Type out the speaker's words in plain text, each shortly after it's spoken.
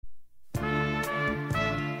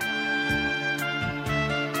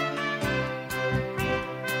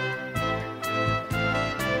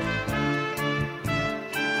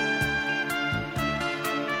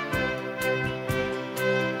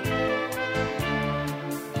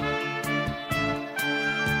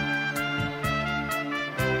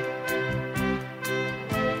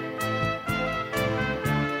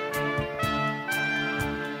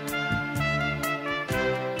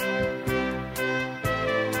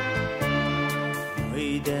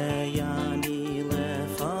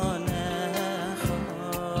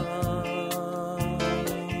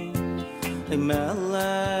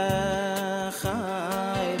melech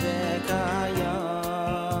chai v'kayam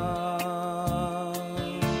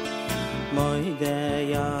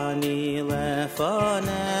moidei ani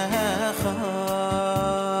lefanecha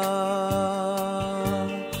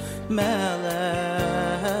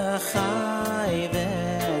melech chai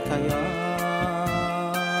v'kayam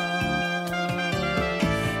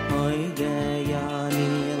moidei ani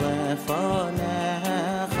lefanecha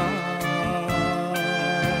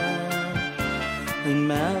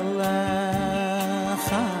melech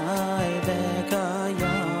chai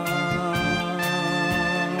v'kayam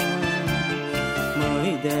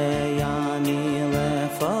moidei ani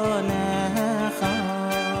lefanecha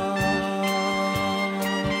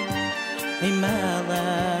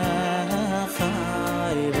melech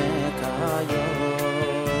chai v'kayam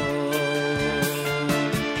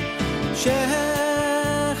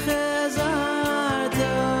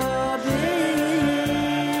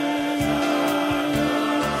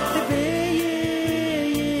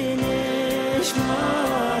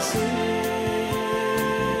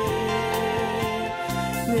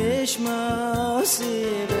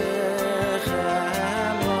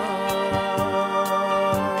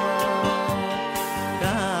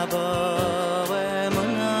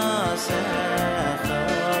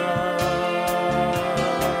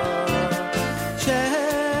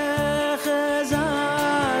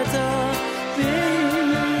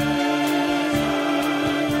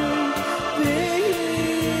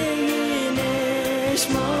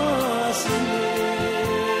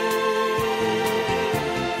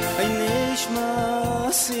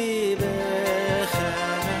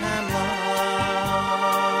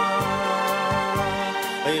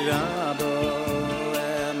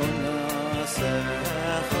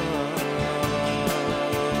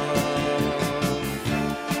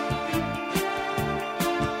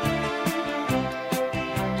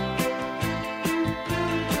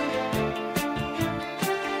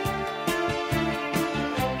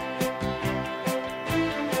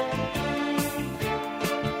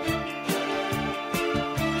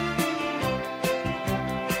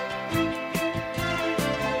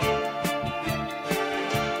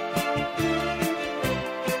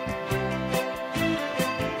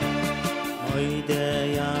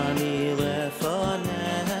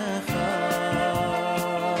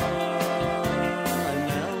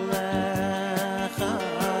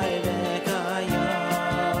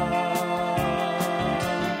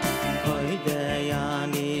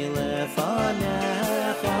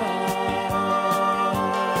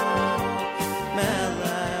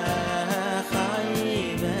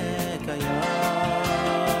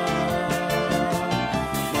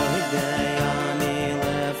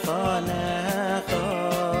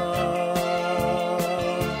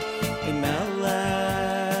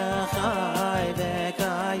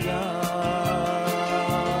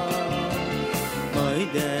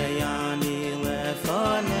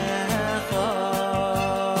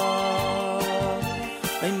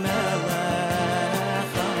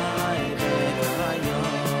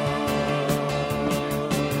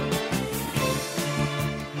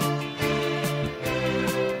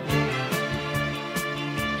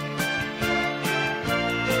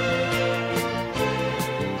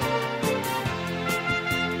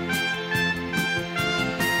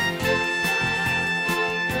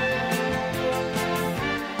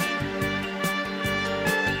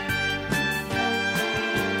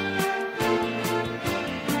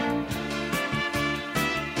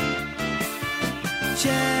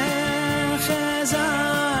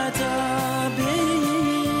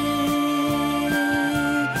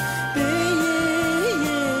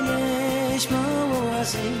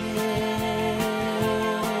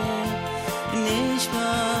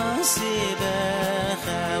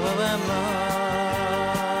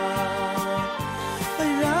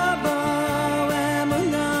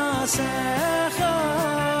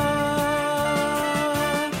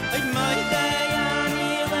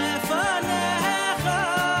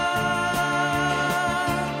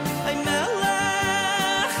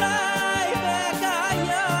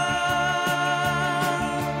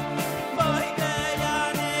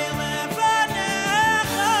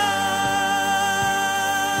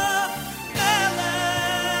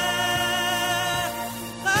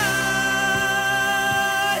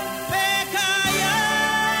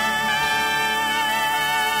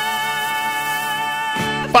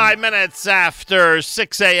Minutes after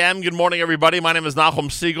 6 a.m. Good morning, everybody. My name is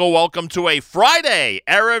Nachum Siegel. Welcome to a Friday,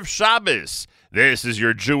 Erev Shabbos. This is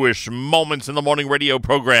your Jewish Moments in the Morning radio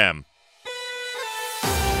program.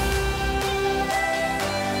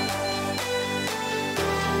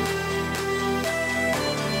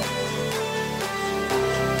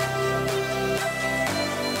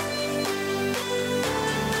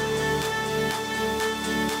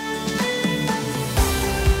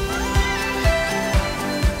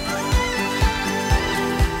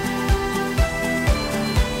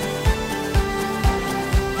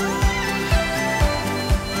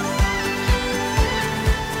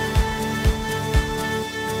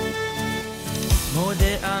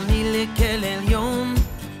 לכל עליון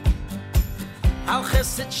על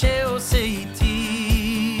חסד שעושה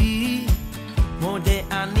איתי מודה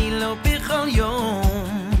אני לו בכל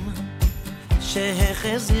יום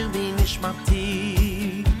שהחזיר בי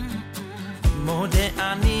נשמתי מודה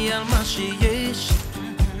אני על מה שיש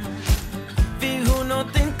והוא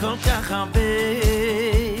נותן כל כך הרבה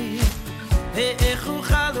ואיך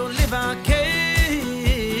אוכל לו לבקש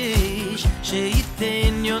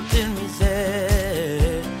שייתן יותר מזה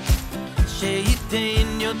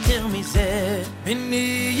שייתן יותר מזה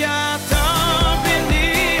בני אתה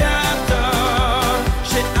בני אתה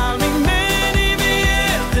שעל ממני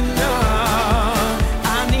ויתנה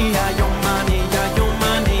אני היום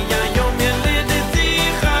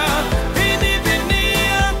ילדתיך בני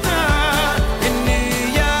אתה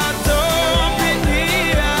בני אתה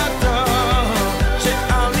בני אתה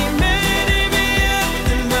שעל ממני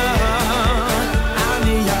ויתנה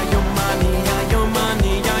אני היום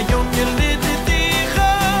ילדתיך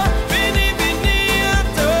בני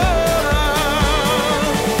אתה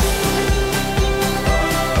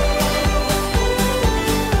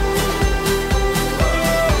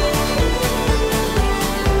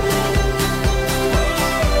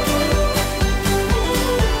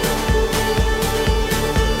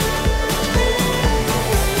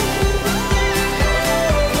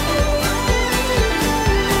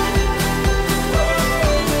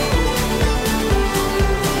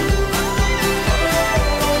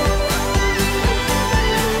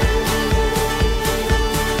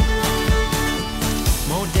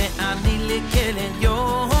מודה אני לכל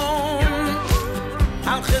עליון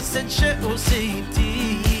על חסד שעושה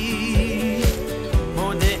איתי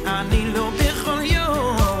מודה אני לו בכל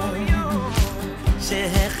יום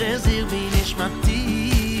שהחזיר בי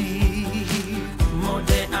נשמתי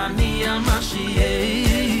מודה אני על מה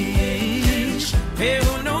שיש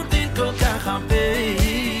והוא נותן כל כך הרבה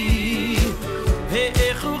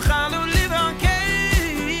ואיך אוכל לו לבקש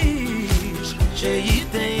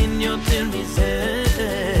שייתן יותר מזה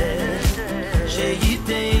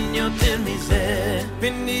שייתן יותר מזה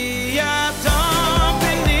בני אתה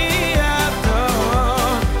בני אתה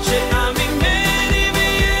שעל ממני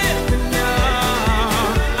ויתנה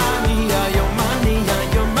אני היום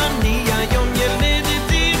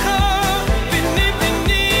ילדתיך בני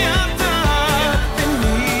אתה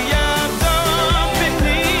בני אתה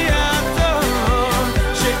בני אתה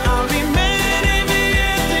שעל ממני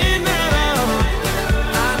ויתנה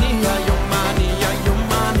אני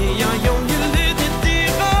היום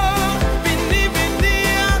ילדתיך בני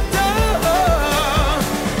אתה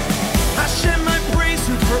Hashem, I praise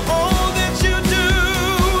you for all that you do.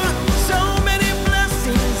 So many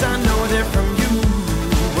blessings, I know they're from you.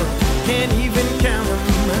 Can't even count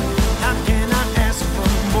them. How can I ask for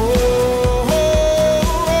more?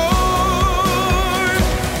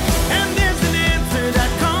 And there's an answer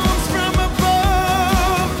that comes from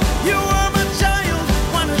above. You are my child,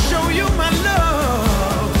 wanna show you my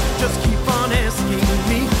love. Just keep on asking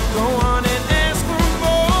me, go on and ask for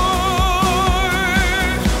more.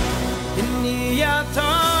 בני אתה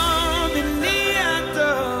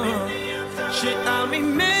שעל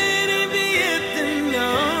ממני ויתנה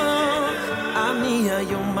אני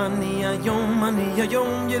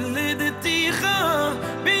היום ילדתיך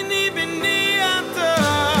בני אתה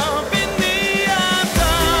בני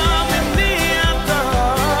אתה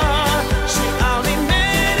שעל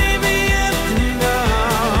ממני ויתנה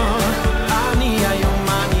אני היום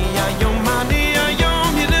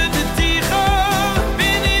ילדתיך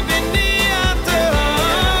בני אתה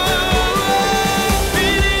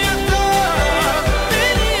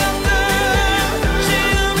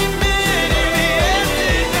שעל ממני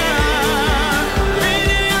ויתנה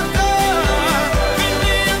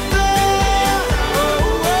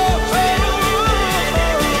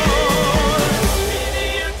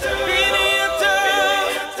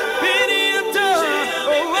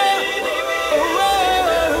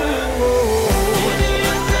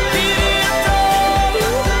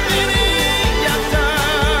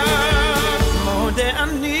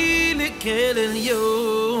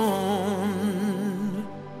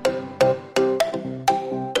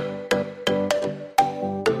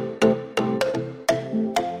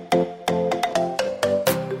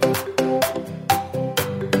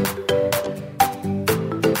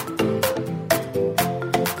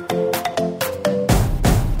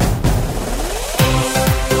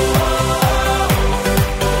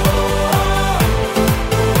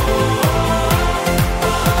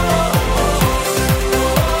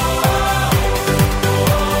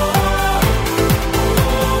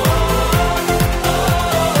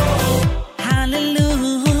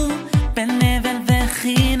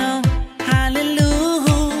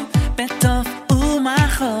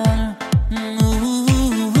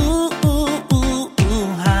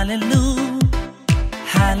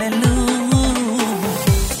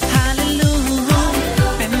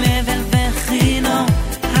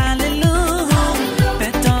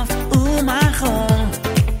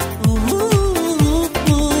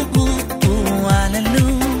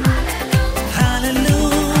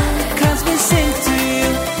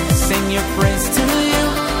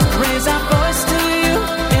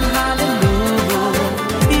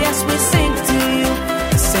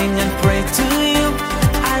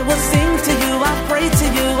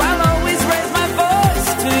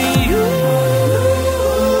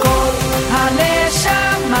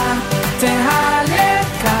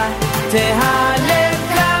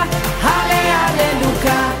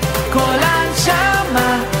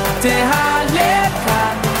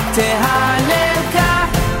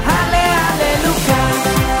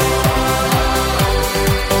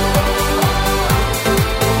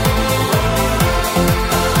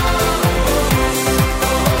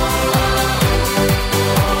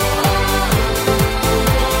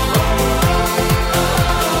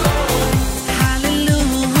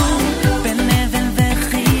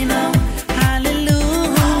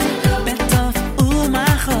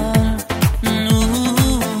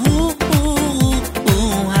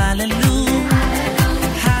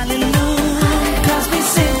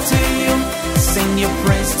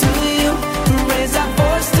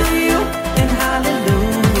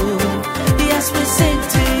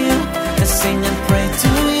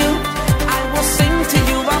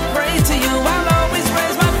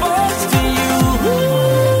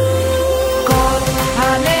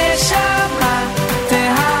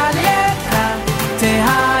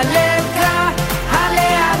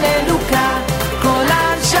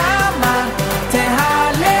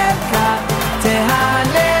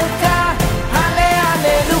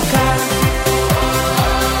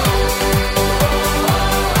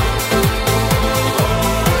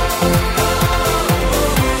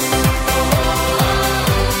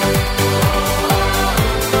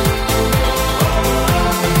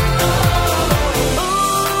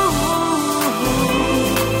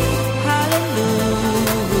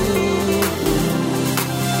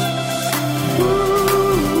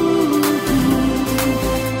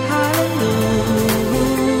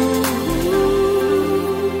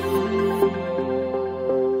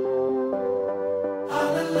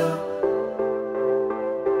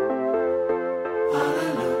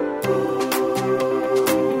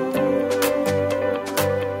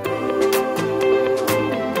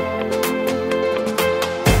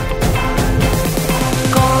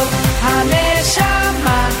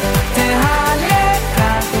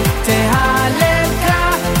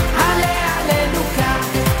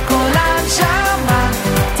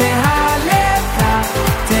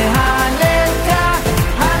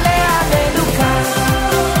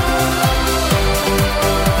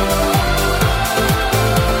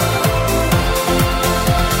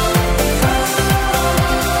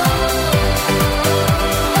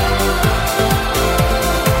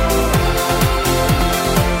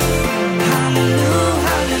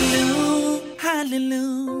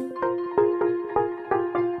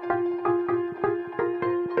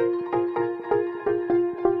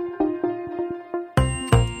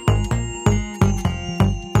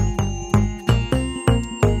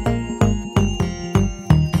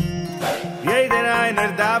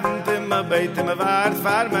beten wir wart,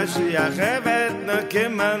 fahr Mashiach, wird noch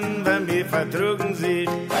kommen, wenn wir vertrugen sich.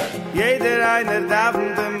 Jeder einer darf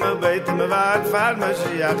und wir beten wir wart, fahr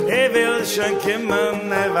Mashiach, will schon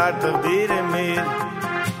kommen, wart auf dir und mir.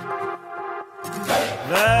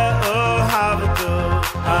 ואוהבתו,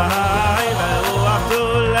 ואוהבתו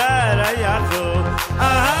לרעייתו,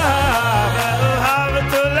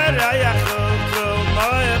 ואוהבתו לרעייתו,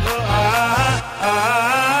 כלומייכו,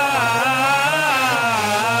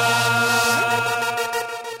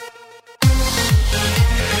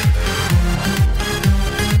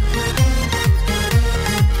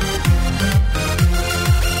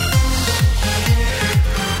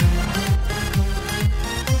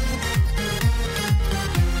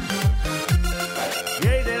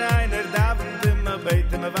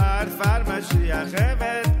 Mashiach,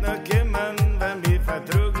 wird noch kommen, wenn wir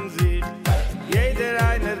vertrugen sich. Jeder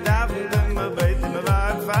einer darf und immer beten, wir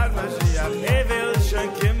warten, fahr Mashiach. Will schon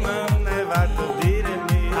kommen, wartet auf dir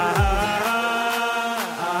und mir.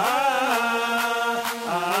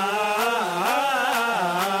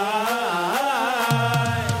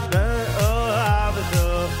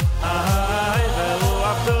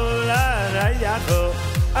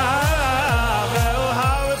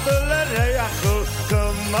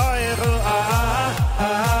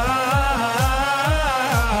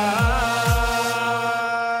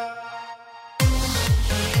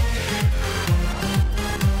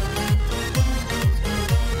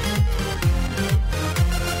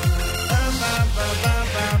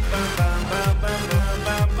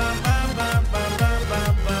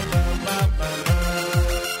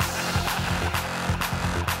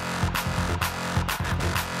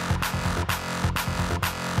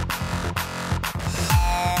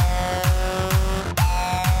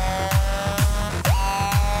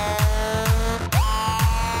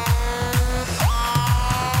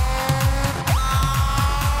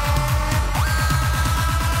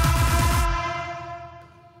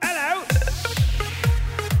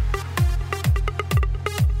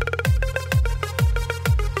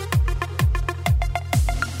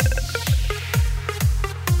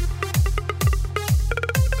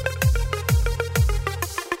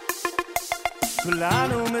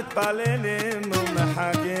 כולנו מתפללים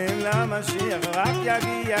ומחכים למשיח רק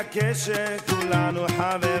יגיע כשכולנו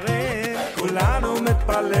חברים כולנו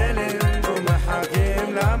מתפללים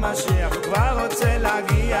ומחכים למשיח כבר רוצה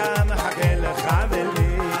להגיע מחכה לך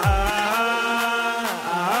ולי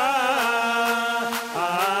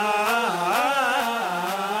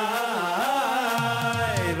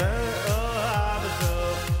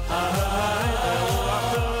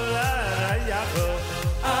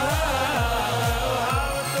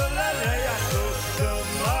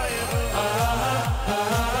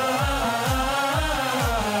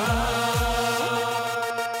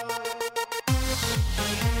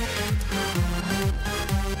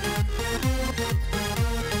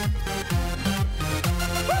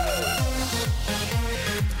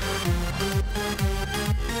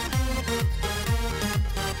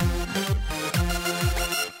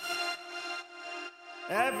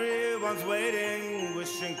Everyone's waiting,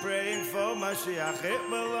 wishing, praying for Mashiach. It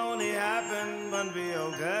will only happen when we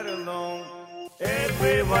all get along.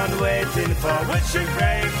 Everyone waiting for, wishing,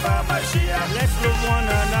 praying for Mashiach. Let's love one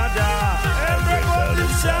another and break out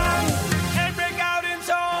in song. And break out in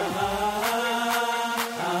song.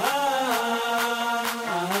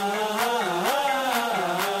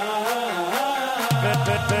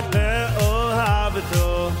 Oh,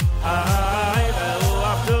 habito.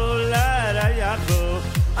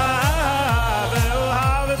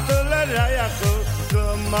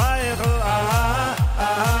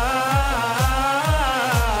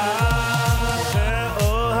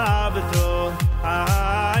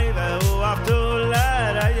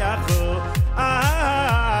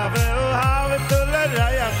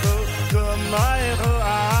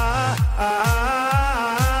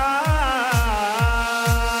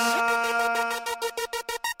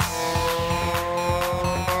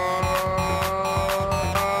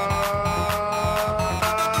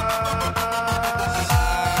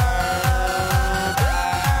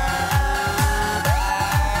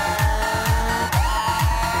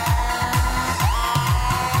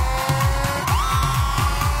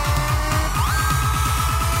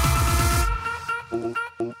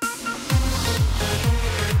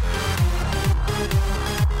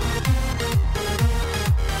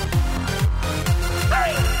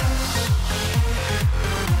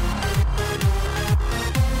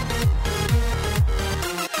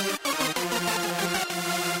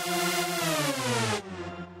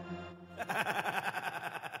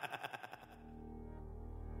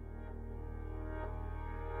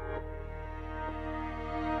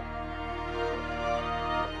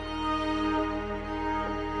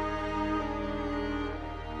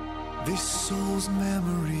 This soul's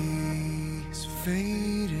memories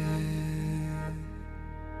faded.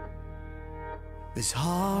 This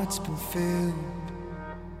heart's been filled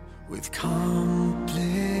with complicated.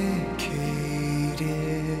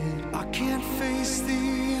 I can't face the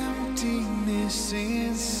emptiness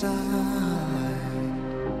inside.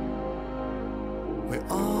 Where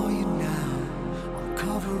are you now? I'm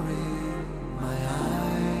covering my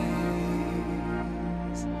eyes.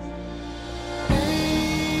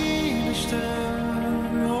 Eibishter,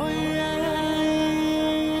 oh yeah,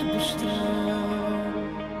 Eibishter.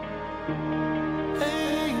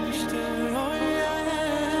 Eibishter, oh yeah,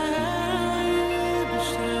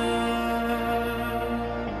 Eibishter.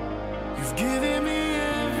 You've given me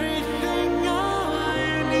everything I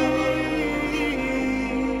need.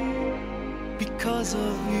 Because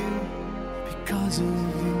of you,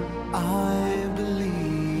 I believe.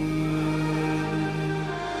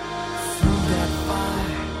 Through that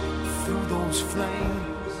fire, through those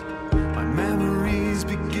flames, my memories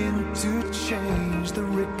begin to change. The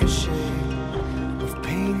ricochet of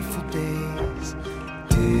painful days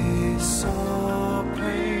dissipates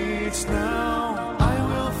now. I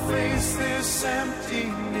will face this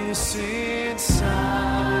emptiness inside.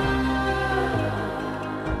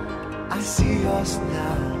 I see us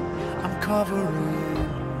now. I'm covering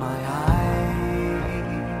my eyes.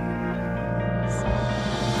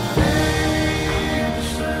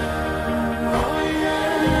 Eibishter, oh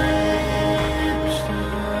yeah, Eibishter.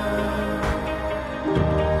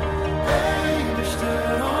 Eibishter,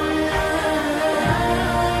 oh yeah,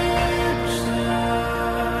 Eibishter.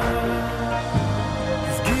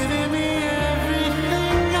 You've given me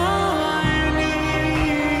everything I need.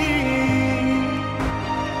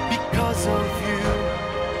 Because of you,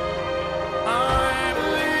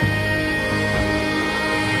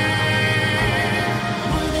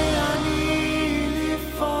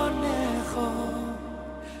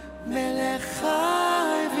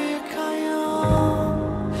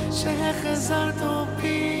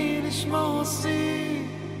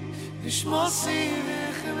 נשמוסי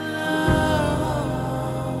וחמלה.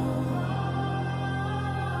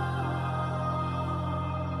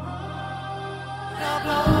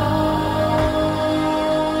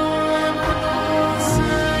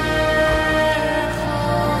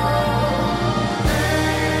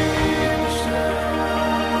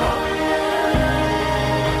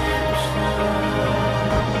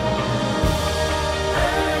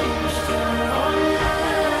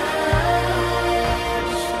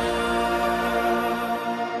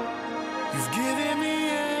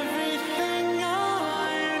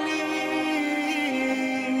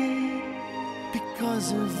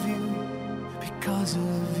 Because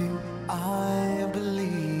of you, I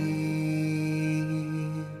believe.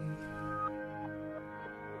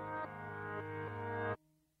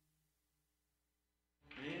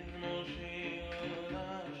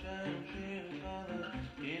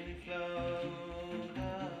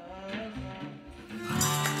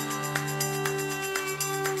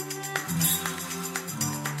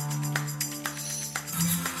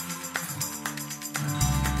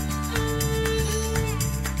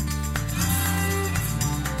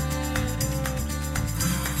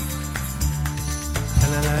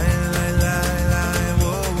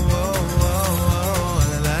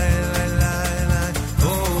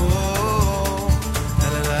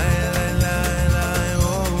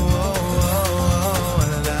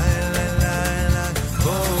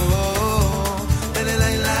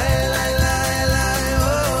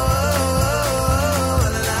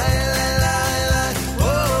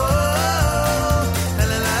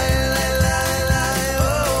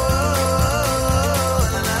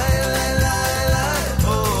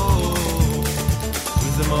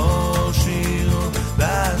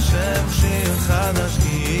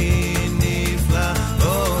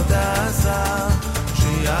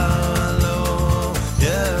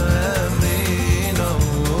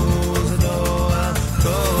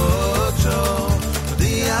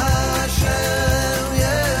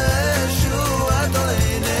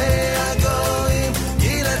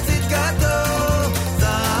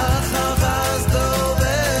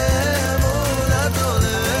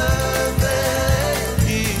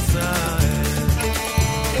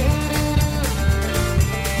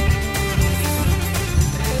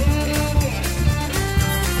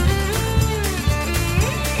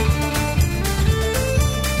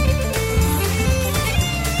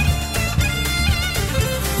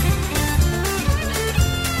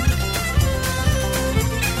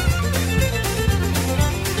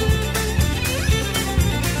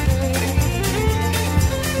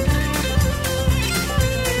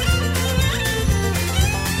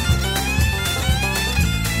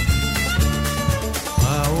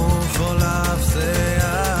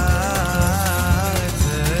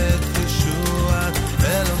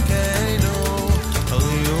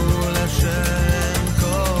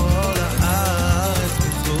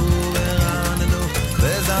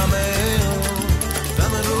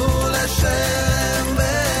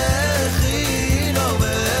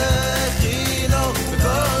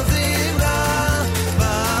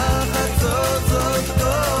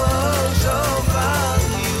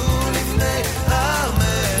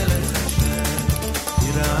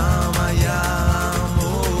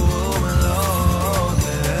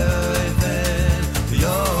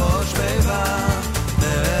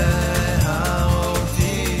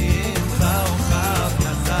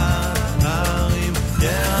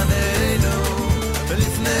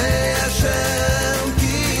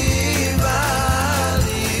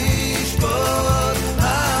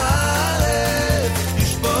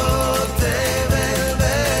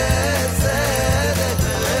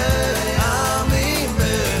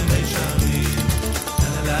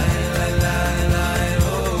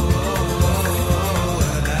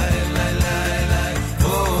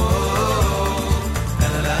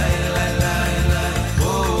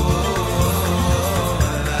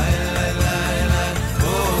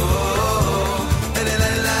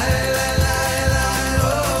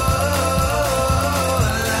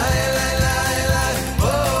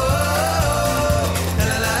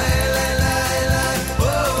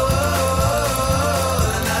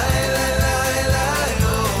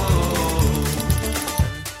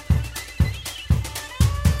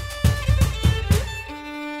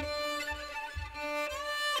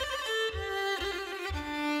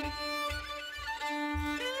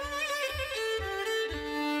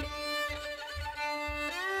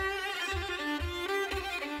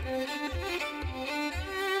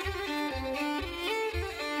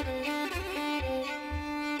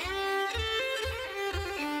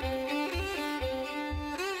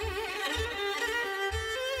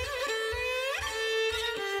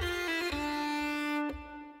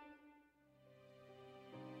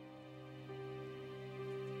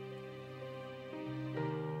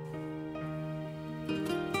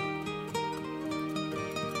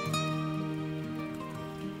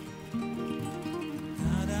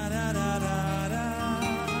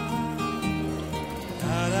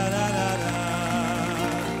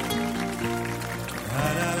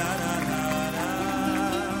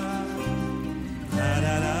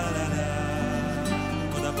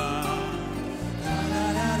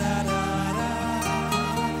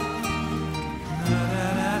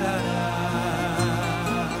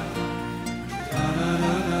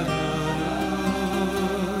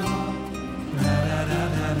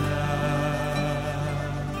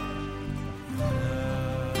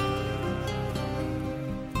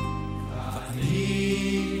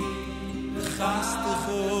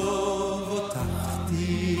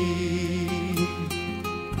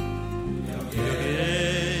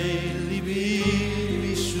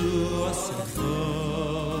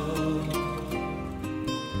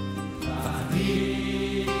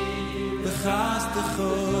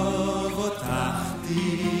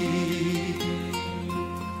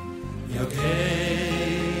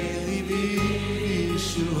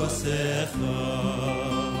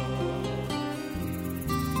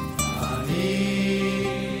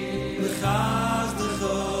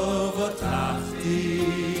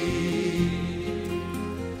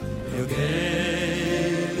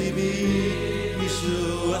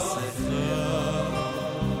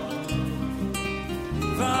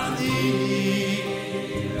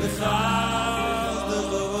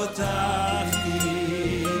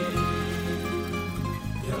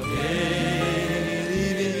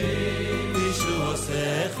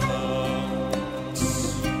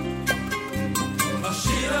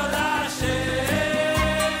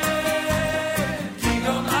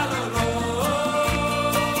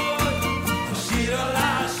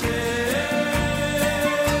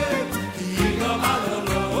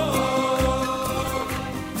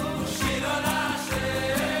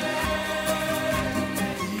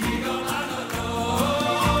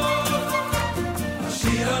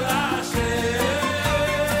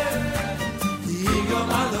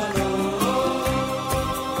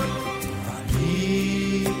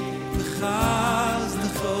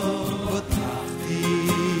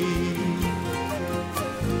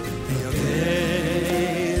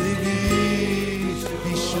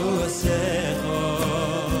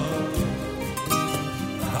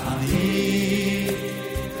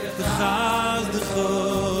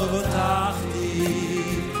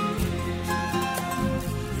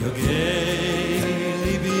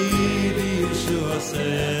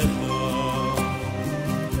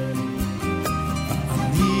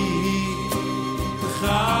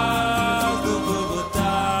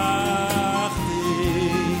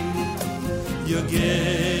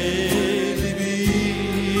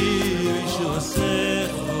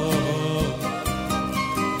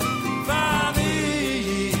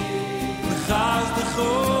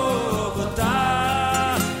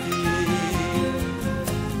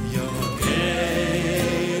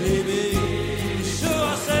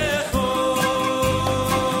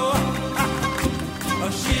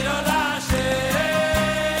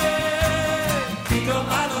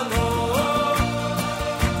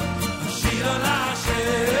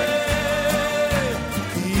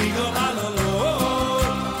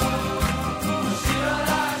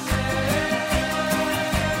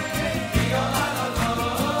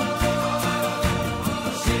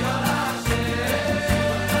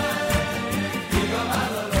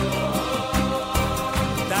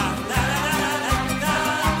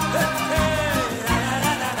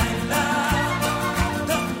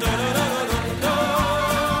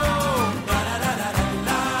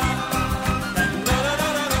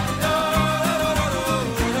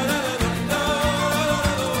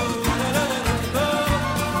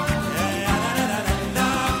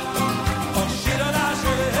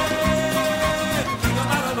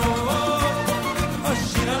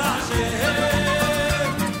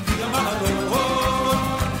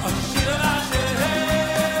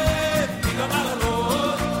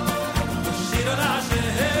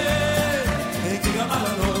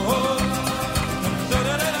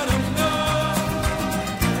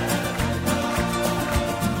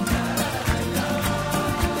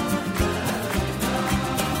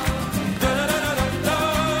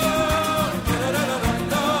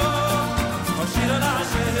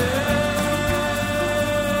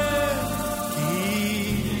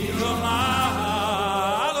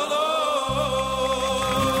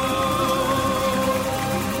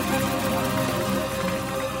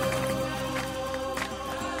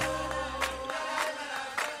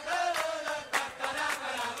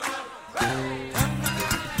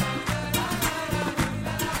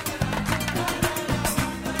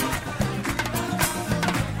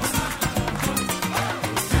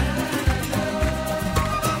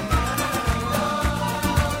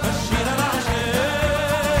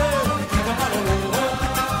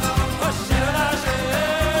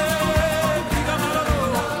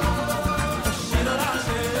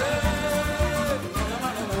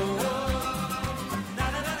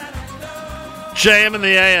 JM in the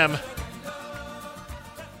AM.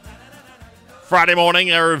 Friday morning,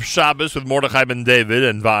 Erev Shabbos with Mordechai Ben David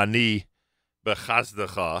and Va'ani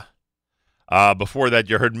Bechazdecha. Before that,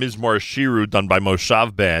 you heard Mizmor Shiru done by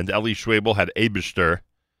Moshav Band. Eli Schwebel had Eibishter.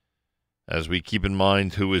 As we keep in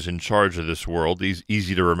mind who is in charge of this world. He's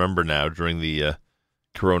easy to remember now during the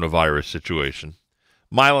coronavirus situation.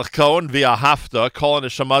 Milach Cohen via Hafta, Kol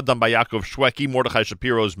Neshama done by Yaakov Shweki, Mordechai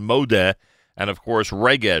Shapiro's Modeh, and of course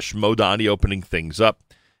Regesh Modani opening things up.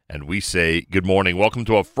 And we say good morning. Welcome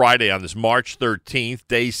to a Friday on this March 13th,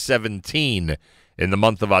 day 17 in the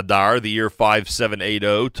month of Adar, the year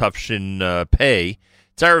 5780, Tufshin Pei.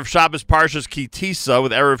 It's Erev Shabbos Parshas Ki Tisa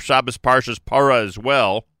with Erev Shabbos Parshas Para as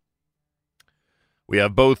well. We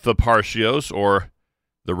have both the Parshios, or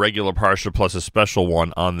the regular Parsha plus a special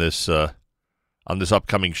one on this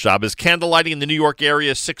upcoming Shabbos. Candle lighting in the New York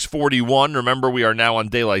area, 6:41. Remember, we are now on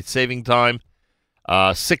daylight saving time.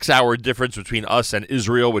 6-hour difference between us and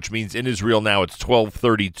Israel, which means in Israel now it's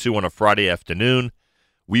 12:32 on a Friday afternoon.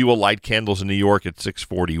 We will light candles in New York at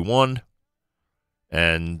 6:41.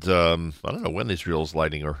 And I don't know when Israel is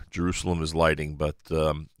lighting or Jerusalem is lighting, but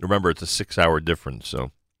remember, it's a 6-hour difference,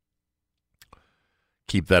 so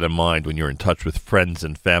keep that in mind when you're in touch with friends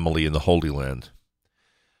and family in the Holy Land.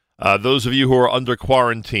 Those of you who are under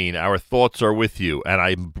quarantine, our thoughts are with you, and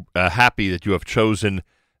I'm happy that you have chosen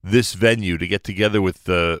this venue to get together with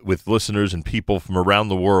listeners and people from around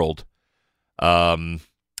the world,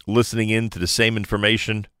 listening in to the same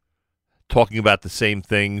information, talking about the same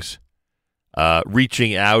things,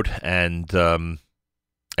 reaching out, and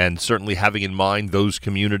certainly having in mind those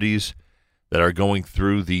communities that are going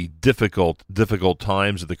through the difficult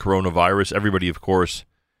times of the coronavirus. Everybody, of course,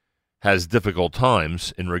 has difficult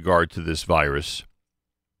times in regard to this virus.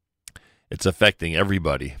 It's affecting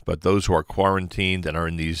everybody, but those who are quarantined and are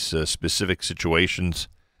in these specific situations,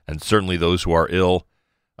 and certainly those who are ill,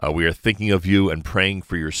 we are thinking of you and praying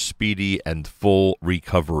for your speedy and full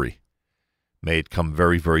recovery. May it come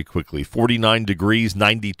very, very quickly. 49 degrees,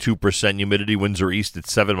 92% humidity, winds are east at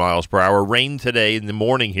 7 miles per hour. Rain today in the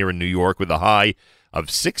morning here in New York with a high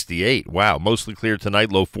of 68. Wow, mostly clear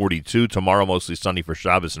tonight, low 42. Tomorrow, mostly sunny for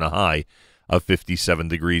Shabbos and a high of 57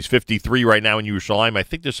 degrees. 53 right now in Yerushalayim. I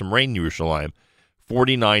think there's some rain in Yerushalayim.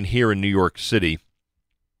 49 here in New York City.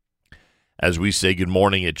 As we say good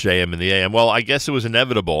morning at JM and the AM. Well, I guess it was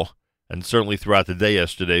inevitable, and certainly throughout the day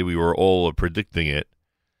yesterday we were all predicting it.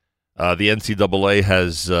 The NCAA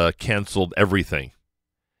has canceled everything.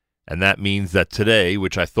 And that means that today,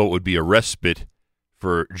 which I thought would be a respite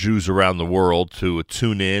for Jews around the world to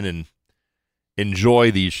tune in and enjoy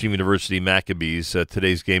the Yeshiva University Maccabees,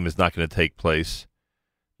 today's game is not going to take place.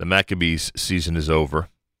 The Maccabees season is over,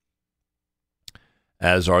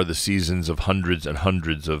 as are the seasons of hundreds and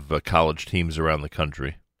hundreds of college teams around the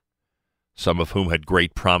country, some of whom had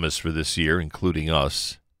great promise for this year, including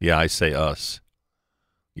us. Yeah, I say us.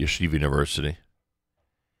 Yeshiva University.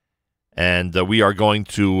 And we are going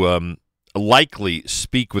to likely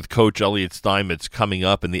speak with Coach Elliot Steinmetz coming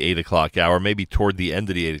up in the 8 o'clock hour, maybe toward the end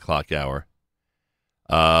of the 8 o'clock hour.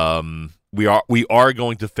 We are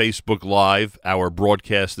going to Facebook Live our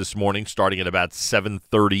broadcast this morning, starting at about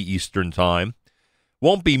 7:30 Eastern Time.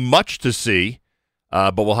 Won't be much to see,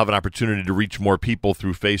 but we'll have an opportunity to reach more people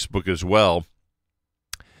through Facebook as well,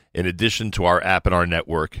 in addition to our app and our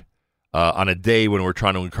network. On a day when we're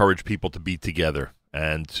trying to encourage people to be together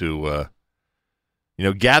and to,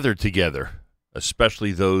 gather together,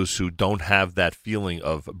 especially those who don't have that feeling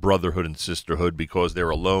of brotherhood and sisterhood because they're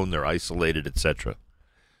alone, they're isolated, etc.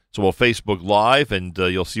 So we'll Facebook Live, and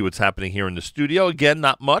you'll see what's happening here in the studio. Again,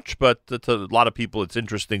 not much, but to a lot of people it's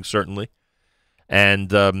interesting, certainly.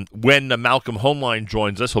 And when Malcolm Homeline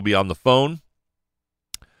joins us, he'll be on the phone.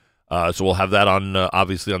 So we'll have that on,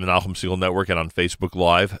 obviously, on the Nachum Segal Network and on Facebook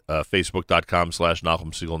Live,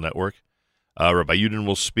 facebook.com/Nachum Segal Network. Rabbi Yudin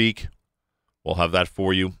will speak. We'll have that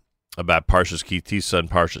for you about Parshas Ki Tisa and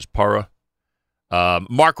Parshas Para.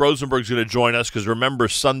 Mark Rosenberg's going to join us because, remember,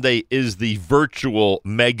 Sunday is the virtual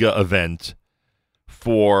mega event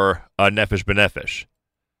for Nefesh B'Nefesh.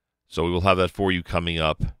 So we will have that for you coming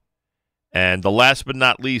up. And the last but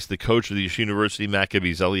not least, the coach of the Yeshiva University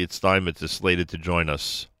Maccabees, Elliot Steinmetz, is slated to join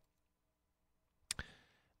us.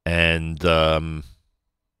 And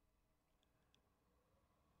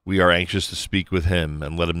we are anxious to speak with him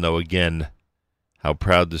and let him know again how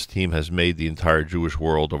proud this team has made the entire Jewish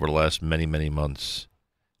world over the last many, many months,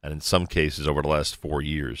 and in some cases over the last 4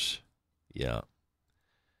 years. Yeah.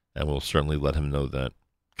 And we'll certainly let him know that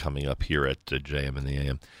coming up here at JM and the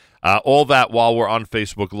AM. All that while we're on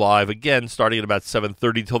Facebook Live. Again, starting at about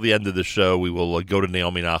 7:30 till the end of the show, we will go to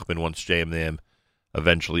Naomi Nachman once JM and the AM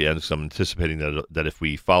eventually ends. So I'm anticipating that if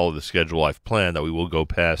we follow the schedule I've planned, that we will go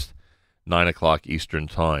past 9 o'clock Eastern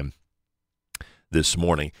Time this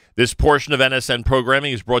morning. This portion of NSN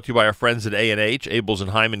programming is brought to you by our friends at A&H. Abel's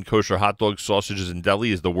and Hyman Kosher Hot Dogs, Sausages, and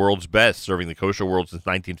Deli is the world's best, serving the kosher world since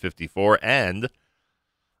 1954, and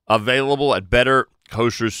available at better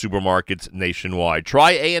kosher supermarkets nationwide.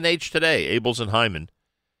 Try A&H today, Abel's and Hyman.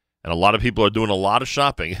 And a lot of people are doing a lot of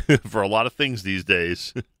shopping for a lot of things these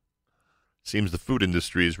days. Seems the food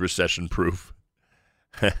industry is recession-proof.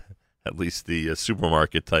 At least the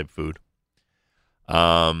supermarket-type food.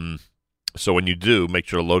 So when you do, make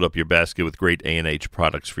sure to load up your basket with great A&H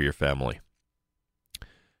products for your family.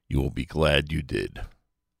 You will be glad you did.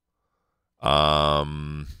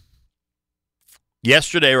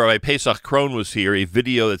 Yesterday, Rabbi Pesach Krohn was here, a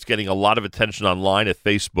video that's getting a lot of attention online at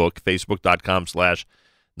Facebook, facebook.com/Nachum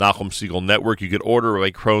Segal Network. You could order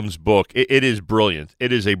Rabbi Krohn's book. It is brilliant.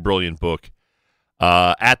 It is a brilliant book.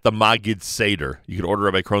 At the Magid Seder. You can order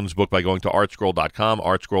Rabbi Krohn's book by going to artscroll.com,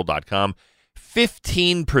 artscroll.com.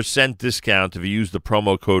 15% discount if you use the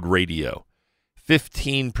promo code radio.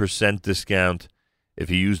 15% discount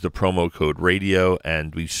if you use the promo code radio,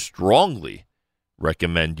 and we strongly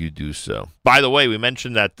recommend you do so. By the way, we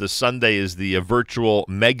mentioned that the Sunday is the virtual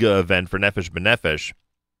mega event for Nefesh B'Nefesh.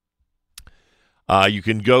 You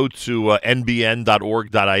can go to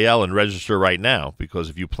nbn.org.il and register right now, because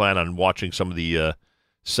if you plan on watching some of the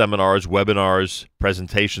seminars, webinars,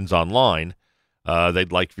 presentations online,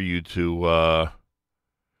 they'd like for you to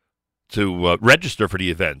register for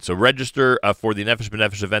the event. So register for the Nefesh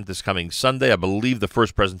B'Nefesh event this coming Sunday. I believe the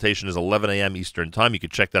first presentation is 11 a.m. Eastern Time. You can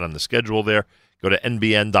check that on the schedule there. Go to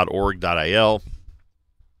nbn.org.il.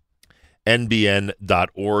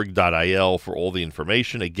 nbn.org.il for all the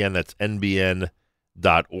information. Again, that's nbn.org.il.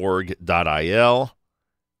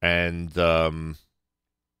 And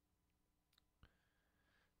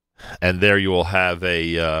there you will have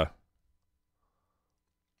an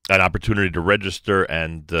opportunity to register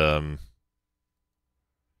and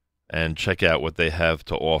check out what they have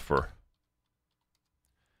to offer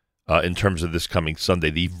in terms of this coming Sunday.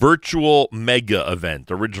 The virtual mega event.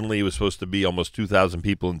 Originally, it was supposed to be almost 2,000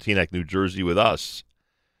 people in Teaneck, New Jersey with us.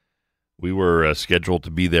 We were scheduled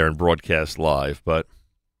to be there and broadcast live, but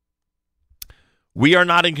we are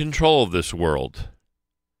not in control of this world.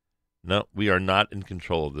 No, we are not in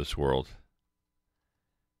control of this world.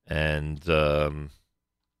 And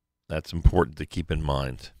that's important to keep in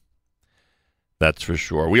mind. That's for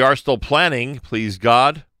sure. We are still planning, please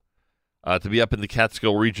God, to be up in the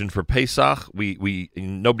Catskill region for Pesach.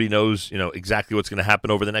 Nobody knows, exactly what's going to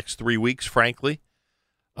happen over the next 3 weeks, frankly.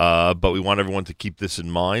 But we want everyone to keep this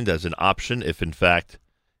in mind as an option, if in fact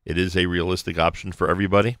it is a realistic option for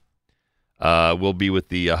everybody. We'll be with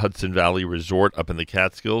the Hudson Valley Resort up in the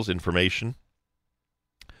Catskills. Information.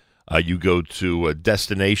 You go to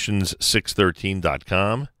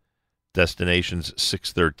destinations613.com,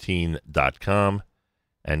 destinations613.com,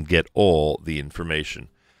 and get all the information.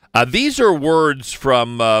 These are words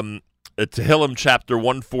from Tehillim chapter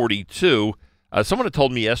 142. Someone had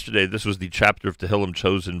told me yesterday this was the chapter of Tehillim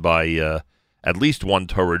chosen by at least one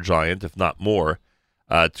Torah giant, if not more,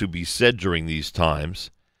 to be said during these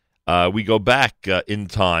times. We go back in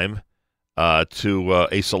time to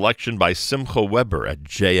a selection by Simcha Weber at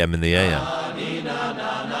JM in the AM.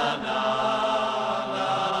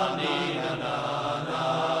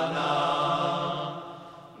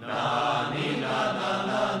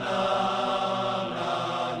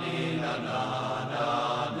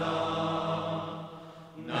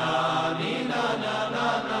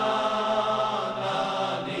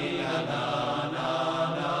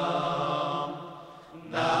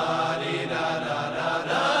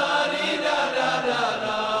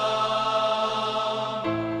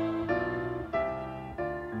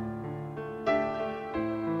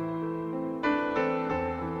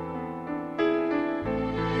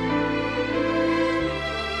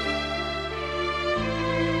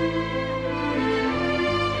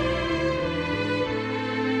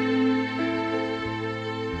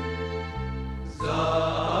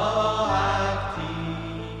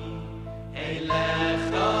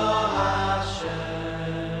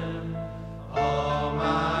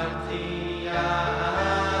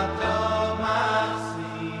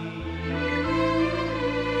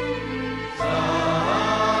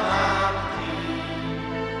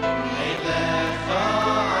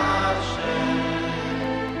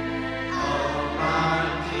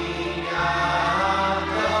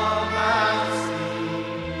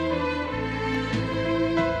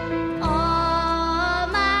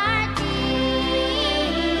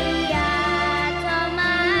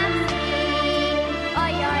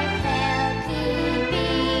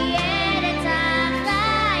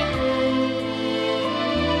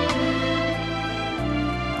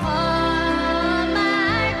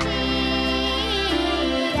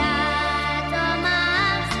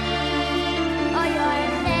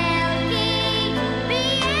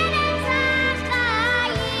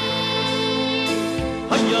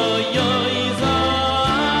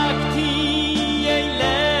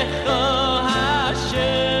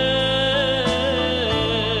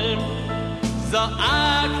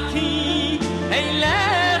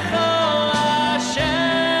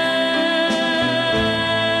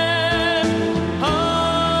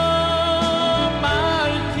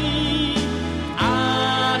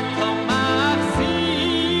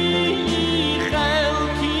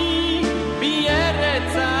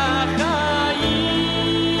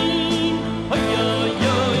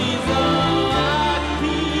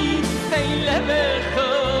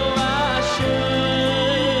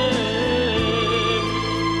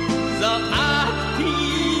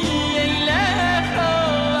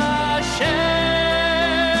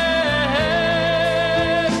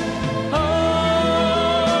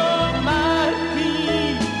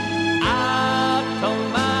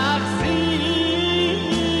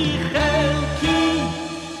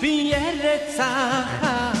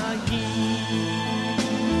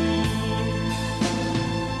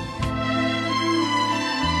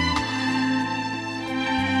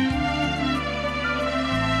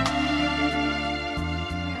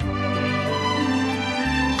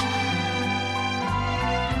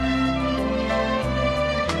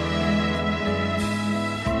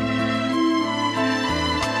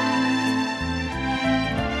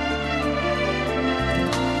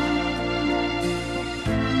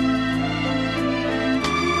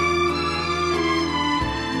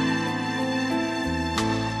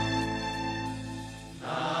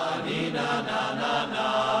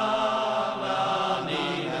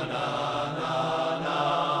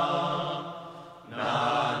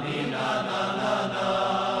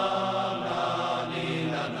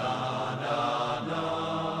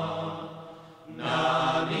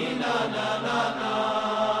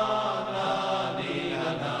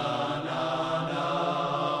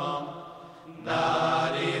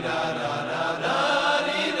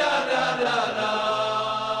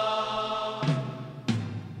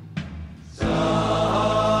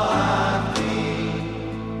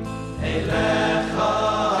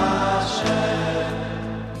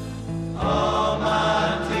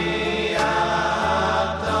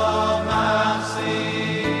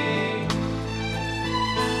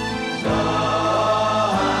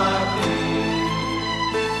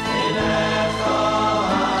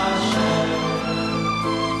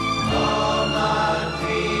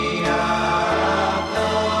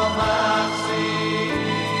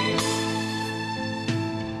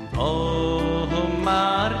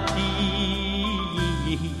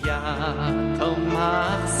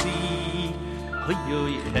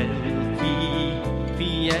 yoy chelki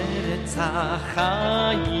b'eretz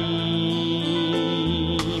hachayim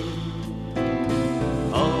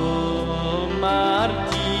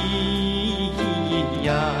Omarti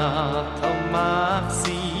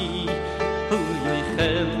yatamachsi yoy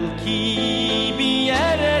chelki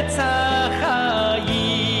b'eretz hachayim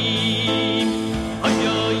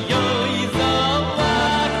Oyoy yoy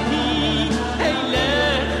zalakti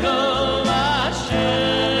eilecho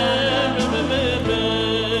Hashem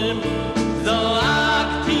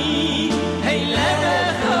zalakti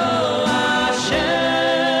eilecho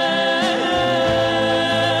Hashem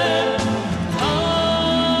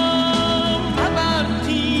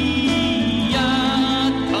amarti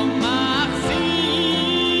yatamachsi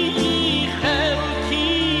chelki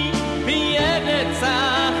b'eretz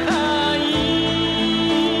hachayim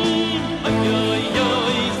Oyoy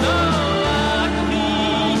yoy zalakti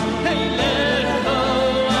eilecho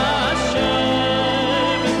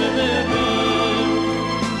Hashem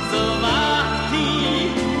zalakti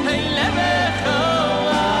eilecho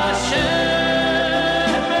Hashem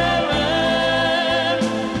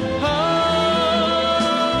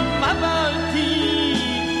amarti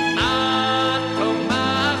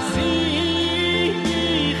atomachsi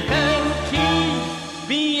chelki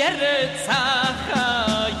b'eretz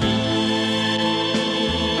hachayim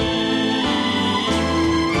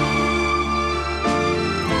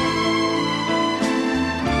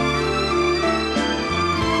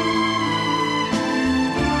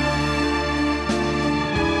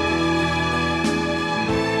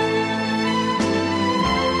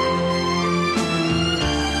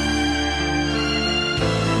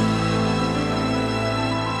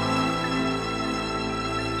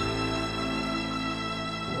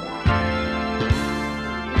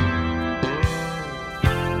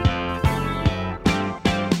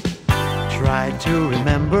Try to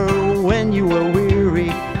remember when you were weary.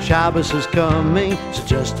 Shabbos is coming, so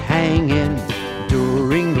just hang in.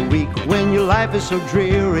 During the week when your life is so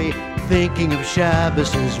dreary, thinking of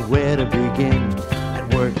Shabbos is where to begin.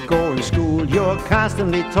 At work or in school, you're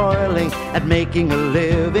constantly toiling at making a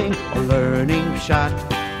living or learning Pshat.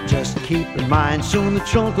 Just keep in mind, soon the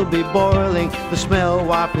trunk will be boiling, the smell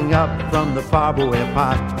wafting up from the Farberware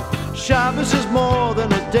pot. Shabbos is more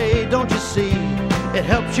than a day, don't you see? It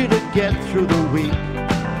helps you to get through the week.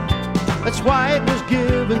 That's why it was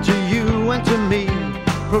given to you and to me,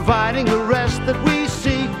 providing the rest that we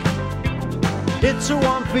seek. It's a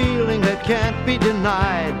warm feeling that can't be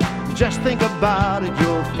denied. Just think about it,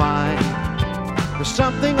 you'll find there's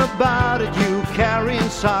something about it you carry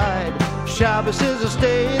inside. Shabbos is a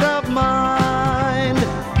state of mind.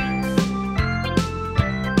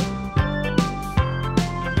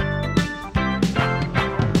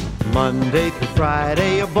 Monday through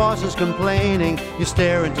Friday, your boss is complaining. You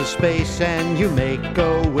stare into space and you make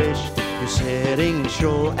a wish. You're sitting in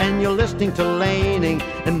shul and you're listening to laning,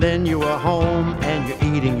 and then you are home and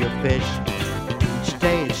you're eating your fish. Each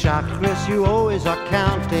day in Shachris, you always are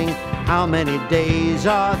counting how many days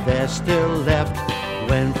are there still left.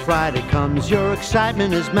 When Friday comes, your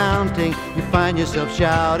excitement is mounting. You find yourself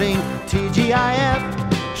shouting, TGIF.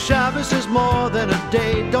 Shabbos is more than a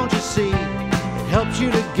day, don't you see? Helps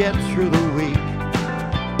you to get through the week.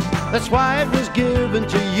 That's why it was given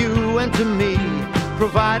to you and to me,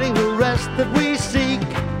 providing the rest that we seek.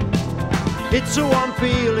 It's a warm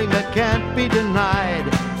feeling that can't be denied.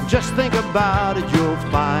 Just think about it, you'll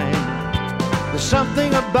find there's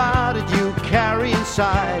something about it you carry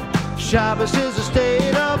inside. Shabbos is a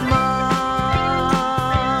state of mind.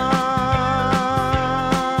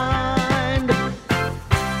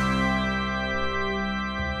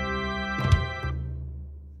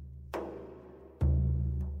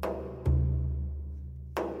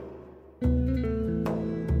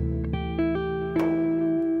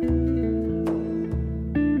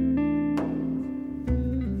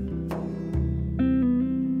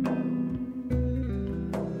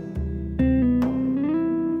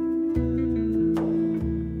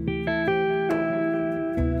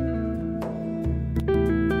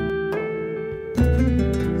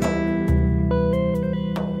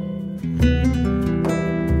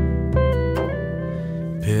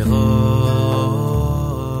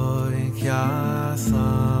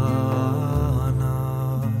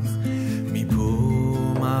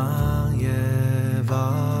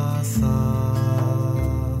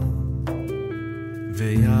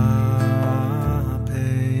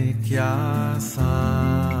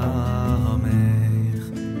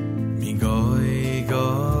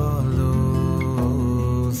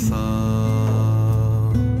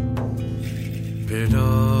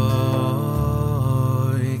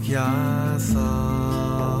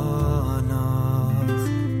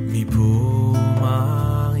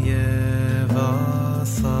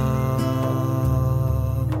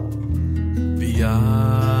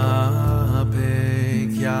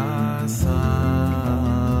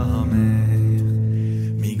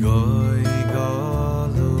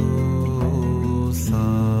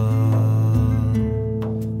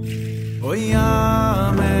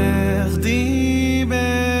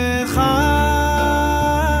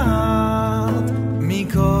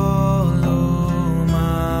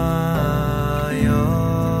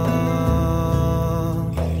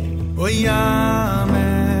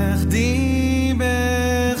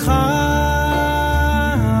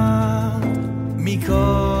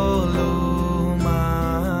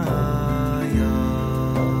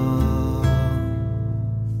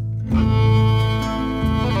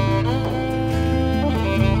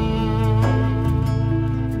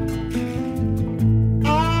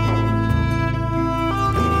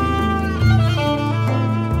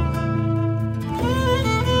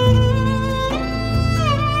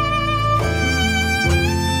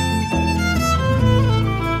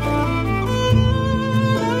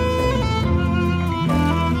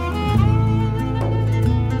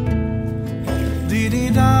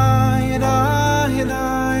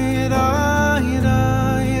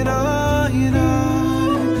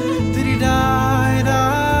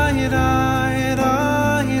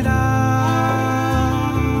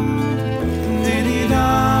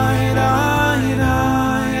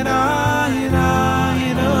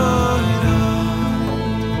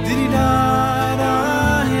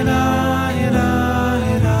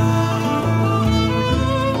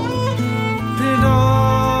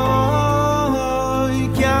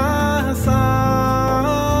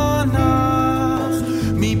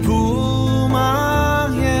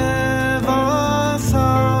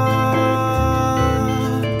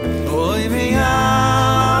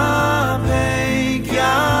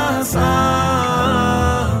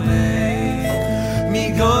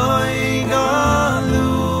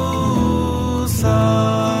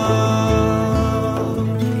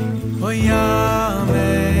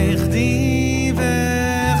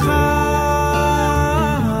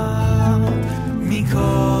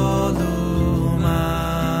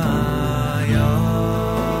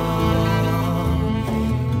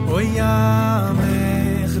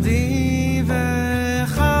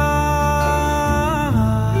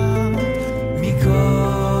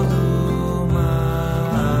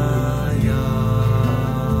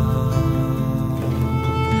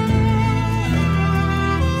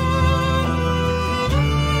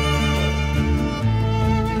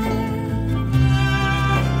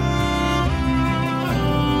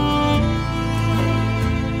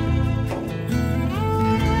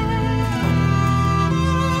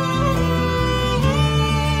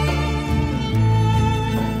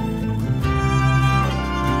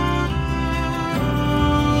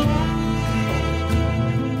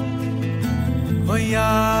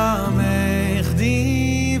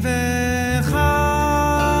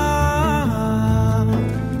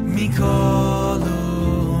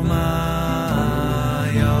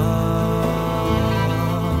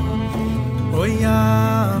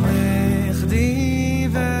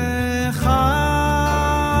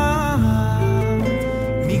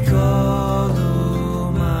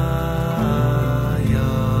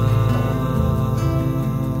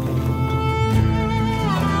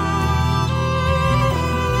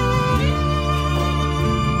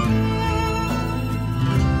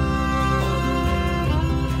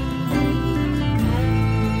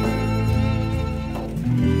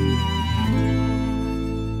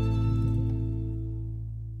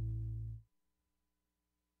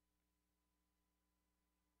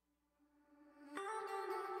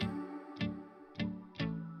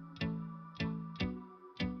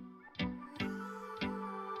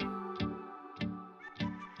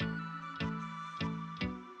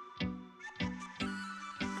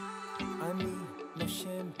 אני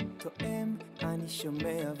נושם, תואם, אני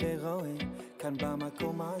שומע ורואה כאן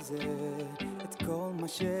במקום הזה את כל מה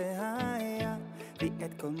שהיה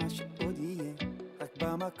ואת כל מה שעוד יהיה רק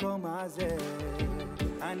במקום הזה.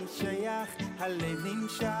 אני שייך, הלב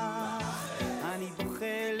נמשך, אני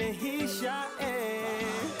בוחר להישאר,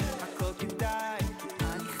 הכל כדאי,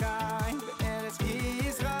 אני חי בארץ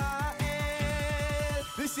ישראל.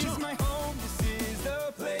 This is my home, this is the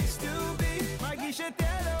place to be. מרגיש את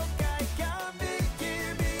אלוקיי כאן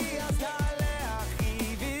בקרבי, אז תעלה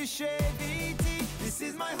אחי ושב איתי. This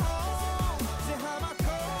is my home, זה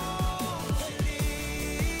המקום שלי,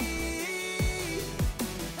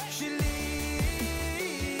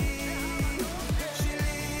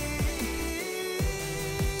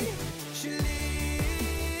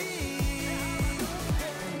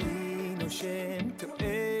 אני נושם,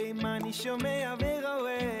 תואם, אני שומע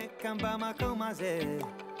ורואה כאן במקום הזה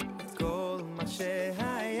את כל מה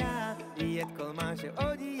שהיה, יהיה את כל מה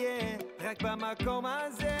שעוד יהיה רק במקום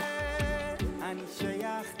הזה. אני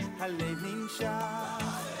שייך, הלב נמשך,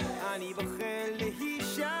 אני בוחר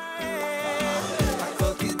להישאר,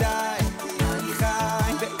 הכל כדאי, אני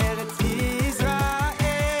חי בארץ ישראל.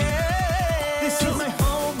 This is my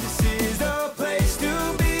home, this is the place to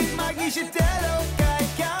be. מרגיש את אלוקיי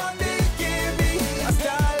כאן בקרבי, אז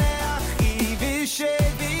תעלה אחי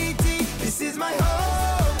ושב איתי. This is my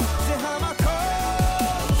home, זה המקום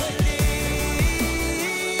שלי,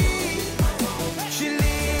 שלי,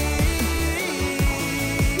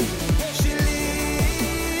 שלי,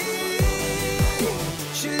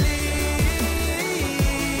 שלי.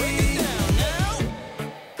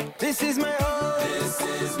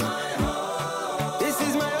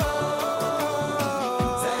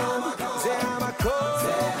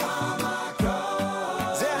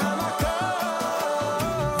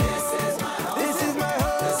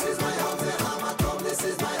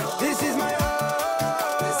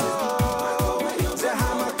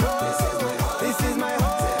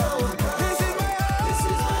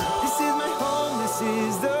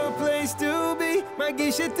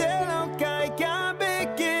 מרגיש את אלוקיי כאן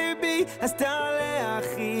בקרבי, אז תעלה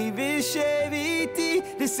אחי ושב איתי.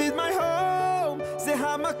 This is my home, זה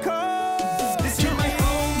המקום. This is my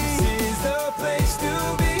home, this is the place to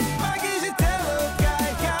be. מרגיש את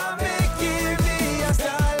אלוקיי כאן בקרבי, אז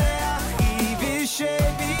תעלה אחי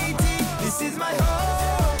ושב איתי. This is my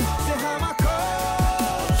home, זה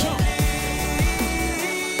המקום שלי,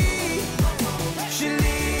 שלי,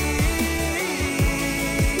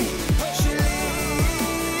 שלי,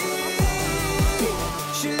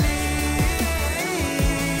 שלי.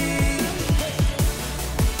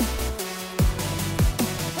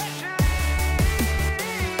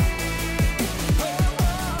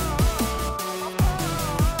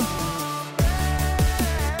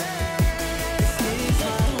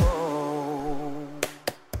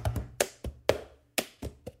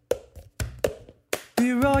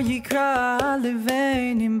 בירו יקרא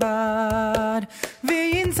לבנים בד,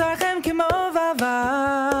 וינצחם כמו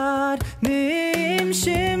ועבד, נעים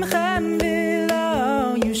שמכם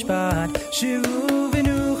ולא יושפט, שבו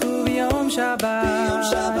ונוחו ביום שבת,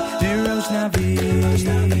 בראש נביא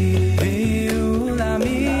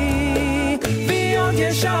ועולמי, ויוד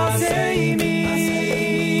ישר עימי,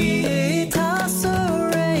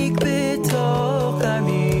 תסורק בתוך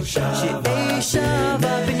עמי, שאי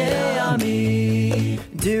שווה בני עמי,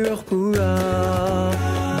 דרך פורה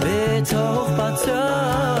בתוך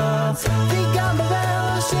בצע, וגם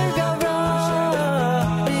בבל אשר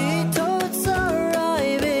גברה,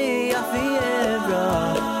 בתוצרי ויפי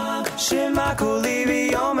עברה, שמע קולי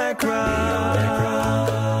ביום אקרא,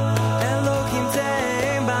 אלוקים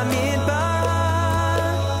תן במדבר,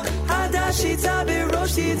 השיטה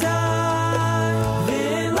בראש שיטה,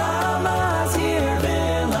 ולמה זיר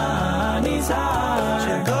ולניזר,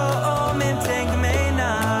 שגאומים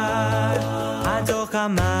תגמנה, הדוח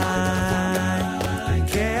המים,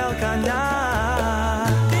 כאל קנה,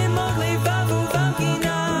 במוג לבב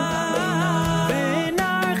ובמגינה,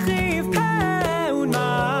 ונרחיב פעון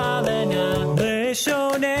מעלנה,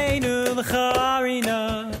 לשוננו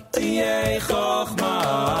לחרינה, תהיה חוכמה,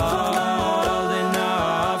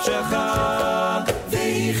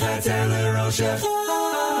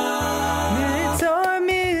 מצור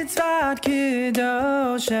מצוות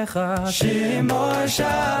קדושך, שמור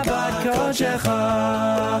שבת קודשך.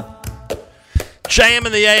 JM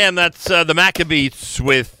in the AM, that's the Maccabees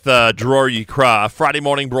with Dror Yikra. Friday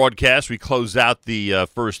morning broadcast. We closed out the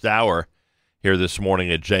first hour here this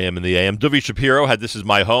morning at JM in the AM. Duvi Shapiro had This Is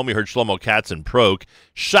My Home. You heard Shlomo Katz and Prok.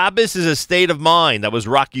 Shabbos is a state of mind. That was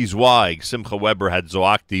Rocky Zweig. Simcha Weber had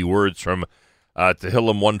Zoakti, words from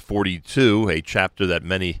Tehillim 142, a chapter that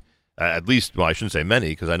many, at least, well, I shouldn't say many,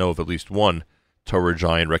 because I know of at least one Torah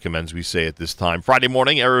giant recommends we say at this time. Friday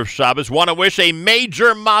morning, Erev Shabbos. Want to wish a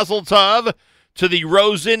major mazel tov to the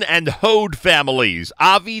Rosen and Hode families.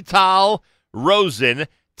 Avital Rosen,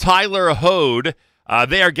 Tyler Hode.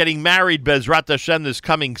 They are getting married, Bezrat Hashem, this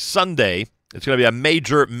coming Sunday. It's going to be a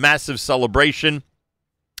major, massive celebration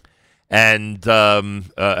and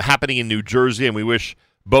happening in New Jersey, and we wish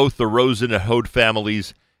both the Rosen and Hode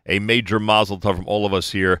families a major mazel tov from all of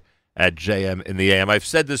us here at JM in the AM. I've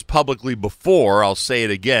said this publicly before. I'll say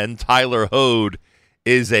it again. Tyler Hode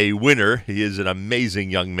is a winner. He is an amazing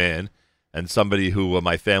young man and somebody who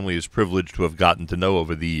my family is privileged to have gotten to know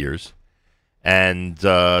over the years. And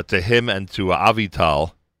to him and to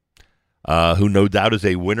Avital, who no doubt is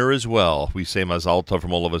a winner as well, we say mazel tov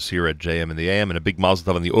from all of us here at JM in the AM, and a big mazel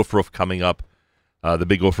tov on the Ufruf coming up. The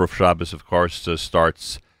big Ufruf Shabbos, of course,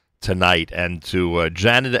 starts tonight. And to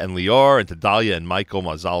Janet and Lior, and to Dahlia and Michael,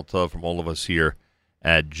 mazel tov from all of us here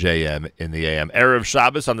at JM in the AM. Erev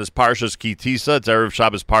Shabbos on this Parshas Ki Tisa. It's Erev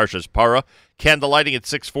Shabbos Parshas Para. Candlelighting at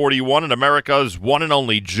 6:41 in America's one and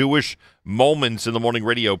only Jewish Moments in the Morning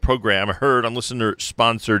radio program, heard on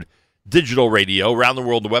listener-sponsored digital radio around the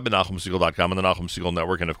world, the web at NachumSegal.com and the Nachum Segal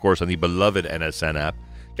Network, and, of course, on the beloved NSN app.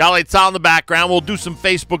 Galei Tzal in the background. We'll do some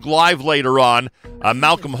Facebook Live later on.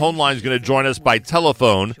 Malcolm Hoenlein is going to join us by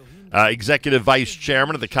telephone, Executive Vice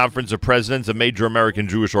Chairman of the Conference of Presidents of Major American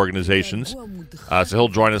Jewish Organizations. So he'll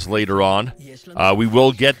join us later on. We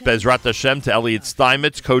will get Bezrat Hashem to Elliot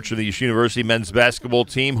Steinmetz, coach of the Yeshiva University men's basketball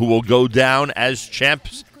team, who will go down as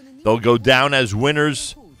champs. They'll go down as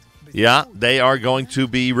winners. Yeah, they are going to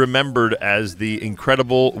be remembered as the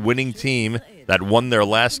incredible winning team that won their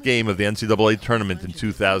last game of the NCAA tournament in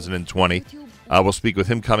 2020. We'll speak with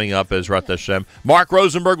him coming up, Ezrat Hashem. Mark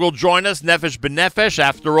Rosenberg will join us, Nefesh B'Nefesh.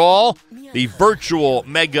 After all, the virtual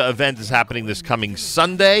mega event is happening this coming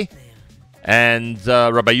Sunday. And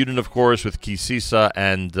Rabbi Yudin, of course, with Kisisa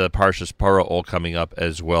and Parshas Para all coming up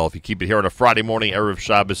as well. If you keep it here on a Friday morning, Erev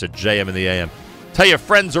Shabbos at JM in the AM. Tell your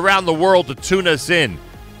friends around the world to tune us in.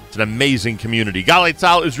 It's an amazing community. Galei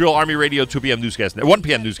Tzahal, Israel Army Radio, 2 p.m. newscast, 1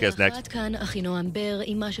 p.m. newscast next. כאן אחינועם בר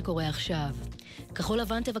עם מה שקורה עכשיו. כחול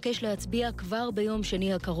לבן תבקש להצביע כבר ביום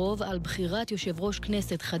שני הקרוב על בחירת יושב ראש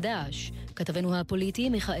כנסת חדש. כתבנו הפוליטי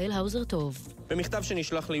מיכאל האוזר טוב. במכתב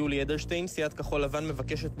שנשלח ליולי אדלשטיין, סיעת כחול לבן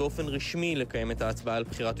מבקשת באופן רשמי לקיים את ההצבעה על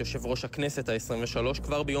בחירת יושב ראש הכנסת ה-23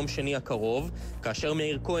 כבר ביום שני הקרוב, כאשר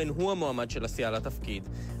מאיר כהן הוא המועמד של הסיעה לתפקיד.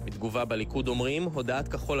 בתגובה בליכוד אומרים, הודעת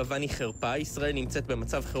כחול לבן היא חרפה, ישראל נמצאת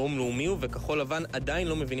במצב חירום לאומי וכחול לבן עדיין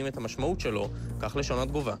לא מבינים את המשמעות שלו, כך לשון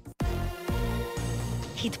התגובה.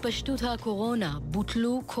 התפשטות הקורונה,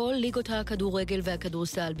 בוטלו כל ליגות הכדורגל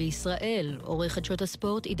והכדורסל בישראל. עורך חדשות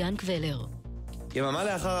הספורט עידן קבלר. יממה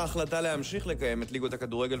לאחר ההחלטה להמשיך לקיים את ליגות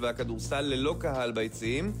הכדורגל והכדורסל ללא קהל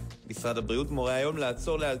ביציעים, משרד הבריאות מורה היום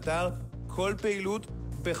לעצור לאלתר כל פעילות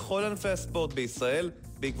בכל ענפי הספורט בישראל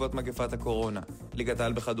בעקבות מגפת הקורונה. ליגת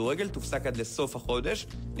העל בכדורגל תופסק עד לסוף החודש,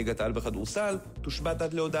 ליגת העל בכדורסל תושבת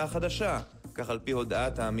עד להודעה חדשה, כך על פי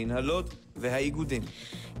הודעת המנהלות והאיגודים.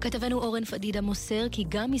 כתבנו אורן פדידה מוסר כי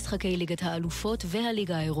גם משחקי ליגת האלופות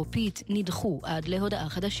והליגה האירופית נדחו עד להודעה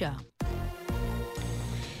חדשה.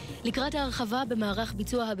 לקראת ההרחבה במערך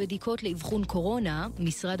ביצוע הבדיקות לאבחון קורונה,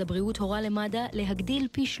 משרד הבריאות הורה למד"א להגדיל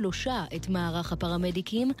פי 3 את מערך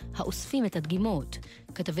הפרמדיקים האוספים את הדגימות.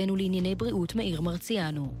 כתבנו לענייני בריאות מאיר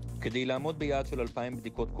מרציאנו. כדי לעמוד ביעד של 2,000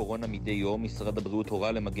 בדיקות קורונה מדי יום, משרד הבריאות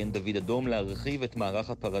הורה למגן דוד אדום להרחיב את מערך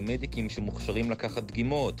הפרמדיקים שמוכשרים לקחת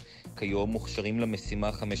דגימות. כיום מוכשרים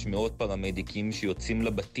למשימה 500 פרמדיקים שיוצאים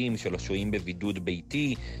לבתים של השוהים בבידוד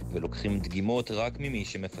ביתי ולוקחים דגימות רק ממי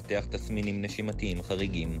שמפתח תסמינים נשימתיים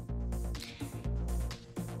חריגים.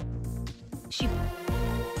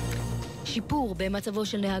 שיפור במצבו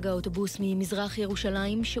של נהג האוטובוס ממזרח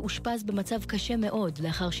ירושלים שאושפז במצב קשה מאוד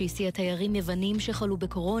לאחר שהסיע תיירים יוונים שחלו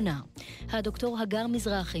בקורונה. הדוקטור הגר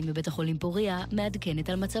מזרחי מבית החולים פוריה מעדכנת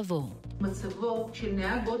על מצבו. מצבו של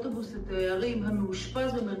נהג אוטובוס לתיירים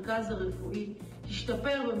המאושפז במרכז הרפואי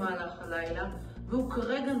השתפר במהלך הלילה והוא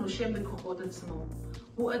כרגע נושם בכוחות עצמו.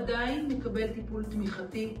 הוא עדיין מקבל טיפול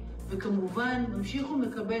תמיכתי וכמובן ממשיך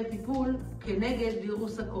ומקבל טיפול כנגד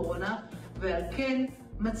וירוס הקורונה ועל כן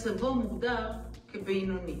מצבו מוגדר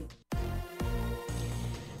כבינוני.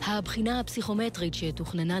 הבחינה הפסיכומטרית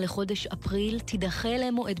שתוכננה לחודש אפריל תידחה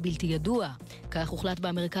למועד בלתי ידוע. כך הוחלט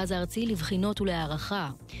במרכז הארצי לבחינות ולהערכה.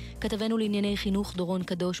 כתבנו לענייני חינוך דורון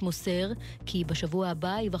קדוש מוסר כי בשבוע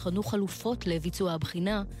הבא יבחנו חלופות לביצוע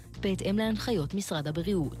הבחינה בהתאם להנחיות משרד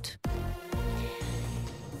הבריאות.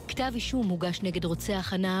 כתב אישום מוגש נגד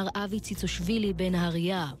רוצח הנער אבי ציצושווילי בן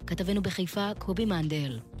נהריה. כתבנו בחיפה קובי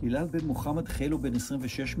מנדל. הלל בן מוחמד חילו בן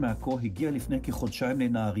 26 מעכו הגיע לפני כחודשיים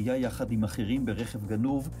לנהריה יחד עם אחרים ברכב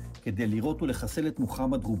גנוב כדי לראות ולחסל את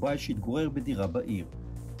מוחמד רובאי שהתגורר בדירה בעיר.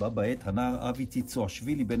 בה בעת הנער אבי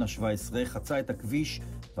ציצושווילי בן ה-17 חצה את הכביש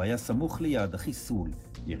והיה סמוך ליעד החיסול.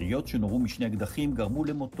 יריות שנורו משני אקדחים גרמו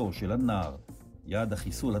למותו של הנער. יעד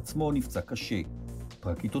החיסול עצמו נפצע קשה.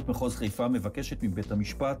 פרקליטות מחוז חיפה מבקשת מבית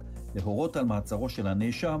המשפט להורות על מעצרו של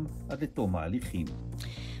הנאשם עד לתום ההליכים.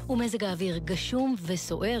 ומזג האוויר גשום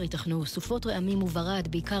וסוער, ייתכנו סופות רעמים וברד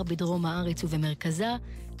בעיקר בדרום הארץ ובמרכזה.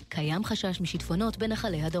 קיים חשש משיטפונות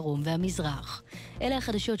בנחלי הדרום והמזרח. אלה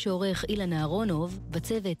החדשות שעורך אילן אהרונוב,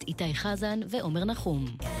 בצוות איתי חזן ועומר נחום.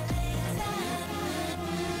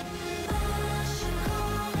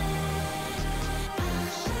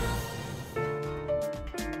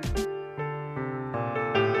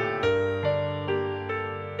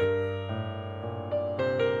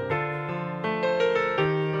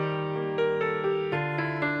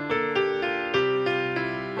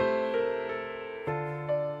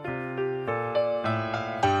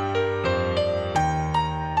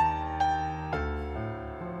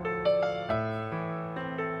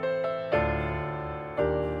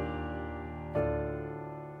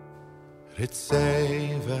 רצי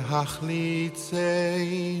והחליצנו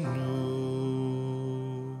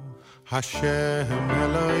השם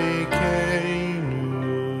אלוהינו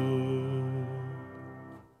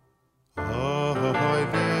אוי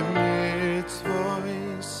במצווי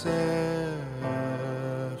סכו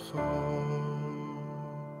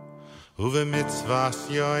ובמצווס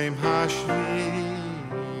יום השביעי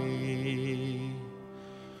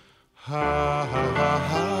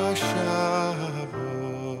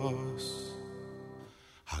השבוס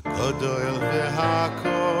הגדול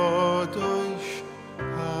והקדוש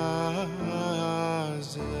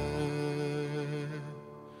הזה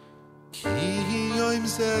כי יום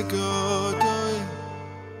זה גדול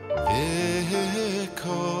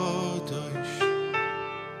וקדוש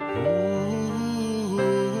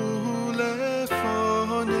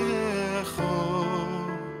ולפניך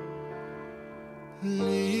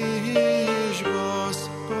לשבור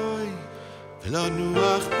לא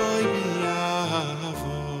נוח בוי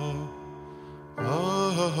ביאבו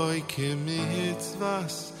אוי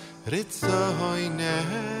כמצווס רצוי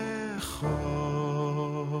נכו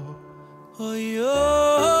אוי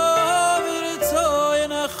רצוי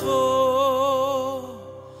נכו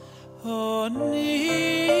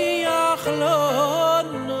אני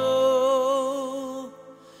אחלונו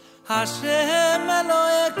השם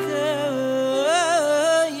אלוהינו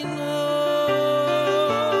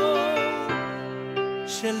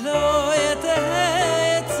שלא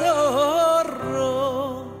יתעצורו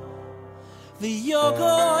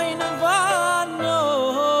ויוגוין ונוחו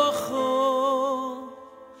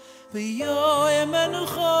ויואמן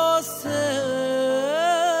חוסיינו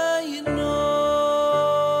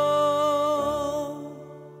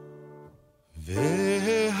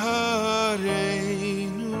והרינו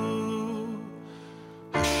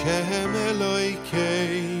השם אלוהינו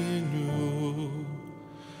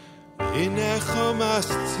בנכו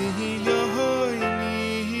מסציליוי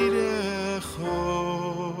נירחו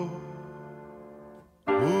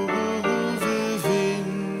ובבניין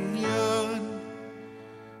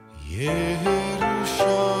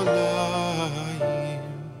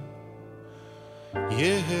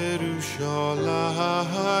ירושלים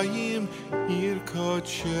עיר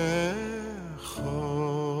קודשך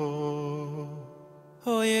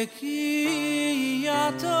אוי כי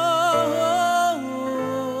אתה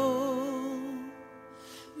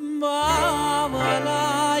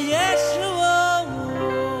Mama Yeshua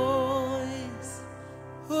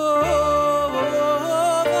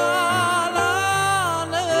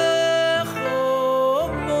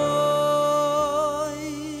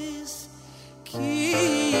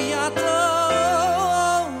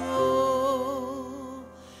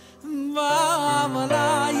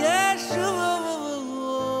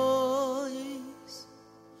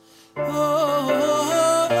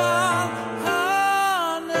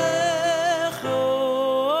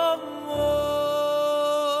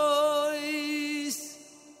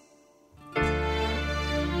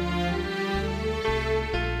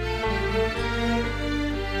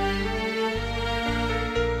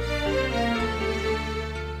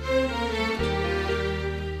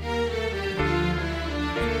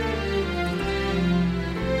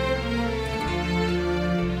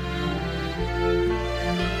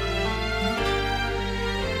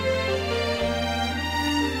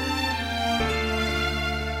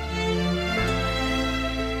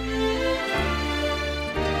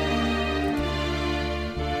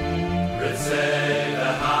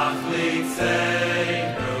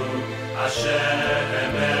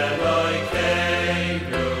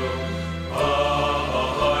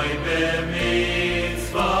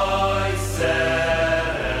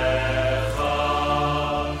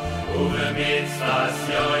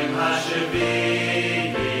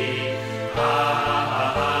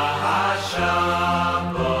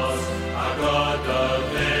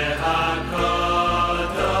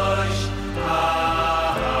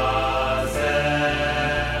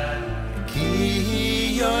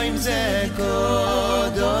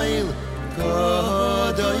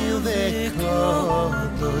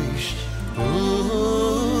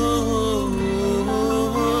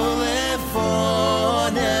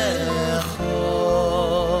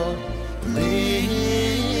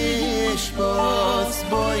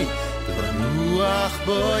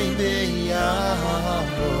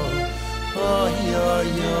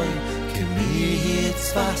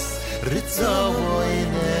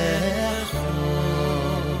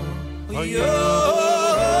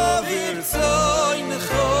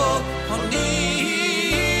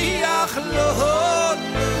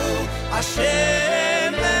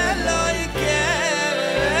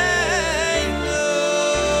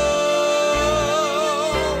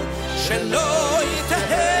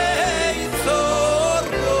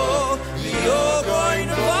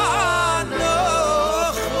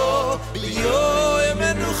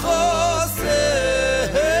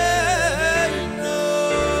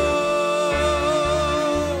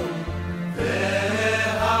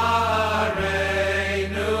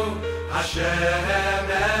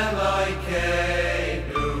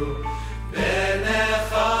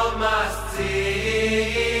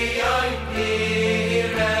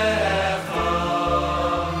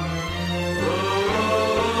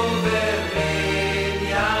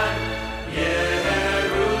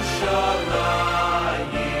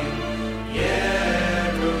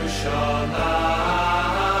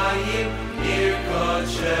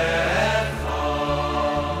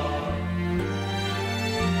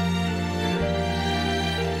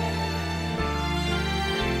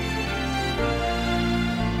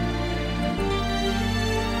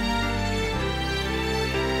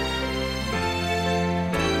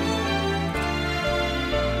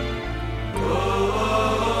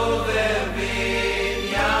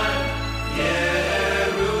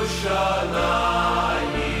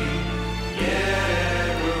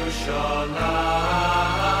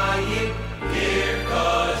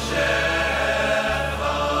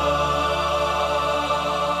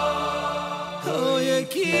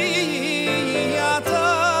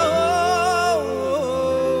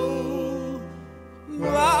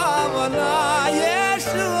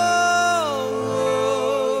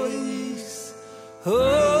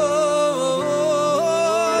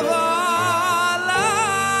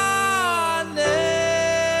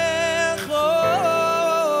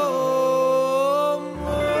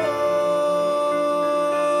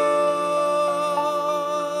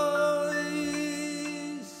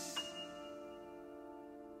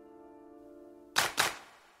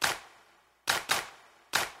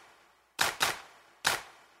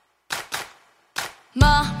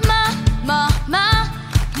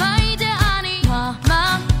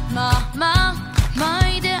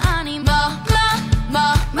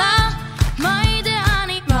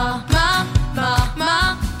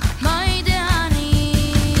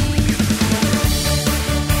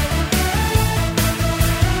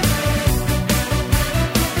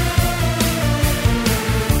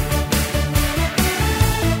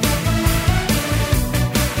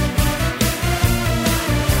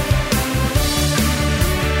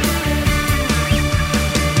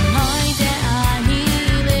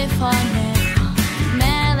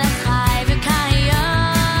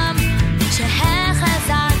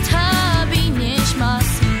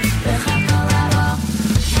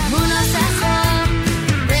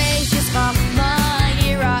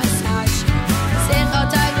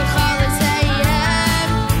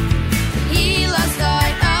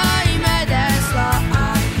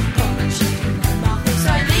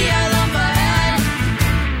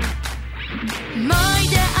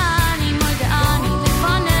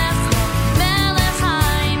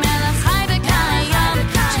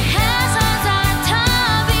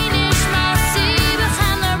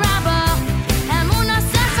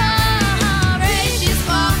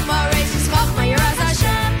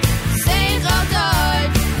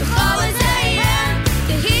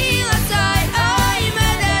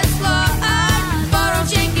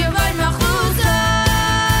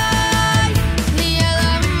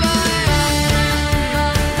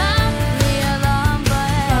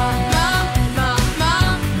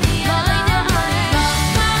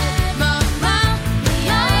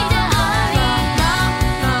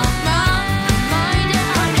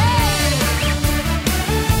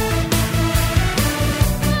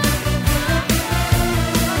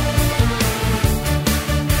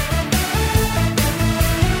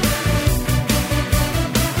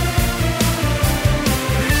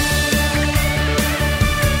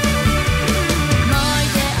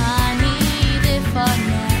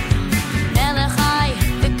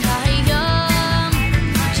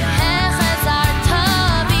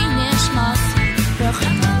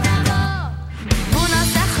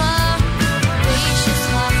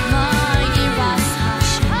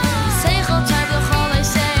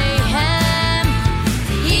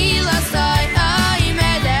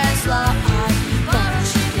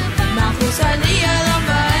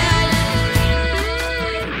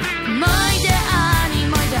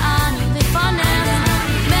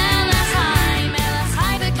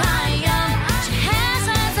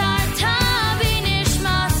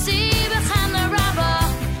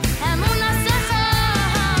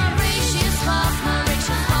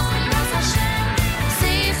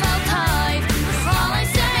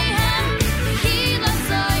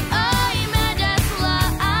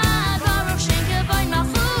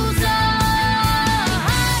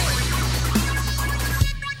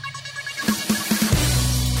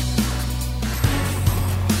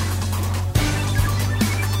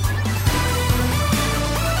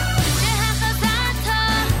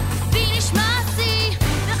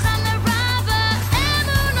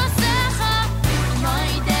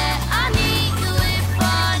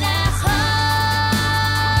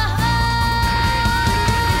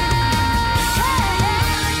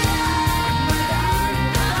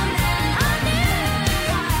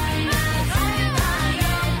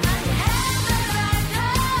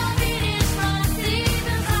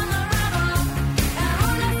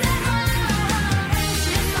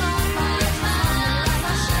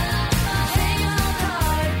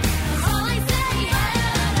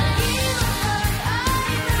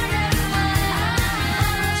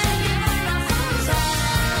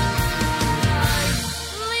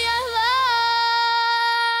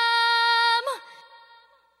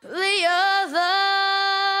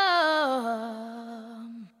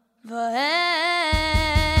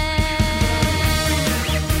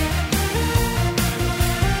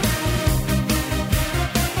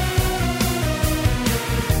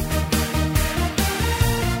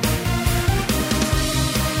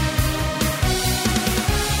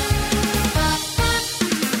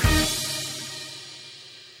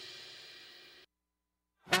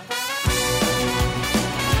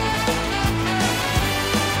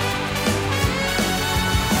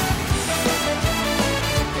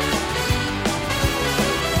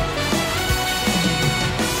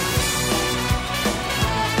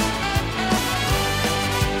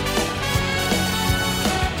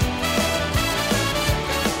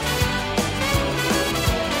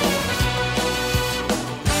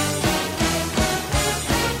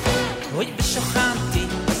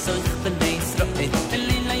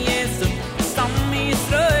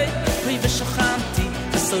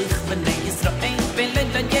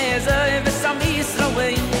Israel, besam Israel.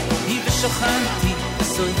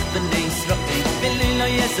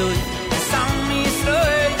 soy Sami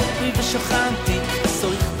Israel vi shochanti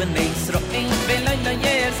soy ben Israel velay la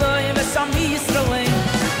yezoy ve Sami Israel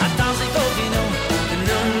atazi govino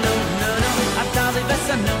no no no no atazi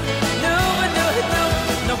besano no no no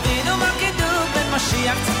no vino makedu ben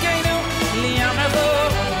Mashiach tzkeinu li amavo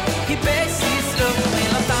ki beis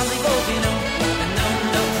Israel atazi govino no no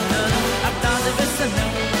no no atazi besano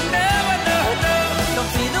no no no no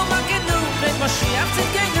vino makedu ben Mashiach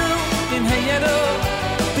tzkeinu in heyero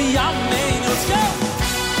biyamei let's go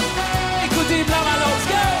ikudi blama let's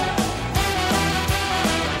go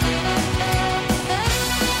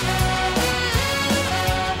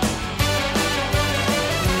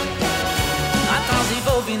atazi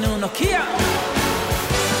vovinu no kia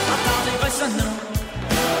atazi vesanu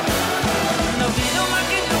no vino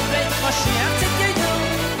maginu bet mashiach tzkeinu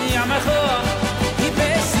yamacho hi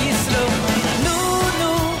besislo no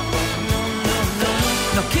no no no no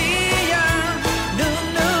no kia no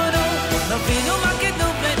no no no vino maginu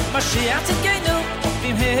bet mashiach tzkeinu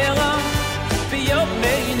bim hera biyom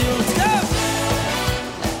meinu let's go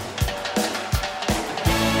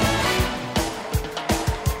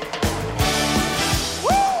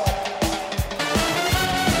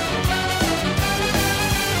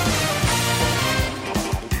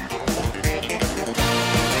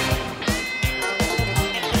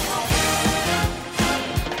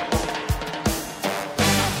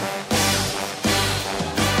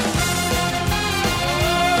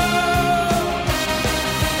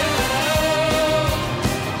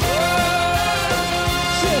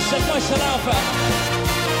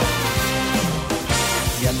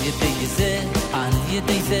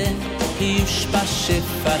יושפע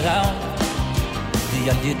שפרה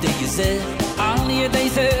ועל ידי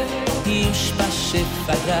זה יושפע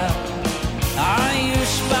שפרה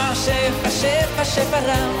יושפע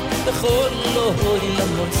שפרה בכל לא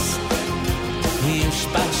ילמוס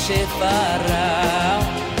יושפע שפרה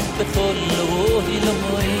בכל לא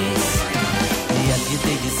ילמוס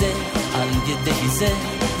על ידי זה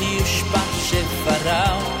יושפע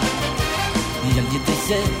שפרה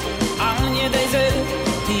על ידי זה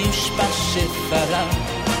יושפע שפרה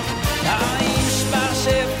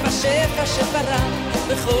יושפע שפרה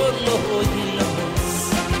בכל לא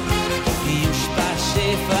ילמוס יושפע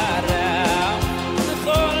שפרה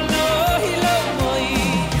בכל לא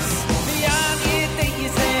ילמוס ועל ידי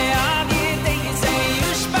זה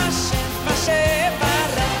יושפע שפרה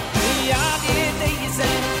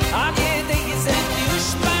ועל ידי זה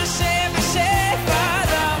יושפע שפרה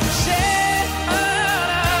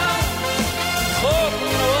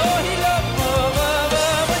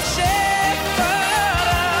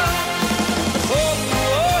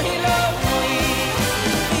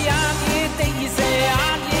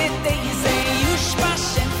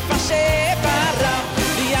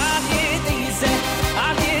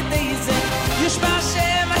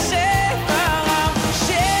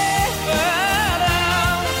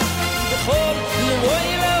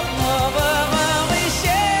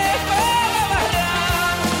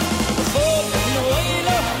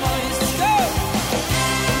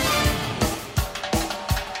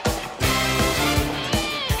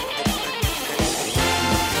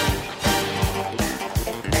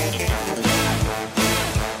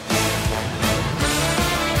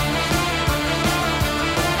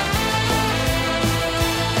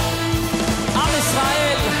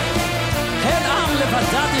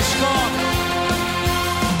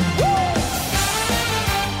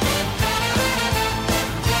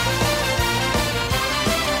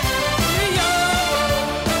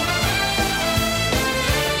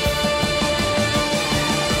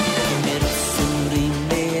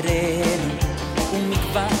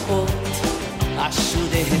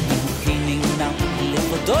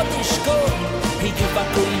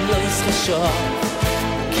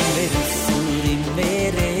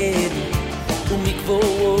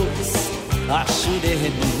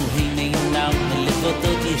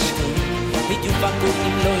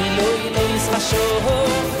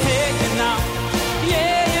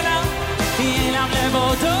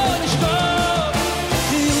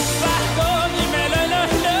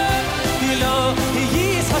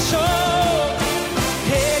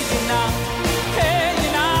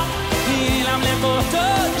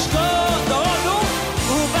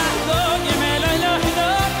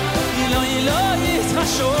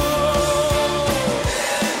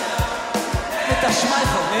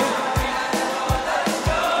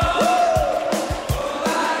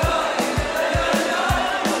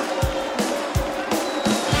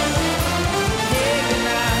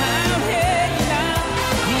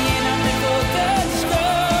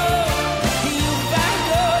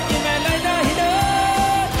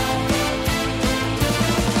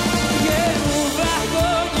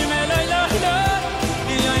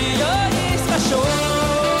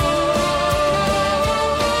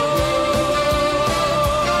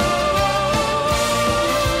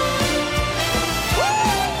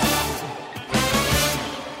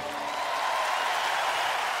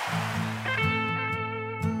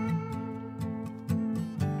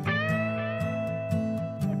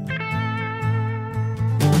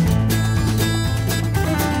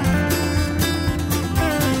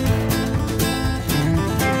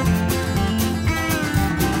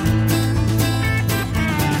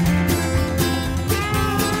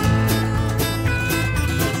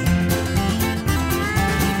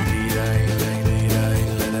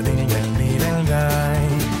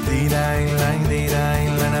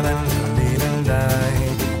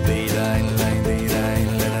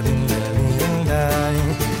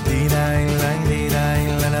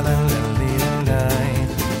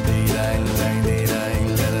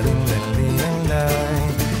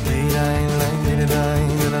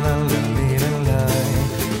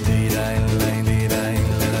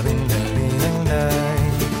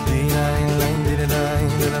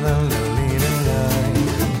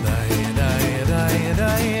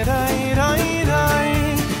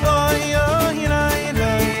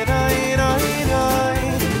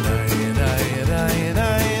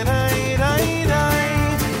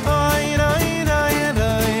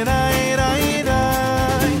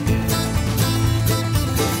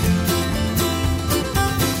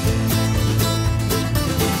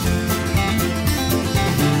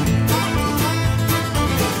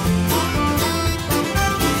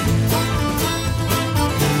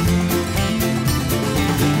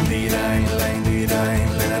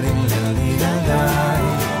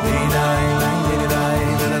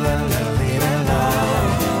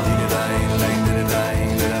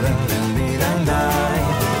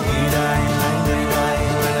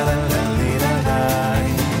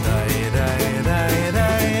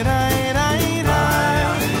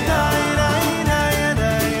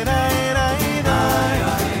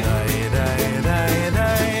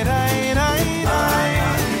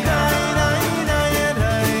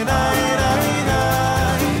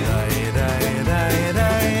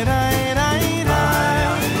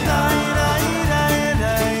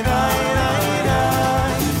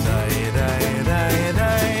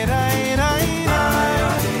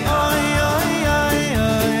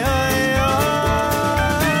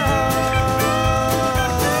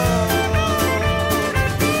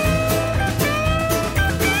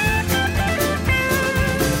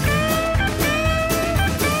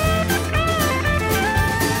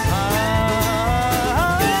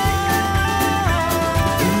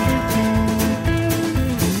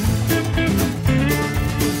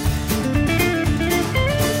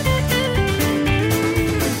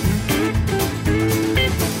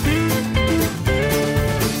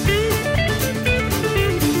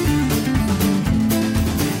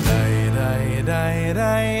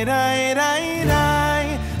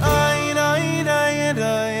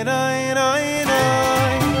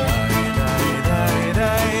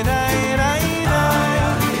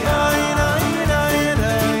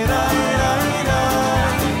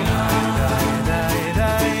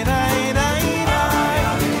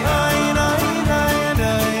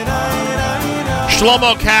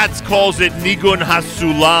Shlomo Katz calls it Nigun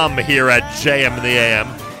Hasulam here at JM in the AM.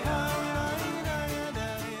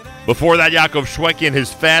 Before that, Yaakov Shweki and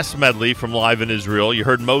his fast medley from Live in Israel. You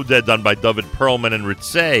heard Modeh done by David Perlman and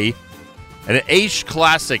Ritzay. And an Aish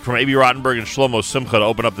classic from A.B. Rottenberg and Shlomo Simcha to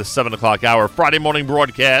open up the 7 o'clock hour. Friday morning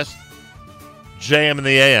broadcast, JM in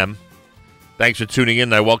the AM. Thanks for tuning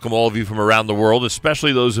in. I welcome all of you from around the world,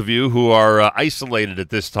 especially those of you who are isolated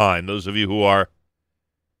at this time. Those of you who are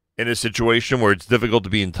in a situation where it's difficult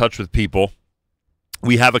to be in touch with people.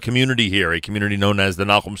 We have a community here, a community known as the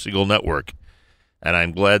Nachum Segal Network. And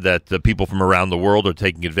I'm glad that people from around the world are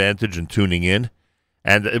taking advantage and tuning in.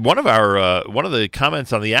 And one of the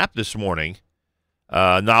comments on the app this morning,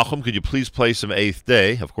 Nachum, could you please play some Eighth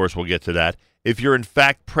Day? Of course, we'll get to that. If you're in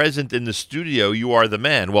fact present in the studio, you are the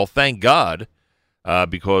man. Well, thank God,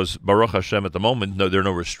 because Baruch Hashem at the moment, there are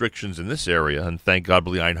no restrictions in this area. And thank God,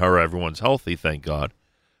 B'li Ayin Hara, everyone's healthy, thank God.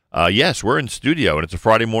 Yes, we're in studio, and it's a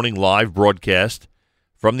Friday morning live broadcast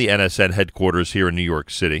from the NSN headquarters here in New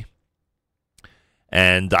York City.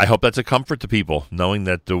 And I hope that's a comfort to people, knowing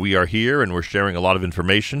that we are here and we're sharing a lot of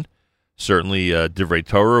information. Certainly, Divrei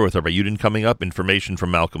Torah with Rabbi Yudin coming up, information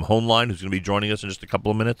from Malcolm Hoenlein, who's going to be joining us in just a couple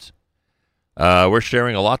of minutes. We're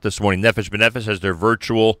sharing a lot this morning. Nefesh B'Nefesh has their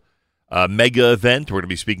virtual mega event. We're going to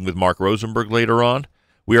be speaking with Mark Rosenberg later on.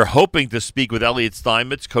 We are hoping to speak with Elliot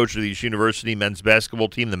Steinmetz, coach of the Yeshiva University men's basketball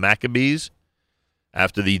team, the Maccabees,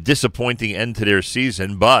 after the disappointing end to their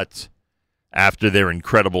season, but after their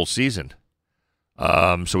incredible season.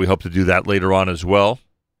 So we hope to do that later on as well.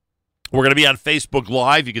 We're going to be on Facebook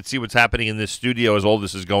Live. You can see what's happening in this studio as all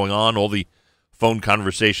this is going on. All the phone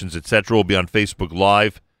conversations, etc., will be on Facebook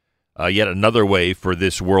Live. Yet another way for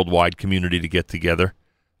this worldwide community to get together.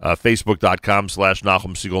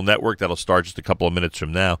 Facebook.com/Nachum Segal Network. That'll start just a couple of minutes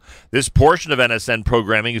from now. This portion of NSN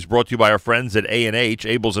programming is brought to you by our friends at A&H.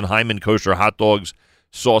 Abel's and Hyman Kosher hot dogs,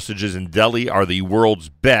 sausages, and deli are the world's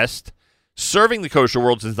best. Serving the kosher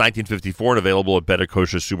world since 1954 and available at better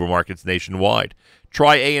kosher supermarkets nationwide.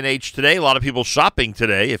 Try A&H today. A lot of people shopping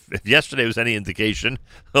today. If yesterday was any indication,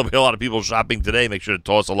 there'll be a lot of people shopping today. Make sure to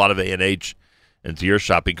toss a lot of A&H into your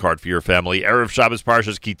shopping cart for your family. Erev Shabbos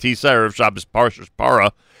Parshas Kitisa, Erev Shabbos Parshas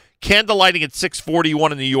Para. Candle lighting at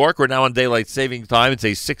 6:41 in New York. We're now on daylight saving time. It's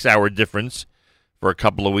a 6-hour difference for a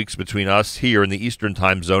couple of weeks between us here in the Eastern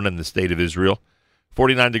time zone and the state of Israel.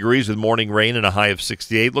 49 degrees with morning rain and a high of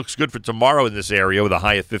 68. Looks good for tomorrow in this area with a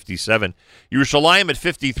high of 57. Yerushalayim at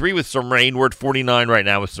 53 with some rain. We're at 49 right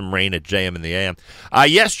now with some rain at JM in the AM.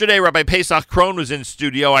 Yesterday, Rabbi Pesach Krohn was in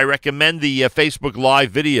studio. I recommend the Facebook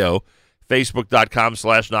Live video,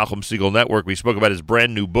 Facebook.com/Nachum Segal Network. We spoke about his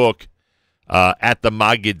brand new book, At the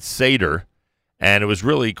Magid Seder, and it was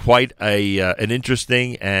really quite an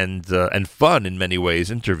interesting and fun in many ways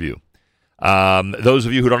interview. Those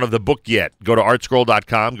of you who don't have the book yet, go to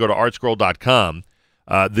artscroll.com. Go to artscroll.com.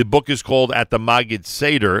 The book is called At the Magid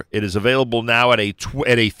Seder. It is available now at a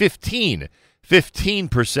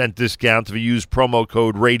 15% discount if you use promo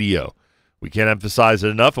code RADIO. We can't emphasize it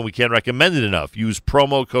enough, and we can't recommend it enough. Use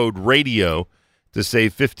promo code RADIO to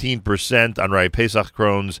save 15% on Rabbi Pesach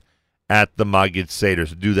Krohn's At the Magid Seder.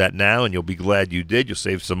 So do that now, and you'll be glad you did. You'll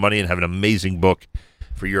save some money and have an amazing book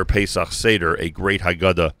for your Pesach Seder, a great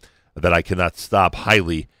Haggadah that I cannot stop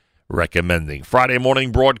highly recommending. Friday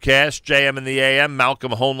morning broadcast, JM in the AM.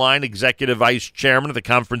 Malcolm Hoenlein, Executive Vice Chairman of the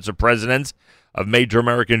Conference of Presidents of Major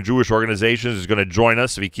American Jewish Organizations, is going to join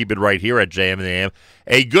us if you keep it right here at JM in the AM.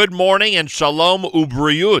 A good morning and shalom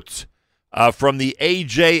ubriyut from the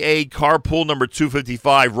AJA Carpool number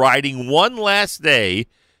 255, riding one last day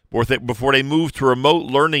before they move to remote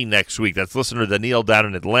learning next week. That's listener Daniel down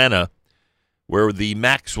in Atlanta, where the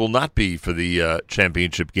Max will not be for the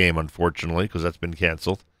championship game, unfortunately, because that's been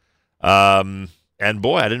canceled. And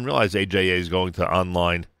boy, I didn't realize AJA is going to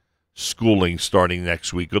online schooling starting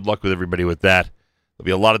next week. Good luck with everybody with that. There'll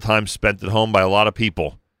be a lot of time spent at home by a lot of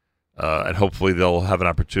people, and hopefully they'll have an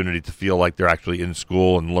opportunity to feel like they're actually in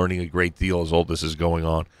school and learning a great deal as all this is going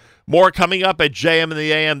on. More coming up at JM in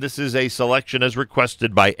the AM. This is a selection as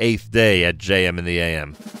requested by Eighth Day at JM in the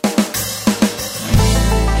AM.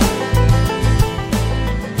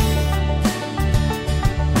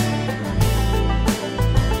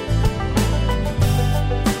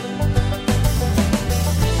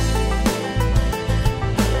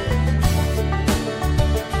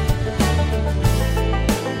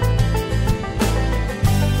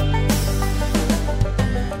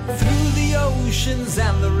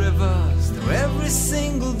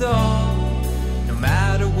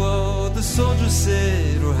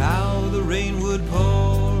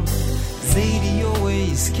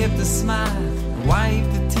 always kept a smile and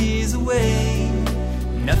wiped the tears away.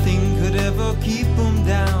 Nothing could ever keep him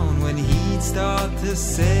down when he'd start to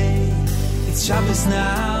say, it's Shabbos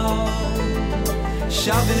now,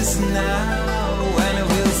 Shabbos now, and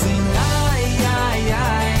we'll sing ay, ay,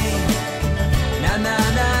 ay, na na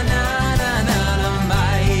na na na na na,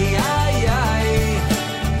 my ay, ay,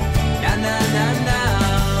 na na na na,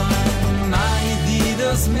 my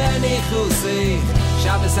didos menichusei,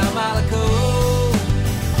 Shabbos amaleko,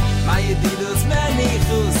 my didos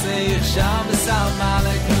menichusei, Shabbos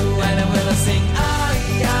amaleko, and we'll sing ay,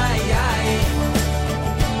 ay, ay,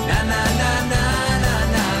 na na na na na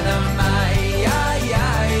na na, my ay,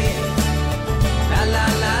 ay, la la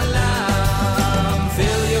la la.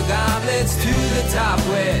 Fill your goblets to the top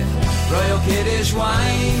with Royal Kiddush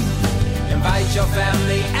wine. Invite your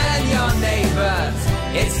family and your neighbors.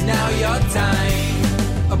 It's now your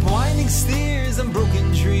time. Up winding steers and broken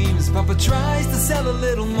dreams, Papa tries to sell a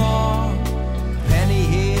little more. Penny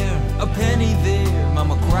here, a penny there,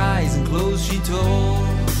 Mama cries and clothes she tore.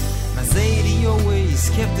 My Zadie always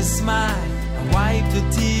kept a smile and wiped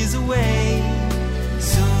her tears away.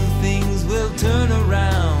 Soon things will turn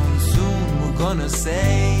around, soon we're gonna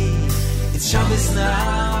say, it's Shabbos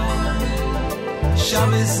now,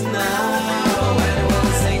 Shabbos now, and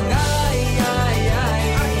we'll sing ay, ay, ay,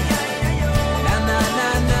 na na na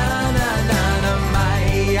na na na na, my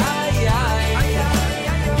ay, ay,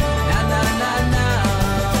 na na na na,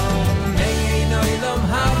 may no ilom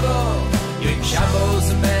habo, yom Shabbos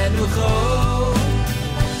menucho,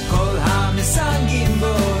 kol ha-misangim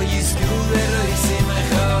bo, yizku leroy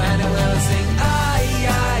simcho, and we'll sing ay,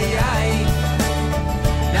 ay, ay,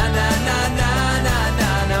 na na na na na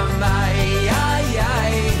na na, my ay,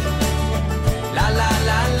 ay, la la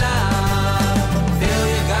la la. Fill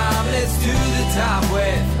your goblets to the top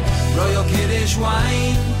with Royal Kiddush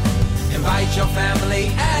wine. Invite your family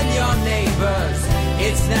and your neighbors.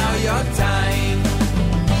 It's now your time.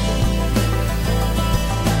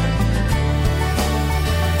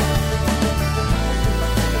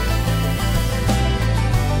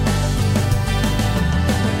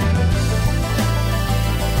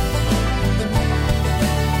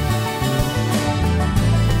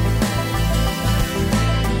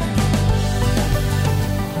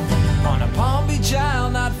 On a Palm Beach Isle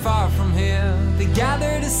not far from here, they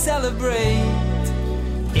gather to celebrate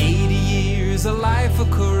 80 years, a life of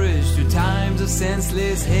courage through times of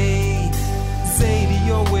senseless hate.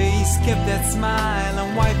 Sadie always kept that smile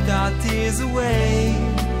and wiped our tears away.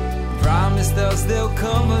 Promised us there'll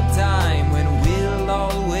come a time when we'll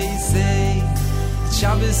always say,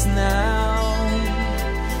 Shabbos now,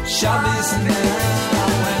 Shabbos now,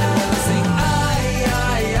 and we'll sing ay,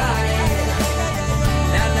 ay, ay,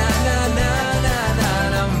 na na na na na na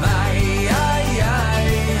na, my ay, ay,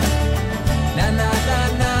 na na na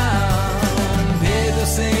na.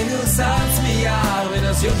 Pedoseinu satz miyar,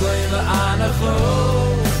 venos yogoy va'anacho.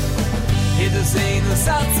 Pedoseinu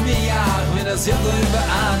satz miyar, venos yogoy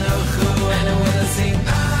va'anacho, and we'll sing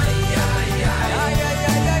ay, ay, ay, ay, ay,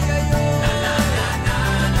 ay, ay, ay, na na na na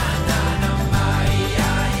na na na, my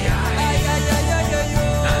ay, ay, ay, ay, ay, ay, ay,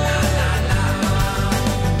 na na na na.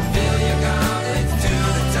 Fill your goblets to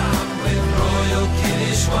the top with Royal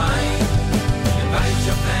Kiddush wine. Invite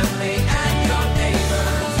your family and your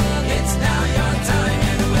neighbors. It's now your time,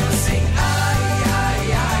 and we'll sing ay, ay,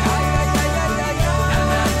 ay, ay, ay, ay, ay, ay, na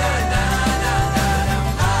na na na na na na,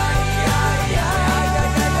 ay, ay, ay, ay,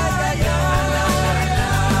 ay, ay, ay, ay, na na na na.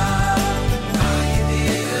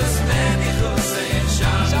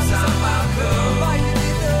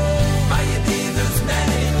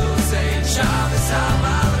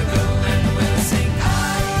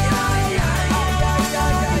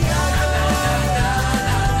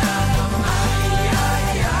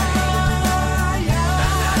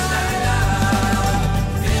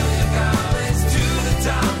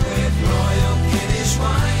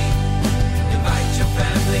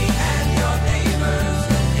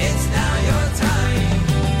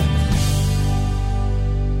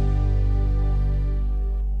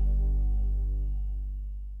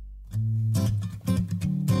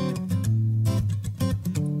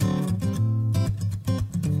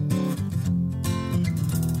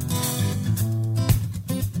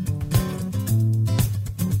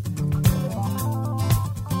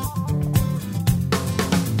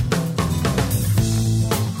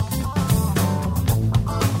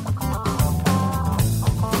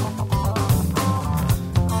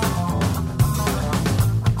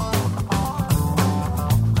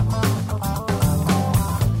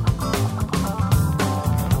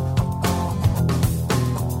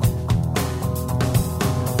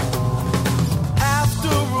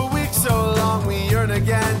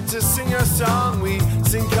 to sing our song. We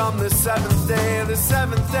sing come the seventh day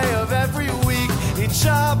of every week. Each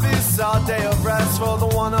Shabbos, our day of rest. For the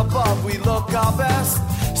one above, we look our best.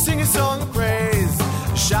 Sing a song of praise.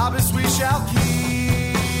 Shabbos we shall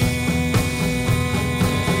keep.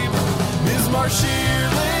 Mizmar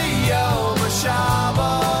Shir Yom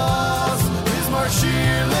HaShabbos. Mizmar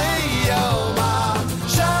Shir Yom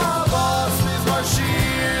HaShabbos. Mizmar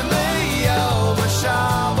Shir Yom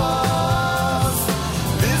HaShabbos.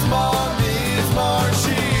 Mizmar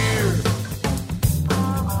Shir.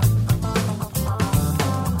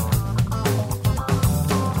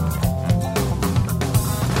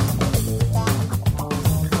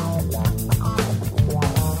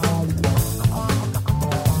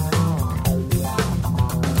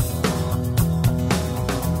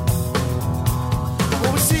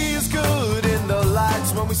 What we see is good in the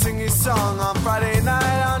lights when we sing his song on Friday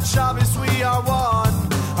night. On Shabbos we are one,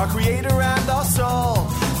 our creator and our soul.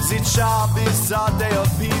 Zit Shabbos, our day of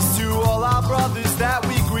peace to all our brothers that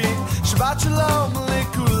we greet. Shabbat Shalom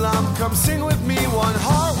Lekulam, come sing with me, one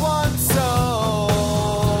heart, one soul.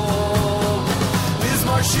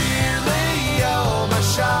 Mizmar Shir Yom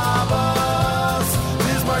HaShabbos.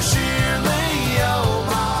 Mizmar Shir Yom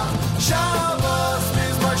HaShabbos.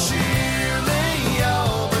 Mizmar Shir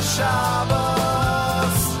Yom HaShabbos.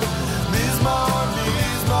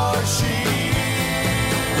 Mizmar Shir.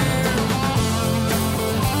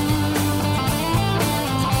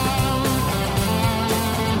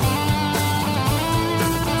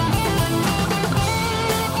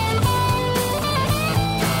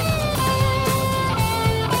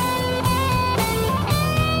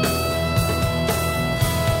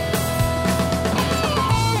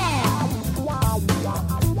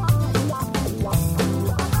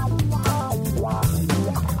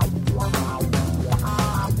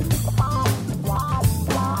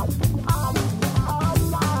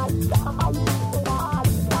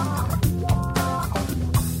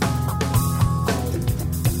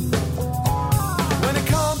 When it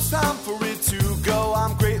comes time for it to go,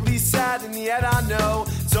 I'm greatly sad, and yet I know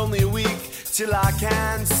it's only a week till I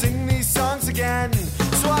can sing these songs again.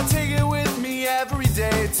 So I'll take it with me every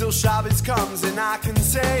day till Shabbos comes, and I can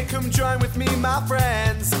say, come join with me, my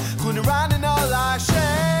friends. Chunaran and all Hashem.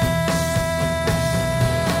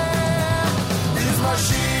 Mizmar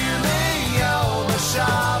Shir Yom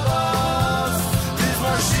HaShabbos.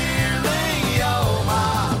 Mizmar Shir Yom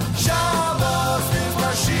HaShabbos.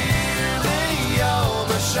 Mizmar Shir Yom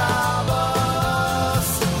HaShabbos.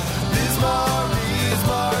 Mizmar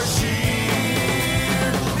Shir.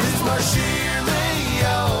 Mizmar Shir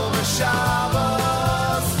Yom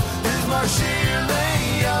HaShabbos. Mizmar Shir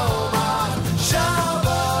Yom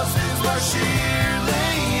HaShabbos. Mizmar Shir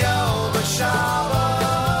Yom HaShabbos.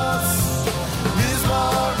 Mizmar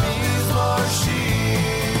Shir.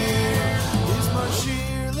 Mizmar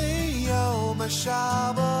Shir Yom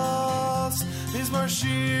HaShabbos. Mizmar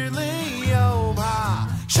Shir Yom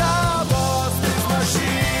HaShabbos. Mizmar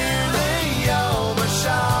Shir Yom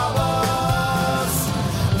HaShabbos.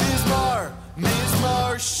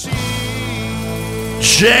 Mizmar Shir.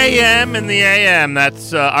 JM in the AM.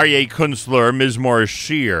 That's Aryeh Kunstler, Mizmor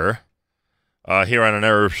Shir, here on an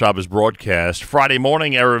Erev Shabbos broadcast. Friday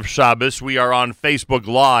morning, Erev Shabbos. We are on Facebook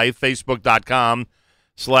Live, facebook.com/Nachum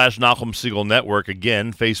Segal Network.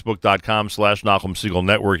 Again, facebook.com/Nachum Segal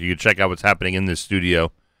Network. You can check out what's happening in this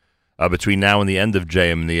studio between now and the end of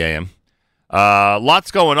JM in the AM.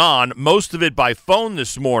 Lots going on, most of it by phone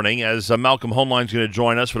this morning, as Malcolm Hoenlein is going to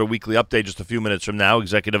join us for the weekly update just a few minutes from now,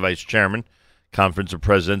 Executive Vice Chairman, Conference of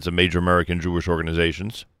Presidents of Major American Jewish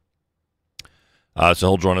Organizations. So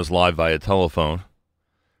he'll join us live via telephone.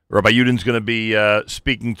 Rabbi Yudin's going to be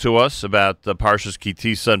speaking to us about Parshas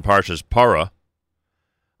Kitisa and Parshas Para.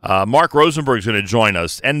 Mark Rosenberg's going to join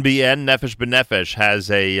us. NBN, Nefesh B'Nefesh, has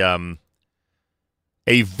a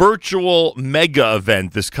virtual mega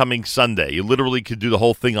event this coming Sunday. You literally could do the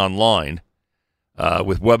whole thing online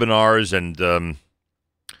with webinars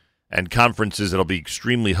and conferences that'll be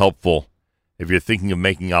extremely helpful if you're thinking of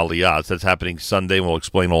making Aliyah. So that's happening Sunday, and we'll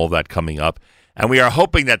explain all of that coming up. And we are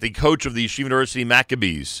hoping that the coach of the Yeshiva University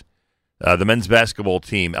Maccabees, the men's basketball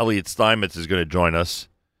team, Elliot Steinmetz, is going to join us,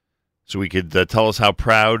 so we could tell us how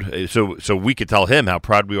proud. So we could tell him how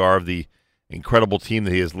proud we are of the incredible team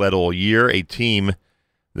that he has led all year. A team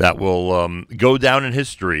that will go down in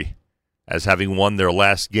history as having won their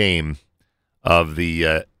last game of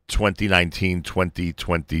the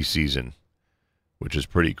 2019-2020 season, which is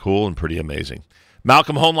pretty cool and pretty amazing.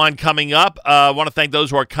 Malcolm Hoenlein coming up. I want to thank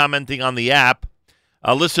those who are commenting on the app.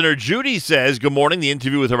 Listener Judy says, good morning. The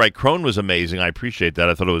interview with Rabbi Krohn was amazing. I appreciate that.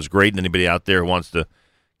 I thought it was great. And anybody out there who wants to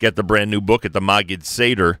get the brand new book at the Magid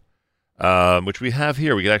Seder, which we have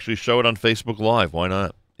here. We can actually show it on Facebook Live. Why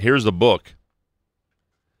not? Here's the book.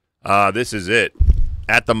 This is it.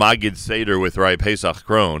 At the Magid Seder with Rai Pesach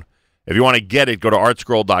Krohn. If you want to get it, go to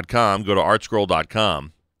artscroll.com. Go to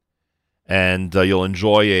artscroll.com. And you'll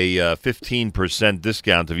enjoy a 15%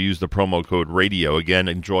 discount if you use the promo code radio. Again,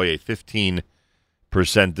 enjoy a 15%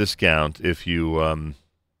 discount if you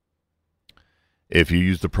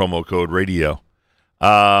use the promo code radio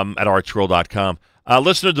at artscroll.com.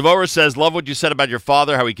 Listener Devora says, love what you said about your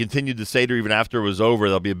father, how he continued the Seder even after it was over.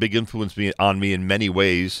 There'll be a big influence on me in many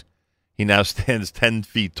ways. He now stands 10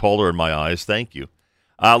 feet taller in my eyes. Thank you.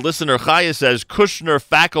 Listener Chaya says, Kushner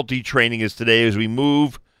faculty training is today as we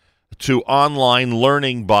move to online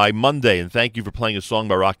learning by Monday. And thank you for playing a song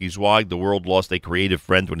by Rocky Zweig. The world lost a creative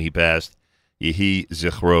friend when he passed. Yehi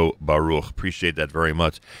Zichro Baruch. Appreciate that very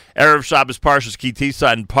much. Erev Shabbos Parshas Ki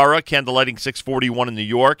Tisa and Para. Candlelighting 641 in New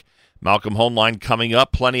York. Malcolm Homeline coming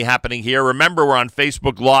up. Plenty happening here. Remember, we're on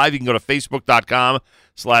Facebook Live. You can go to facebook.com/Nachum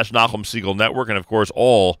Segal Network. And, of course,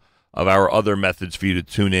 all of our other methods for you to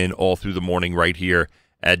tune in all through the morning right here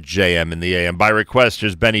at JM in the AM. By request,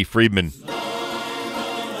 here's Benny Friedman.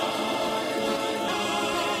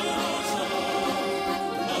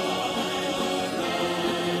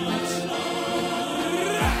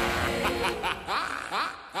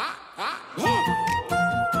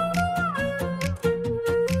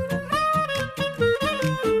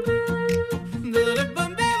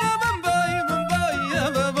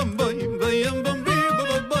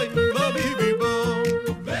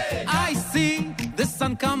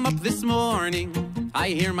 Come up this morning, I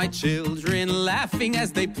hear my children laughing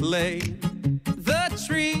as they play. The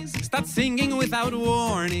trees start singing without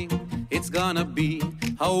warning. It's gonna be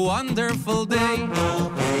a wonderful day.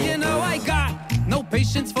 You know I got no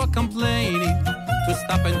patience for complaining, to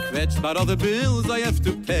stop and kvetch about all the bills I have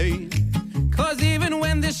to pay. Cause even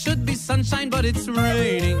when there should be sunshine but it's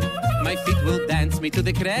raining, my feet will dance me to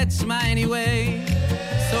the kretschma anyway.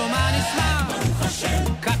 So man Islam,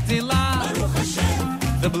 Katila,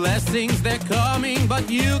 the blessings they're coming, but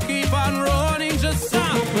you keep on running. Just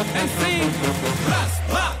stop and sing. Раз,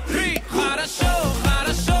 два, три. Хорошо,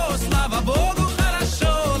 хорошо, слава Богу,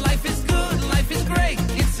 хорошо. Life is good, life is great.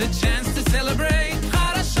 It's a chance to celebrate.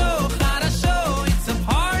 Хорошо, хорошо. It's a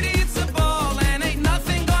party, it's a ball, and ain't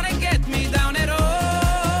nothing gonna get me down at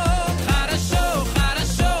all. Хорошо,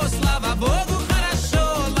 хорошо, слава Богу, хорошо.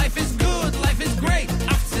 Life is good, life is great.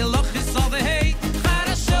 Afzilach is all the hate.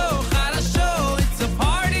 Хорошо, хорошо. It's a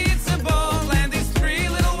party, it's a ball, and these three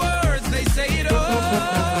little words, they say it all.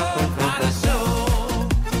 Хорошо,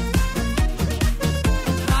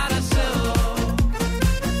 хорошо,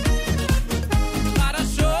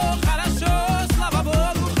 хорошо, хорошо, слава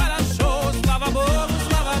Богу, хорошо, слава Богу,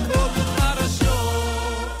 слава Богу, хорошо.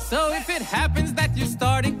 So if it happens that you're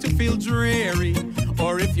starting to feel dreary,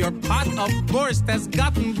 or if your pot of borscht has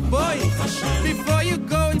gotten boiled, before you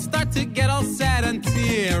go and start to get all sad and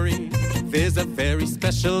teary, there's a very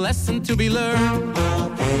special lesson to be learned.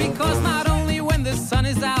 Because not only when the sun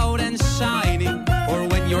is out and shining, or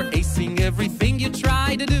when you're acing everything you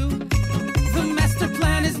try to do, the master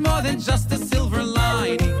plan is more than just a silver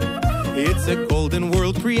lining. It's a golden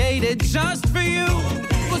world created just for you.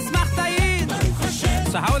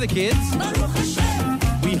 So how are the kids?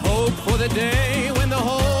 We hope for the day when the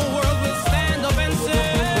whole world will stand up and say,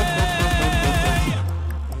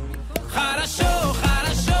 Хорошо,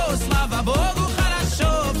 хорошо, слава Богу,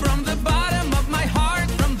 хорошо. From the bottom of my heart,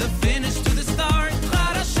 from the finish to the start.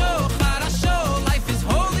 Хорошо, хорошо, life is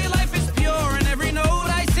holy, life is pure, and every note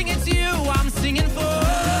I sing it's you I'm singing for.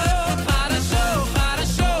 Хорошо,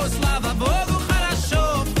 хорошо, слава Богу,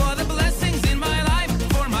 хорошо. For the blessings in my life,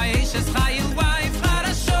 for my Ashes Chayil wife.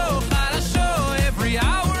 Хорошо, хорошо, every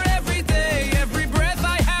hour, every day, every breath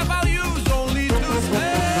I have, I'll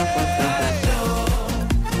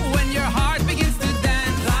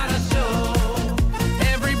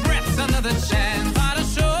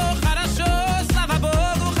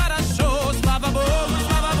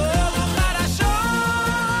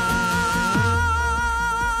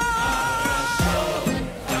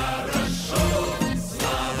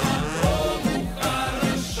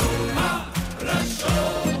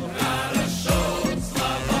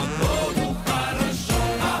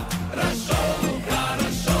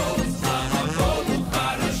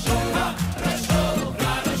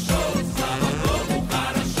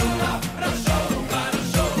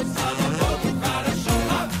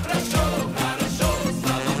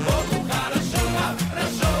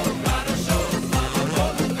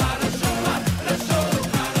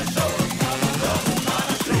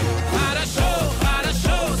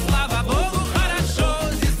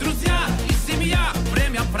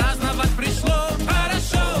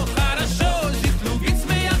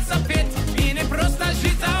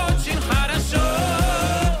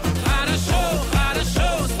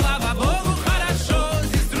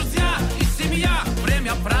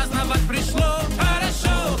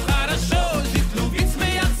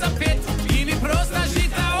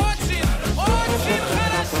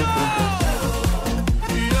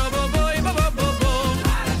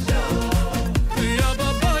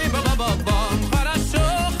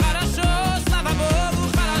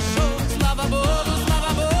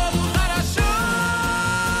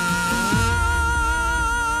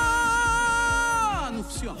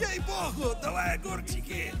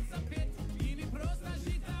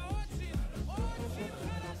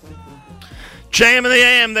JM in the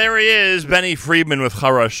AM, there he is, Benny Friedman with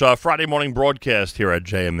Charashah, Friday morning broadcast here at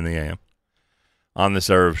JM in the AM. On this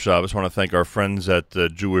Erev Shabbos, I want to thank our friends at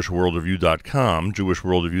JewishWorldReview.com.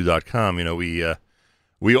 JewishWorldReview.com, you know,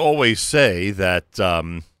 we always say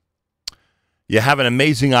that you have an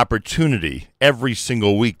amazing opportunity every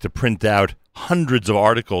single week to print out hundreds of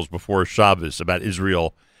articles before Shabbos about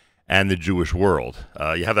Israel and the Jewish world.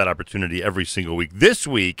 You have that opportunity every single week. This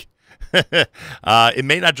week, it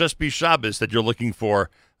may not just be Shabbos that you're looking for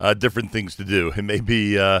different things to do. It may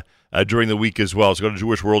be during the week as well. So go to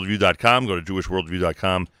JewishWorldReview.com. Go to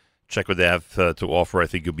JewishWorldReview.com. Check what they have to offer. I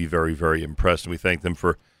think you'll be very, very impressed. And we thank them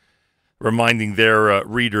for reminding their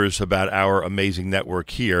readers about our amazing network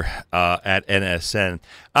here at NSN.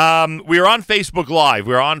 We are on Facebook Live.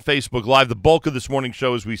 We're on Facebook Live. The bulk of this morning's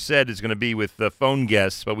show, as we said, is going to be with phone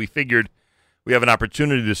guests. But we figured we have an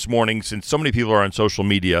opportunity this morning, since so many people are on social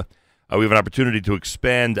media, we have an opportunity to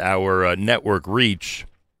expand our network reach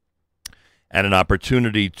and an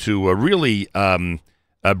opportunity to really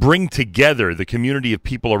bring together the community of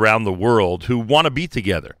people around the world who want to be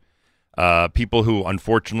together. People who,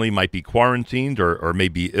 unfortunately, might be quarantined or may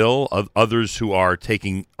be ill. Others who are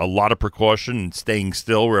taking a lot of precaution and staying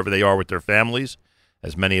still wherever they are with their families,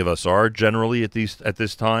 as many of us are generally at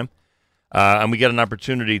this time. And we get an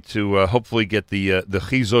opportunity to hopefully get the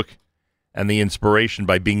chizuk and the inspiration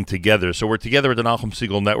by being together. So we're together at the Nachum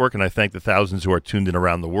Segal Network, and I thank the thousands who are tuned in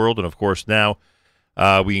around the world. And, of course, now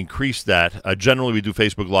we increase that. Generally, we do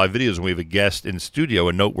Facebook Live videos, and we have a guest in studio,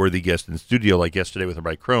 a noteworthy guest in studio, like yesterday with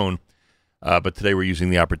Rabbi Krohn. But today we're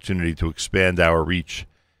using the opportunity to expand our reach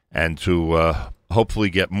and to hopefully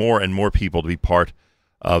get more and more people to be part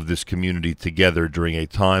of this community together during a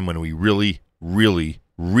time when we really, really,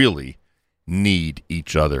 really need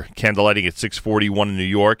each other. Candlelighting at 641 in New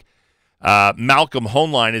York. Malcolm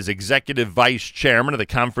Hoenlein is Executive Vice Chairman of the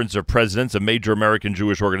Conference of Presidents of Major American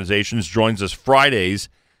Jewish Organizations. Joins us Fridays,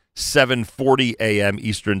 7:40 a.m.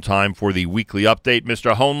 Eastern Time for the weekly update.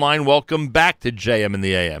 Mr. Hoenlein, welcome back to JM in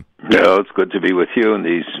the AM. No, it's good to be with you in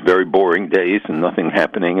these very boring days and nothing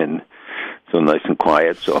happening and so nice and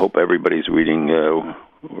quiet. So I hope everybody's reading the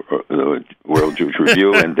World Jewish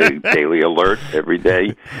Review and the Daily Alert every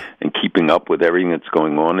day and keeping up with everything that's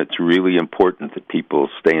going on. It's really important that people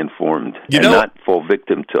stay informed and not fall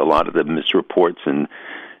victim to a lot of the misreports and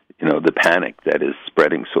the panic that is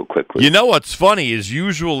spreading so quickly. You know what's funny is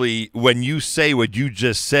usually when you say what you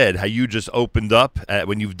just said, how you just opened up,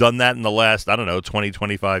 when you've done that in the last, 20,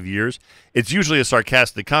 25 years, it's usually a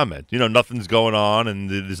sarcastic comment. Nothing's going on and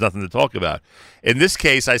there's nothing to talk about. In this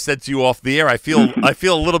case, I said to you off the air, I feel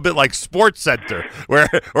a little bit like Sports Center, where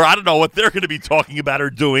I don't know what they're going to be talking about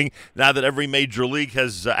or doing now that every major league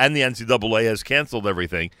has, and the NCAA has canceled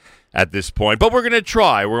everything at this point. But we're going to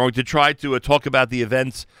try. We're going to try to talk about the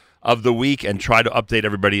events of the week and try to update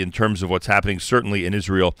everybody in terms of what's happening, certainly in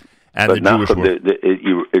Israel and the Jewish world.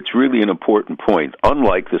 It's really an important point.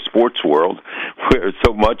 Unlike the sports world, where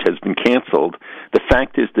so much has been canceled, the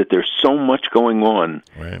fact is that there's so much going on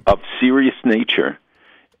of serious nature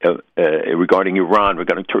regarding Iran,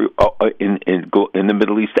 regarding in the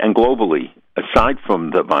Middle East and globally, aside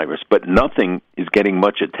from the virus. But nothing is getting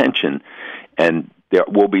much attention, and there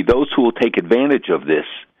will be those who will take advantage of this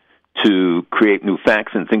to create new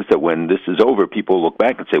facts and things that when this is over, people look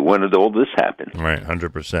back and say, when did all this happen? Right,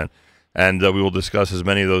 100%. And we will discuss as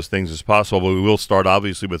many of those things as possible, but we will start,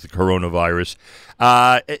 obviously, with the coronavirus.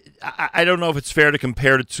 I don't know if it's fair to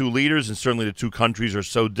compare the two leaders, and certainly the two countries are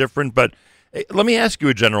so different, but let me ask you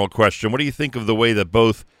a general question. What do you think of the way that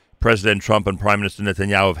both President Trump and Prime Minister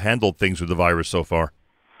Netanyahu have handled things with the virus so far?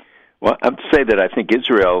 Well, I would say that I think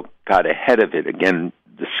Israel got ahead of it. Again,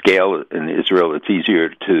 the scale in Israel, it's easier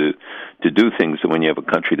to do things than when you have a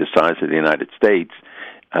country the size of the United States.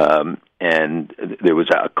 And there was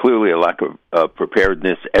clearly a lack of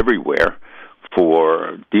preparedness everywhere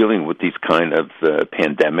for dealing with these kind of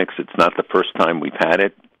pandemics. It's not the first time we've had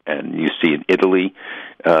it. And you see in Italy,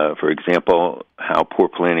 for example, how poor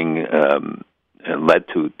planning led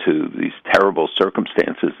to these terrible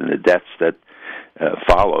circumstances and the deaths that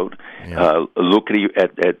followed. Yeah. Look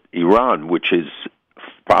at Iran, which is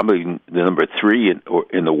probably the number 3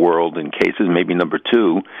 in the world in cases, maybe number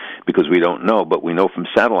 2, because we don't know. But we know from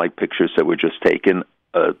satellite pictures that were just taken,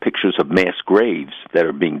 pictures of mass graves that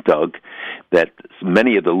are being dug, that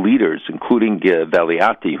many of the leaders, including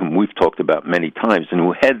Valiati, whom we've talked about many times, and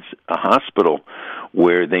who heads a hospital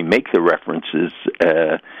where they make the references,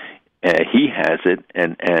 he has it,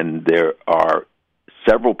 and there are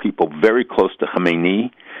several people very close to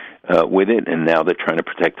Khamenei with it, and now they're trying to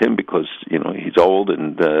protect him because he's old,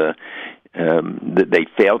 and they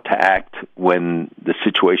failed to act when the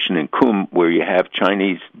situation situation in Qum where you have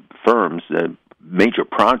Chinese firms, major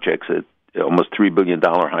projects, almost $3 billion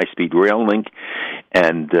high-speed rail link,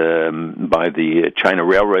 and by the China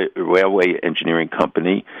Railway Engineering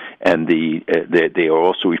Company, and they are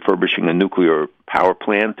also refurbishing a nuclear power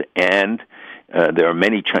plant, and there are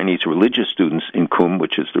many Chinese religious students in Qum,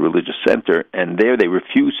 which is the religious center, and there they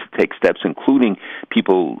refuse to take steps, including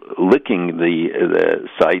people licking the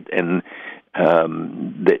site, and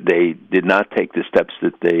they did not take the steps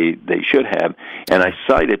that they should have. And I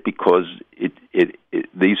cite it because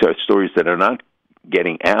these are stories that are not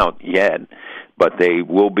getting out yet, but they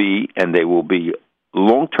will be, and they will be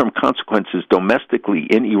long-term consequences domestically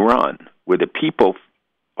in Iran, where the people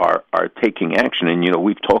are taking action. And, you know,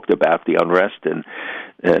 we've talked about the unrest and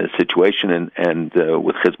situation, and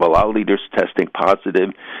with Hezbollah leaders testing positive.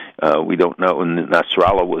 We don't know, and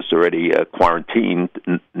Nasrallah was already quarantined,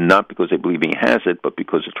 not because they believe he has it, but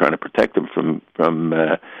because they're trying to protect him from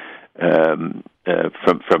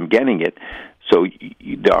getting it. So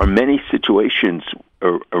there are many situations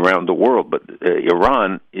around the world, but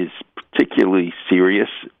Iran is particularly serious,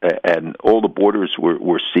 and all the borders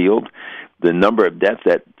were sealed. The number of deaths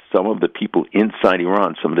that some of the people inside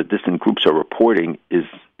Iran, some of the dissident groups are reporting is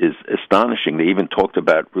astonishing. They even talked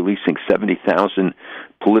about releasing 70,000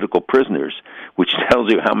 political prisoners, which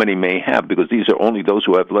tells you how many may have, because these are only those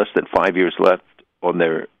who have less than 5 years left on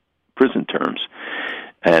their prison terms.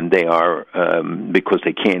 And they are, because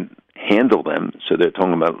they can't handle them, so they're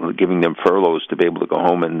talking about giving them furloughs to be able to go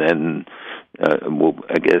home, and then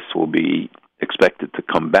will be expected to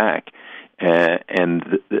come back.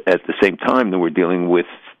 And at the same time, that we're dealing with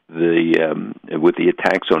the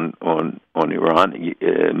attacks on Iran,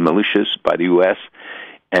 militias by the U.S.,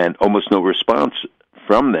 and almost no response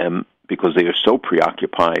from them because they are so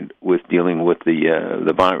preoccupied with dealing with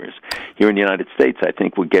the virus. Here in the United States, I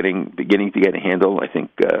think we're beginning to get a handle. I think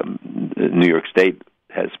New York State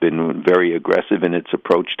has been very aggressive in its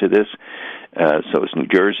approach to this. So is New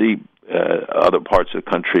Jersey. Other parts of the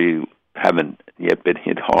country haven't yet been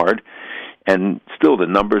hit hard. And still, the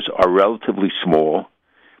numbers are relatively small,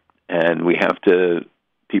 and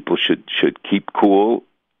people should keep cool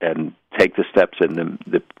and take the steps and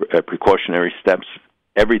the precautionary steps.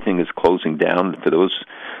 Everything is closing down. For those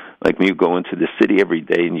like me who go into the city every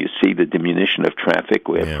day and you see the diminution of traffic,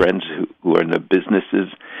 we have friends who are in the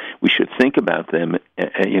businesses. We should think about them.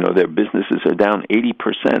 Their businesses are down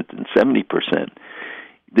 80% and 70%.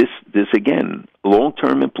 This again,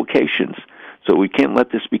 long-term implications. So we can't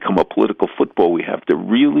let this become a political football. We have to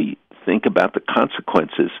really think about the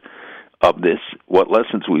consequences of this, what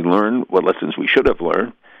lessons we learned, what lessons we should have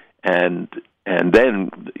learned, and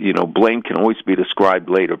then, blame can always be described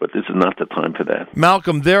later, but this is not the time for that.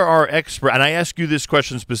 Malcolm, there are experts, and I ask you this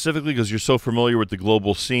question specifically because you're so familiar with the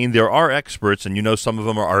global scene. There are experts, and some of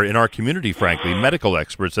them are in our community, frankly, medical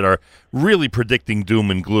experts that are really predicting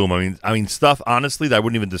doom and gloom. I mean, stuff, honestly, that I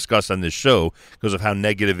wouldn't even discuss on this show because of how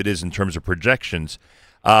negative it is in terms of projections.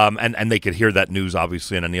 And they could hear that news,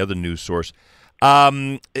 obviously, on any other news source.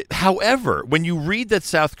 However, when you read that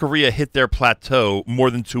South Korea hit their plateau more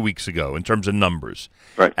than 2 weeks ago in terms of numbers,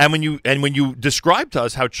 right, and when you describe to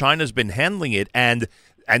us how China's been handling it, and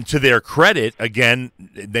to their credit, again,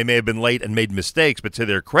 they may have been late and made mistakes, but to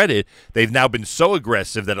their credit, they've now been so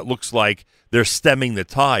aggressive that it looks like they're stemming the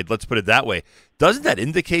tide. Let's put it that way. Doesn't that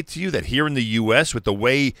indicate to you that here in the U.S., with the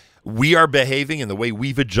way we are behaving and the way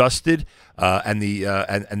we've adjusted, and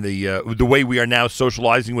the way we are now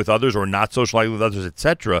socializing with others or not socializing with others,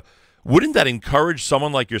 etc., wouldn't that encourage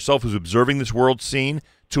someone like yourself who's observing this world scene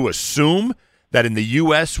to assume that in the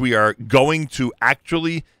U.S. we are going to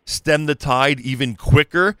actually stem the tide even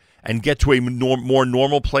quicker and get to a more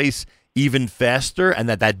normal place even faster, and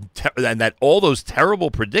that all those terrible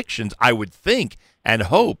predictions, I would think and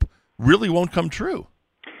hope, really won't come true?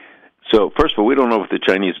 So, first of all, we don't know if the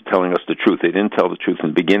Chinese are telling us the truth. They didn't tell the truth in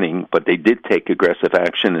the beginning, but they did take aggressive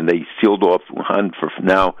action, and they sealed off Wuhan for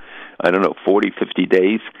now, 40, 50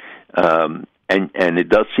 days. And it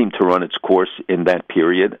does seem to run its course in that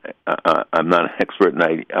period. I'm not an expert,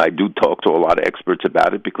 and I do talk to a lot of experts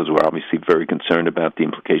about it because we're obviously very concerned about the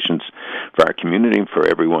implications for our community and for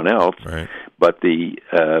everyone else. Right. But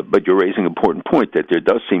you're raising an important point that there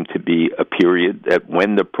does seem to be a period that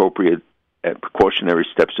when the appropriate precautionary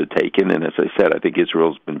steps are taken, and as I said, I think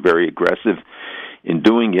Israel's been very aggressive in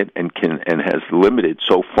doing it and has limited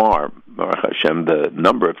so far, Baruch Hashem, the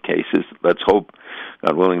number of cases. Let's hope,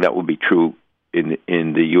 God willing, that will be true in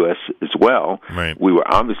the U.S. as well. Right. We were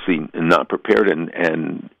obviously not prepared,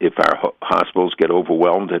 and if our hospitals get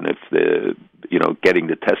overwhelmed, and if getting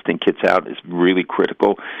the testing kits out is really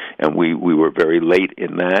critical, and we were very late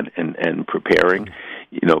in that and preparing.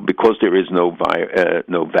 because there is no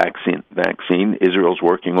vaccine, Israel's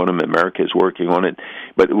working on it, America is working on it,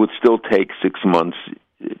 but it would still take 6 months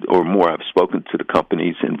or more. I've spoken to the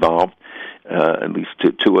companies involved, at least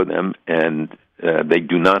two of them, and they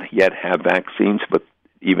do not yet have vaccines, but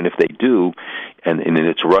even if they do, and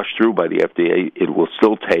it's rushed through by the FDA, it will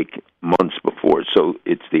still take months before. So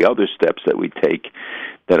it's the other steps that we take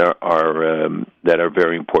that are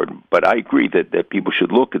very important. But I agree that people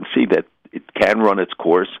should look and see that it can run its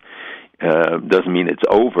course. Doesn't mean it's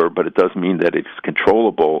over, but it does mean that it's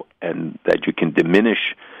controllable and that you can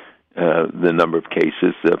diminish the number of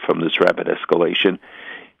cases from this rapid escalation.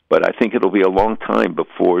 But I think it'll be a long time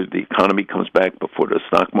before the economy comes back, before the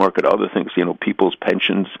stock market, other things. People's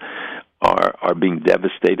pensions are being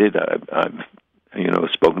devastated.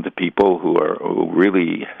 I've spoken to people who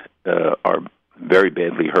really are very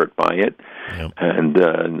badly hurt by it, and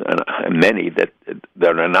many that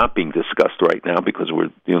are not being discussed right now because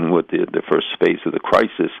we're dealing with the first phase of the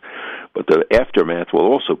crisis. But the aftermath will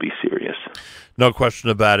also be serious. No question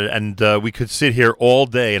about it. And we could sit here all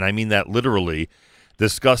day, and I mean that literally,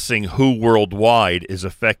 discussing who worldwide is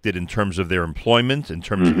affected in terms of their employment, in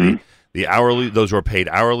terms of the hourly, those who are paid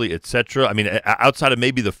hourly, etc. I mean, outside of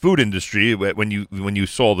maybe the food industry, when you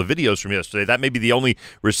saw the videos from yesterday, that may be the only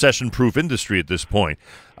recession-proof industry at this point.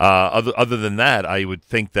 Other than that, I would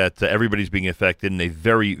think that everybody's being affected in a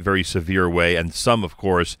very, very severe way, and some, of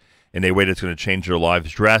course, in a way that's going to change their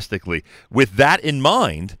lives drastically. With that in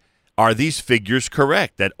mind, are these figures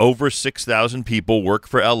correct, that over 6,000 people work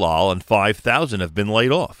for El Al and 5,000 have been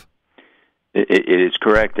laid off? It is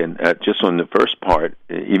correct. And just on the first part,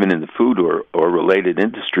 even in the food or related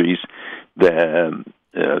industries, the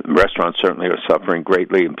restaurants certainly are suffering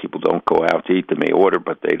greatly, and people don't go out to eat. They may order,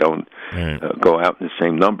 but they don't go out in the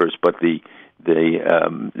same numbers. But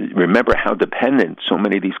remember how dependent so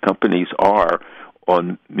many of these companies are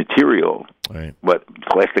on material, but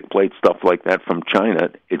plastic plate, stuff like that from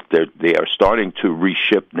China. They are starting to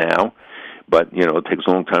reship now, but it takes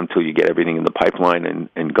a long time until you get everything in the pipeline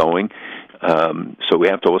and going. So we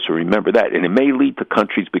have to also remember that, and it may lead to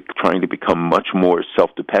countries trying to become much more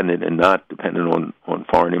self-dependent and not dependent on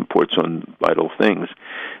foreign imports on vital things.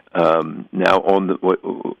 Now, on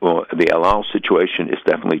the El Al situation is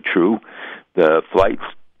definitely true. The flights,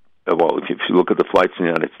 if you look at the flights in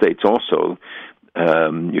the United States, also.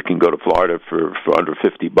 You can go to Florida for under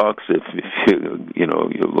 $50 if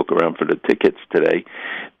you look around for the tickets today.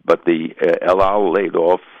 But the El Al laid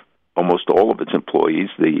off almost all of its employees.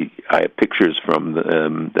 I have pictures from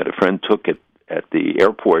that a friend took at the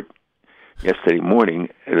airport yesterday morning.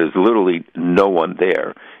 There's literally no one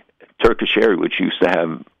there. Turkish Air, which used to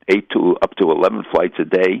have 8 to up to 11 flights a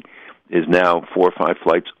day, is now 4 or 5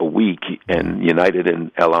 flights a week, and United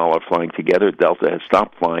and El Al are flying together. Delta has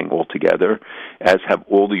stopped flying altogether, as have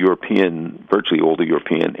virtually all the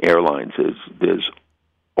European airlines. There's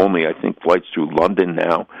only, I think, flights through London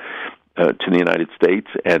now to the United States,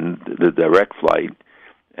 and the direct flight,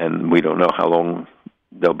 and we don't know how long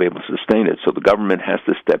they'll be able to sustain it. So the government has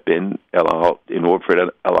to step in, in order for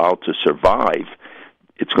El Al to survive.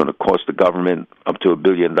 It's going to cost the government up to $1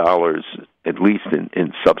 billion, at least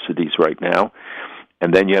in subsidies right now.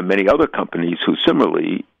 And then you have many other companies who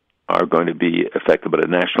similarly are going to be affected, but a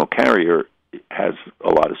national carrier has a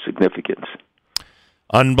lot of significance.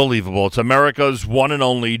 Unbelievable. It's America's one and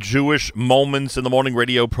only Jewish Moments in the Morning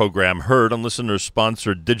radio program, heard on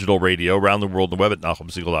listener-sponsored digital radio around the world on the web at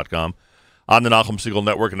NachumSegal.com, on the Nachum Segal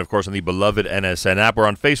Network, and, of course, on the beloved NSN app. We're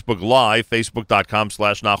on Facebook Live,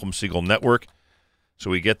 facebook.com/Nachum Segal Network. So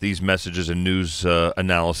we get these messages and news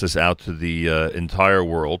analysis out to the entire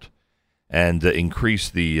world and increase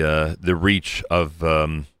the reach of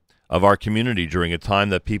our community during a time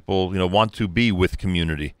that people want to be with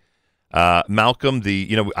community. Malcolm,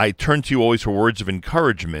 I turn to you always for words of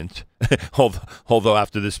encouragement, although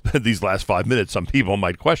after these last 5 minutes, some people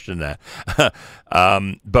might question that.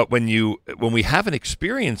 But when we have an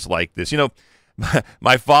experience like this,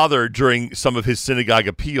 my father, during some of his synagogue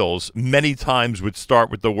appeals, many times would start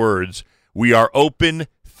with the words, "We are open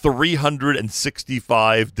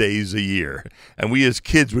 365 days a year." And we as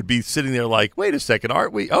kids would be sitting there like, wait a second,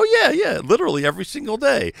 aren't we? Oh, yeah, literally every single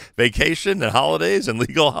day. Vacation and holidays and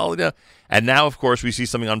legal holiday. And now, of course, we see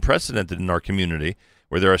something unprecedented in our community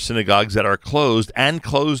where there are synagogues that are closed and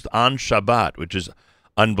closed on Shabbat, which is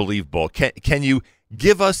unbelievable. Can you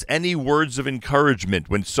give us any words of encouragement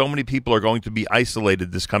when so many people are going to be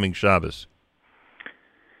isolated this coming Shabbos?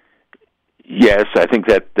 Yes, I think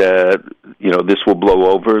that this will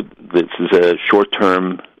blow over. This is a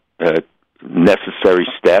short-term necessary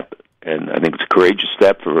step and I think it's a courageous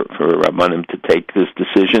step for Rabbanim to take this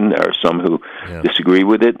decision. There are some who disagree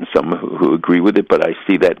with it and some who agree with it, but I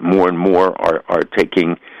see that more and more are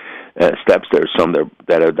taking steps. There are some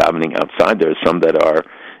that are davening outside. There are some that are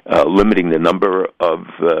limiting the number of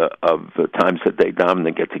times that they daven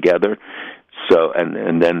and get together. So,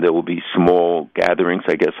 and then there will be small gatherings,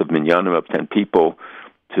 I guess, of minyanim of 10 people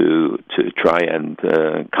to try and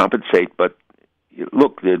compensate. But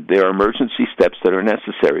look, there are emergency steps that are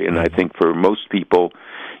necessary, and I think for most people,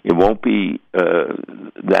 it won't be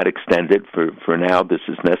that extended. For now, this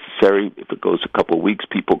is necessary. If it goes a couple of weeks,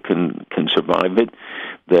 people can survive it.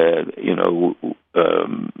 There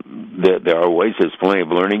are ways. There's plenty of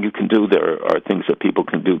learning you can do. There are things that people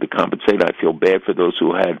can do to compensate. I feel bad for those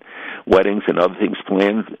who had weddings and other things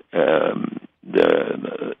planned.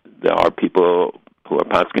 There are people who are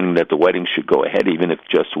posting that the wedding should go ahead, even if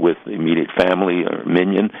just with immediate family or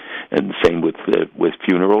minion, and the same with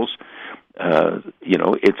funerals.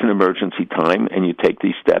 It's an emergency time, and you take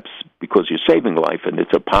these steps because you're saving life, and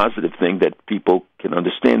it's a positive thing that people can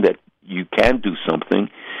understand that you can do something,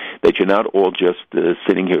 that you're not all just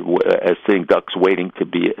sitting here as sitting ducks waiting to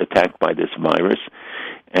be attacked by this virus,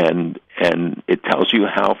 and it tells you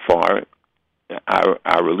how far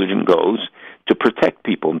our religion goes to protect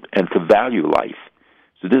people and to value life.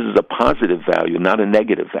 So this is a positive value, not a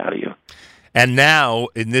negative value. And now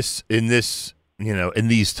in these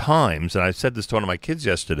times, and I said this to one of my kids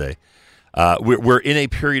yesterday, we're in a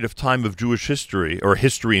period of time of Jewish history, or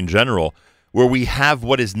history in general, where we have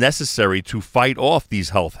what is necessary to fight off these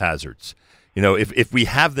health hazards. If we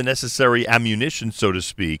have the necessary ammunition, so to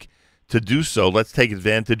speak, to do so, let's take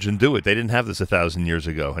advantage and do it. They didn't have this 1,000 years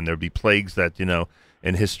ago, and there'd be plagues that,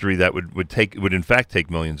 in history that would in fact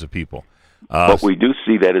take millions of people. What we do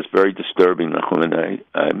see that is very disturbing, and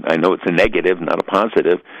I know it's a negative, not a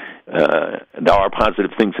positive. There are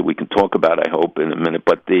positive things that we can talk about, I hope, in a minute,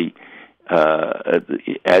 but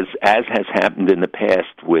as has happened in the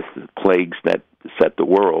past with plagues that set the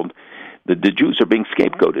world, the Jews are being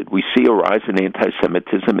scapegoated. We see a rise in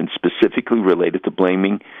anti-Semitism, and specifically related to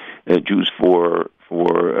blaming Jews for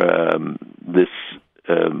this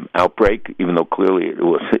outbreak, even though clearly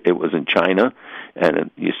it was in China,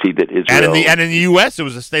 and you see that Israel and in the U.S. it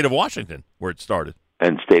was the state of Washington where it started.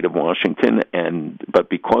 And state of Washington, but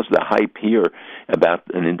because of the hype here about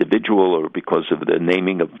an individual, or because of the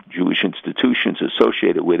naming of Jewish institutions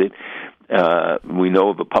associated with it, we know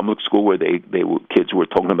of a public school where kids were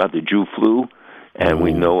talking about the Jew flu, and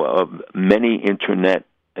we know of many internet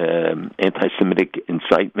anti-Semitic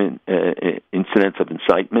incitement incidents of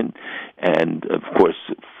incitement, and of course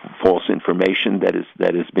false information that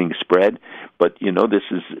is being spread. But this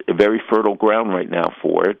is a very fertile ground right now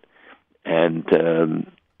for it. And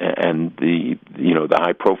the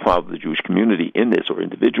high profile of the Jewish community in this, or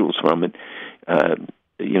individuals from it,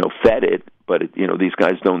 fed it. But these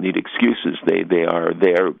guys don't need excuses. They are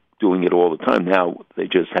there doing it all the time. Now they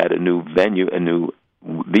just had a new venue, a new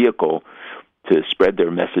vehicle to spread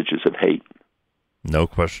their messages of hate. No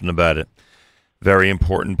question about it. Very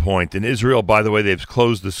important point. In Israel, by the way, they've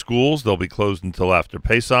closed the schools. They'll be closed until after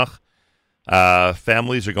Pesach.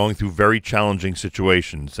 Families are going through very challenging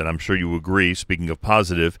situations, and I'm sure you agree, speaking of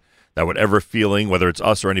positive, that whatever feeling, whether it's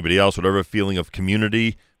us or anybody else, whatever feeling of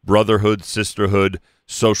community, brotherhood, sisterhood,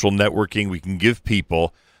 social networking we can give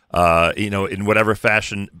people, in whatever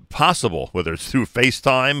fashion possible, whether it's through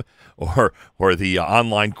FaceTime or the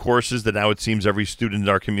online courses that now it seems every student in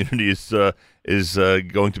our community is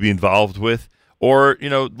going to be involved with, or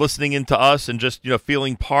listening into us and just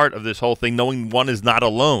feeling part of this whole thing, knowing one is not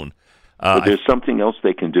alone. But there's something else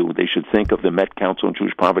they can do. They should think of the Met Council on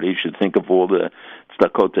Jewish Poverty. They should think of all the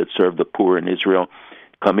tzedakot that serve the poor in Israel.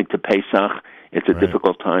 Coming to Pesach, it's a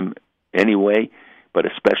difficult time anyway, but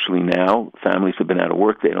especially now, families have been out of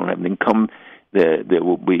work. They don't have an income. They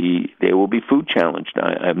will be food challenged.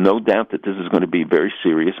 I have no doubt that this is going to be very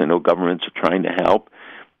serious. I know governments are trying to help,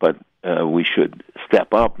 but we should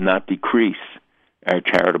step up, not decrease our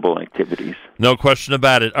charitable activities. No question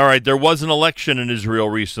about it. All right, there was an election in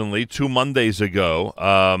Israel recently, 2 Mondays ago.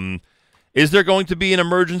 Is there going to be an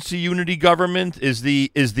emergency unity government? Is the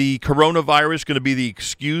coronavirus going to be the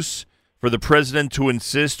excuse for the president to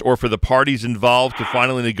insist, or for the parties involved to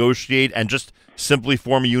finally negotiate and just simply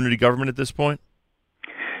form a unity government at this point?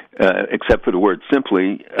 Except for the word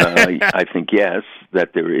simply, I think yes,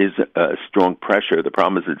 that there is a strong pressure. The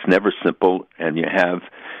problem is it's never simple, and you have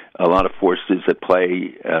a lot of forces at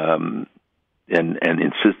play, and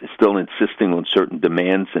still insisting on certain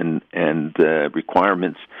demands and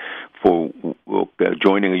requirements for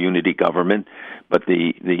joining a unity government. But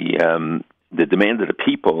the demand of the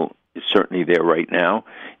people is certainly there right now.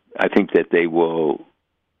 I think that they will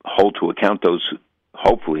hold to account those,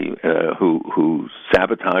 hopefully, who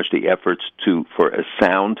sabotage the efforts for a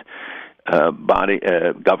sound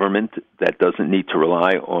government that doesn't need to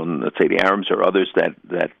rely on, let's say, the Arabs or others that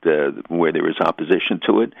where there is opposition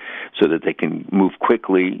to it, so that they can move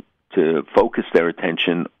quickly to focus their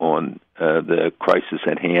attention on the crisis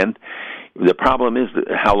at hand. The problem is,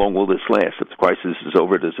 how long will this last? If the crisis is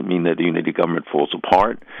over, does it mean that the unity government falls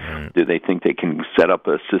apart? Right. Do they think they can set up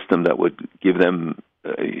a system that would give them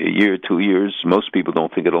a year, 2 years? Most people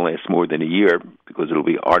don't think it'll last more than a year because it'll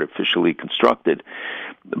be artificially constructed.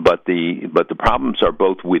 But the problems are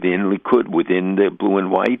both within Likud, within the blue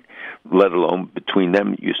and white, let alone between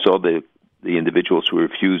them. You saw the individuals who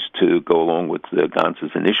refused to go along with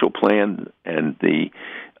Gantz's initial plan, and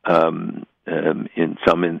in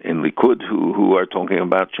Likud who are talking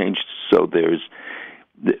about change. So there's,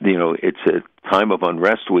 it's a time of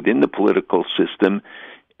unrest within the political system.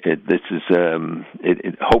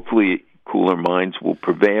 Hopefully cooler minds will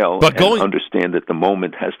prevail and understand that the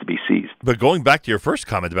moment has to be seized. But going back to your first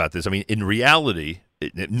comment about this, I mean, in reality,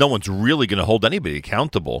 no one's really going to hold anybody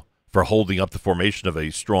accountable for holding up the formation of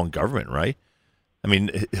a strong government, right? I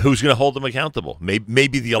mean, who's going to hold them accountable?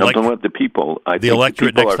 Maybe the electorate. The people. I the think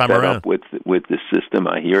electorate the people next time are fed around. up with the system.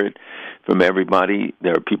 I hear it from everybody.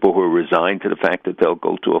 There are people who are resigned to the fact that they'll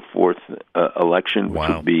go to a fourth election, which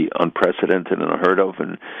would be unprecedented and unheard of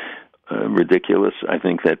and ridiculous. I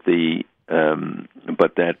think that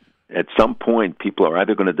but that at some point people are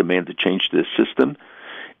either going to demand to change this system,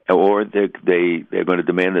 or they're going to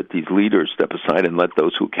demand that these leaders step aside and let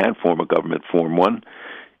those who can form a government form one.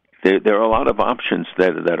 There are a lot of options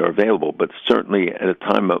that are available, but certainly at a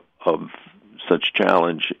time of such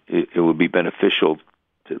challenge, it would be beneficial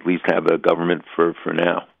to at least have a government for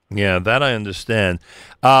now. Yeah, that I understand.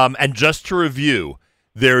 And just to review,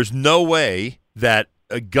 there's no way that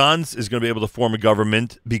Gantz is going to be able to form a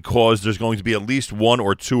government because there's going to be at least one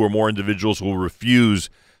or two or more individuals who will refuse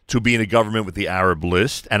to be in a government with the Arab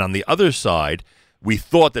list. And on the other side, we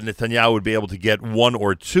thought that Netanyahu would be able to get one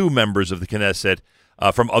or two members of the Knesset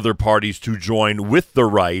from other parties to join with the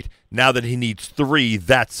right. Now that he needs three,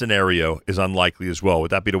 that scenario is unlikely as well. Would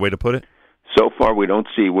that be the way to put it? So far, we don't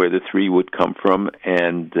see where the three would come from,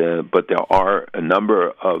 but there are a number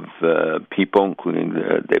of people, including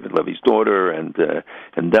David Levy's daughter and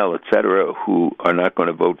Dell, et cetera, who are not going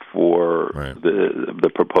to vote for the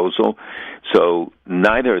proposal. So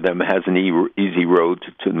neither of them has an easy road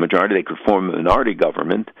to the majority. They could form a minority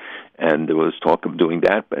government, and there was talk of doing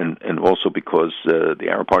that, and also because the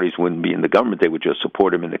Arab parties wouldn't be in the government, they would just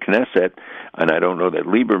support him in the Knesset, and I don't know that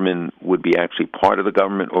Lieberman would be actually part of the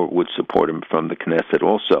government or would support him from the Knesset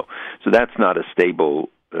also. So that's not a stable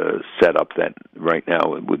setup that right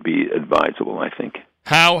now it would be advisable, I think.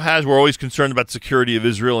 We're always concerned about the security of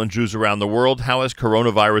Israel and Jews around the world. How has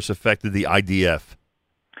coronavirus affected the IDF?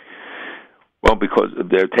 Well, because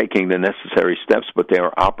they're taking the necessary steps, but they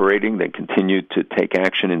are operating. They continue to take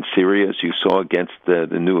action in Syria, as you saw, against the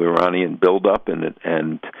new Iranian buildup, and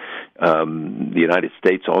the United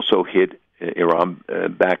States also hit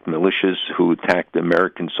Iran-backed militias who attacked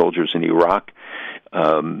American soldiers in Iraq.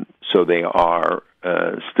 So they are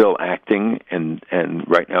still acting, and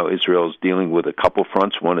right now Israel is dealing with a couple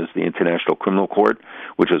fronts. One is the International Criminal Court,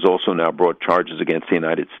 which has also now brought charges against the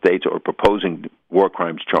United States or proposing war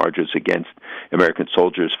crimes charges against American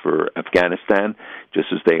soldiers for Afghanistan,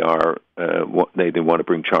 just as they are they want to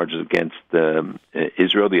bring charges against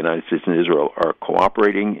Israel. The United States and Israel are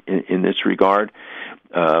cooperating in this regard.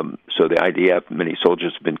 So the IDF, many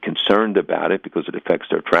soldiers have been concerned about it because it affects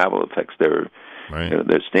their travel, affects their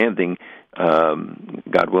their standing.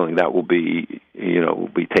 God willing, that will be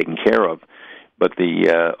taken care of. But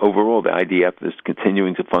overall, the IDF is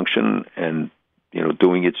continuing to function and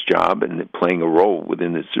doing its job and playing a role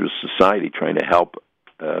within this society, trying to help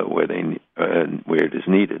where it is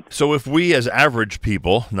needed. So, if we, as average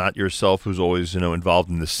people, not yourself, who's always involved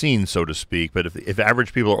in the scene, so to speak, but if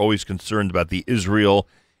average people are always concerned about the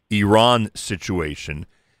Israel-Iran situation,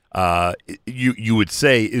 you would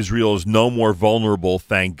say Israel is no more vulnerable,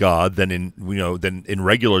 thank God, than in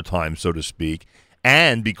regular times, so to speak.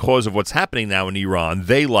 And because of what's happening now in Iran,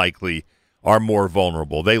 they likely are more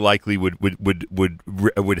vulnerable. They likely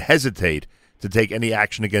would hesitate to take any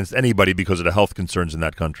action against anybody because of the health concerns in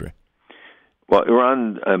that country. Well,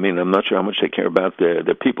 Iran, I'm not sure how much they care about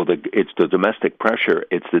the people. It's the domestic pressure,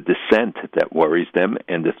 it's the dissent that worries them,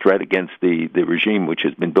 and the threat against the regime, which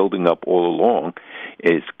has been building up all along,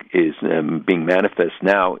 is being manifest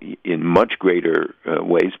now in much greater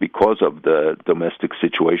ways because of the domestic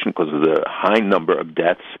situation, because of the high number of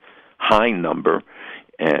deaths,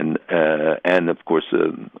 and of course,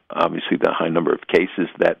 obviously the high number of cases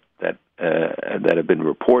that have been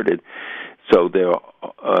reported. So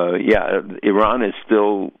Iran is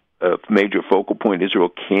still a major focal point. Israel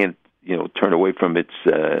can't, turn away from its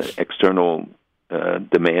external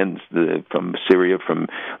demands from Syria, from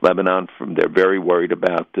Lebanon. They're very worried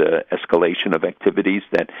about escalation of activities,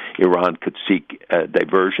 that Iran could seek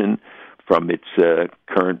diversion from its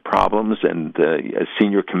current problems. And a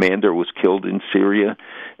senior commander was killed in Syria,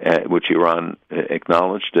 which Iran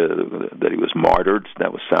acknowledged that he was martyred.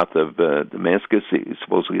 That was south of Damascus. He was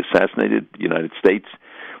supposedly assassinated. The United States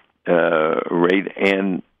raid.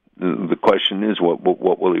 And the question is, what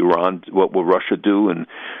will Russia do? And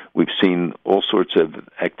we've seen all sorts of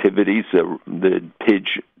activities. The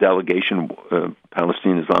PIJ delegation,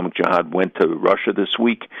 Palestinian Islamic Jihad, went to Russia this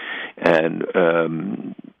week, and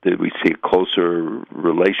did we see a closer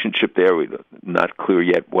relationship there? We're not clear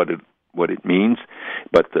yet what it means,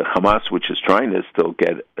 but the Hamas, which is trying to still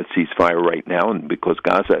get a ceasefire right now, and because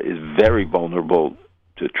Gaza is very vulnerable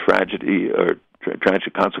to tragedy or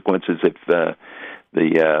tragic consequences if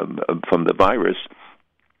from the virus,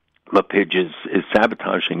 the PIJ is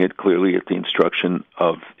sabotaging it, clearly at the instruction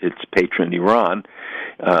of its patron Iran.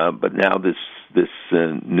 But now this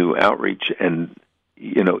new outreach, and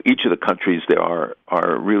each of the countries, there are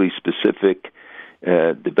really specific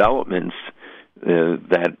developments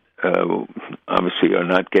that obviously are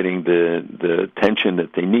not getting the attention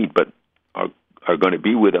that they need, but are going to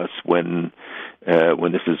be with us when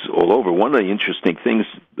this is all over. One of the interesting things,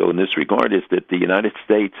 though, in this regard, is that the United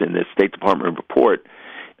States, in the State Department report,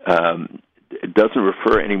 it doesn't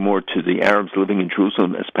refer anymore to the Arabs living in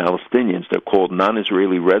Jerusalem as Palestinians. They're called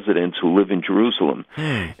non-Israeli residents who live in Jerusalem.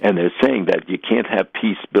 And they're saying that you can't have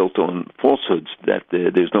peace built on falsehoods, that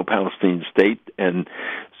there's no Palestinian state, and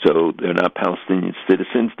so they're not Palestinian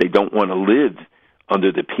citizens. They don't want to live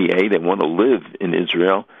under the PA. They want to live in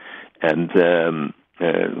Israel. And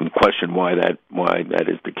question why that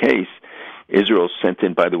is the case. Israel sent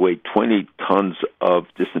in, by the way, 20 tons of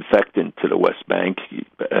disinfectant to the West Bank.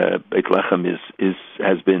 Beit Lechem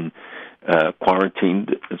has been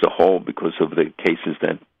quarantined as a whole because of the cases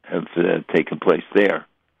that have taken place there.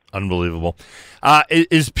 Unbelievable.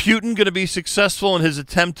 Is Putin going to be successful in his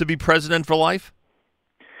attempt to be president for life?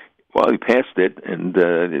 Well, he passed it, and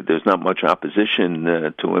there's not much opposition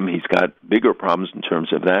to him. He's got bigger problems in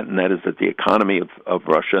terms of that, and that is that the economy of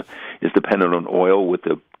Russia is dependent on oil. With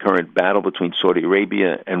the current battle between Saudi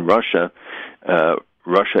Arabia and Russia,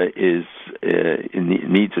 Russia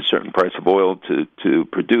needs a certain price of oil to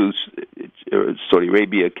produce. Saudi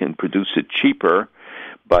Arabia can produce it cheaper,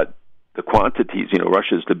 but the quantities,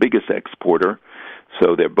 Russia is the biggest exporter,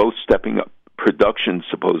 so they're both stepping up production,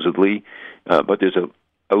 supposedly, but there's a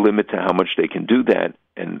limit to how much they can do that,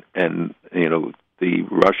 and the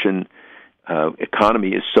Russian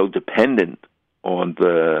economy is so dependent on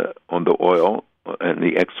the oil and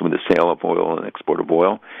the sale of oil and export of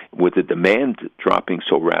oil, with the demand dropping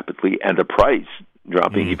so rapidly and the price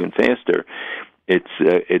dropping even faster. It's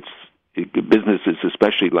businesses,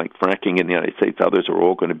 especially like fracking in the United States, others are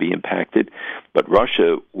all going to be impacted, but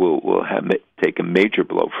Russia will take a major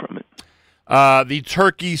blow from it. The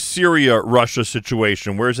Turkey-Syria-Russia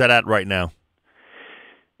situation, where's that at right now?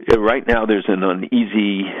 Yeah, right now there's an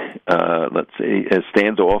uneasy, let's say, a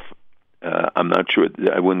standoff. I'm not sure,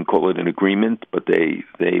 I wouldn't call it an agreement, but they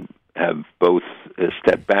have both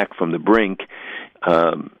stepped back from the brink.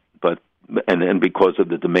 But because of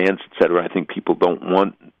the demands, et cetera, I think people don't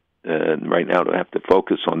want right now to have to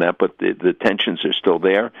focus on that, but the tensions are still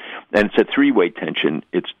there, and it's a three-way tension.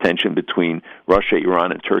 It's tension between Russia,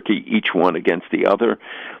 Iran, and Turkey, each one against the other.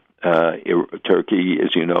 Turkey,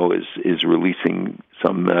 as you know, is releasing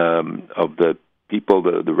some of the people,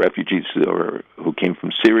 the refugees who came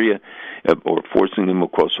from Syria, or forcing them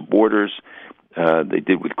across the borders. They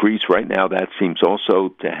did with Greece. Right now, that seems also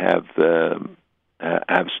to have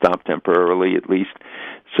stopped temporarily, at least.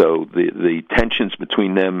 So the tensions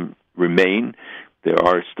between them remain. There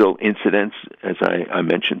are still incidents, as I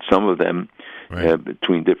mentioned, some of them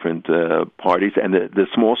between different parties, and the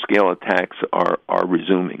small-scale attacks are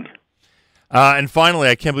resuming. And finally,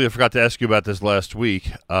 I can't believe I forgot to ask you about this last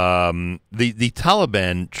week. The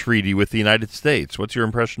Taliban treaty with the United States. What's your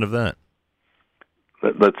impression of that?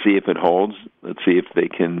 Let's see if it holds. Let's see if they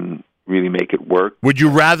can really make it work. Would you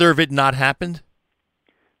rather have it not happened?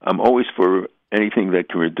 I'm always for anything that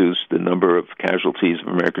can reduce the number of casualties of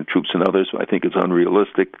American troops and others. I think it's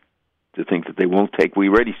unrealistic to think that they won't take. We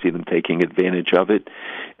already see them taking advantage of it,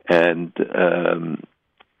 and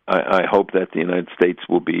I hope that the United States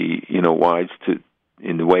will be, wise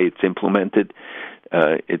in the way it's implemented.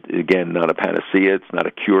 Again, not a panacea. It's not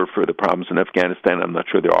a cure for the problems in Afghanistan. I'm not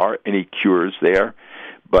sure there are any cures there,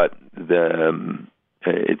 but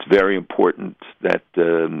it's very important that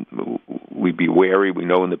we be wary. We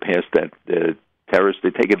know in the past that terrorists,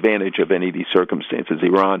 they take advantage of any of these circumstances.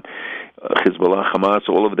 Iran, Hezbollah, Hamas,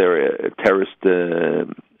 all of their terrorist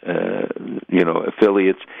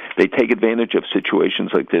affiliates, they take advantage of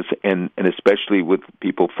situations like this, and especially with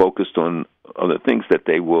people focused on other things that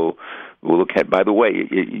they will look at. By the way,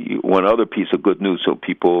 one other piece of good news, so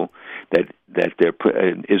people that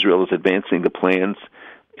Israel is advancing the plans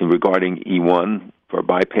regarding E1 for a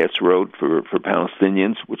bypass road for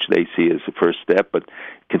Palestinians, which they see as the first step, but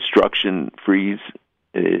construction freeze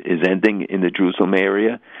is ending in the Jerusalem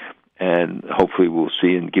area, and hopefully we'll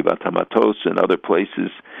see in Givat HaMatos and other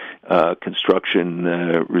places construction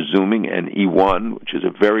resuming, and E1, which is a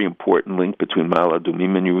very important link between Ma'ale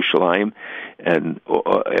Adumim and Yerushalayim, and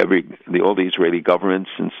all the Israeli governments,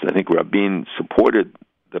 since I think Rabin supported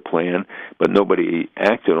the plan, but nobody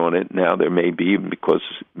acted on it. Now there may be, because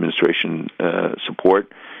administration support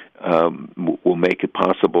will make it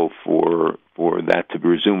possible for that to be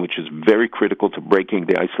resumed, which is very critical to breaking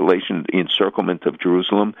the isolation, the encirclement of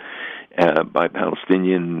Jerusalem by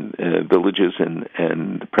Palestinian villages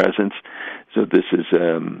and presence. So this is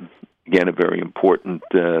again a very important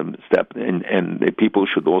step, and the people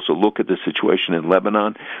should also look at the situation in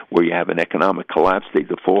Lebanon, where you have an economic collapse. They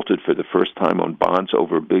defaulted for the first time on bonds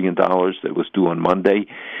over $1 billion that was due on Monday.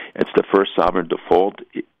 It's the first sovereign default.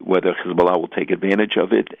 Whether Hezbollah will take advantage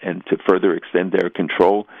of it and to further extend their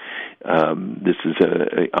control, this is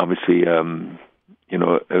obviously a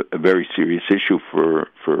very serious issue for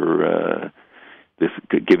this,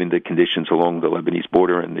 given the conditions along the Lebanese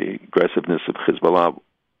border and the aggressiveness of Hezbollah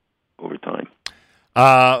over time.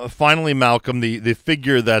 Finally, Malcolm, the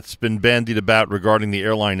figure that's been bandied about regarding the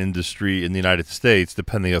airline industry in the United States,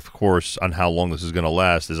 depending, of course, on how long this is going to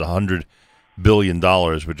last, is $100 billion,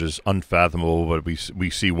 which is unfathomable, but we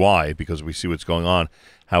see why, because we see what's going on,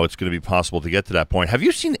 how it's going to be possible to get to that point. Have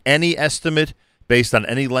you seen any estimate based on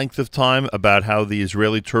any length of time about how the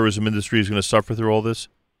Israeli tourism industry is going to suffer through all this?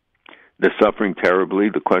 They're suffering terribly.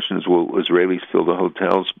 The question is, will Israelis fill the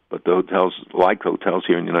hotels? But the hotels, like hotels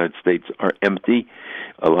here in the United States, are empty.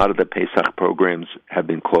 A lot of the Pesach programs have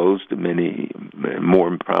been closed. Many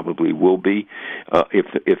more probably will be,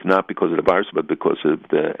 if not because of the virus, but because of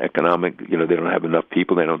the economic. They don't have enough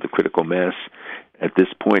people. They don't have the critical mass at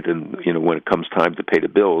this point. And when it comes time to pay the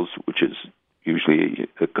bills, which is usually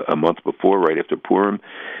a month before, right after Purim,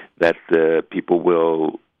 that people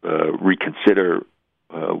will reconsider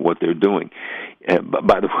what they're doing. And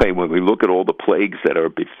by the way, when we look at all the plagues that are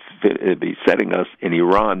besetting us in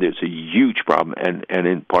Iran, there's a huge problem, and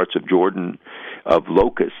in parts of Jordan, of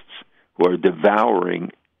locusts who are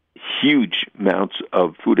devouring huge amounts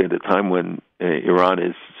of food at a time when Iran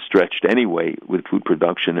is stretched anyway with food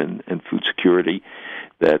production and food security.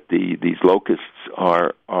 That these locusts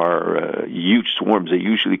are huge swarms. They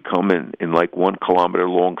usually come in like 1 kilometer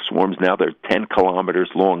long swarms. Now they're 10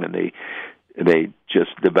 kilometers long, and they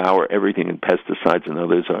just devour everything, and pesticides and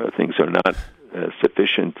others things are not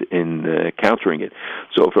sufficient in countering it.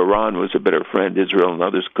 So if Iran was a better friend, Israel and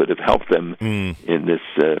others could have helped them in this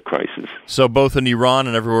crisis. So both in Iran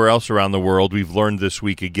and everywhere else around the world, we've learned this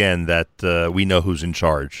week again that we know who's in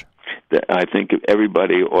charge. I think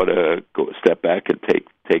everybody ought to step back and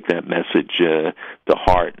take that message to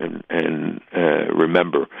heart and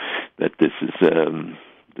remember that this is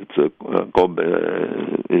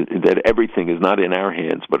that everything is not in our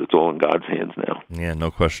hands, but it's all in God's hands now. Yeah, no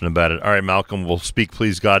question about it. All right, Malcolm, we'll speak,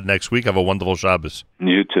 please God, next week. Have a wonderful Shabbos.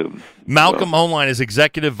 You too. Malcolm Hoenlein is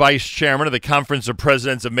Executive Vice Chairman of the Conference of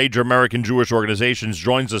Presidents of Major American Jewish Organizations,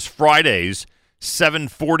 joins us Fridays,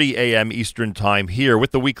 7:40 a.m. Eastern Time here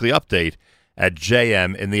with the weekly update at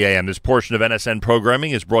JM in the AM. This portion of NSN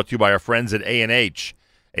programming is brought to you by our friends at A&H.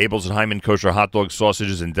 Abel's and Hyman Kosher Hot Dogs,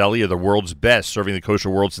 Sausages, and Deli are the world's best, serving the kosher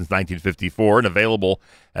world since 1954 and available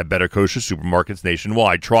at better kosher supermarkets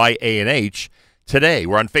nationwide. Try A&H today.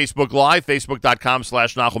 We're on Facebook Live,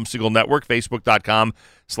 facebook.com/Nachum Segal Network, facebook.com/Nachum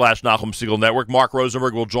Segal Network. Mark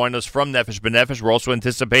Rosenberg will join us from Nefesh B'Nefesh. We're also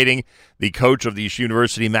anticipating the coach of the Yeshiva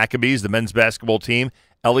University Maccabees, the men's basketball team,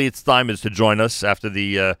 Elliot Stein, is to join us after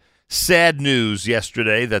the sad news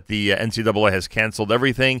yesterday that the NCAA has canceled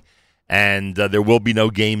everything. And there will be no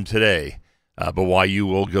game today. But YU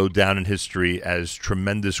will go down in history as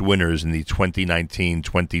tremendous winners in the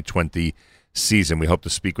 2019-2020 season. We hope to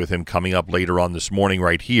speak with him coming up later on this morning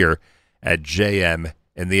right here at JM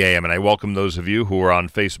in the AM. And I welcome those of you who are on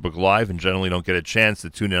Facebook Live and generally don't get a chance to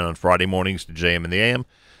tune in on Friday mornings to JM in the AM,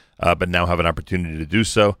 but now have an opportunity to do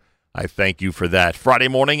so. I thank you for that. Friday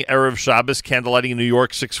morning, Erev Shabbos, candlelighting in New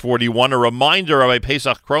York, 641. A reminder, Rabbi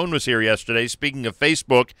Pesach Krohn was here yesterday. Speaking of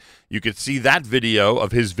Facebook, you could see that video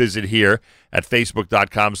of his visit here at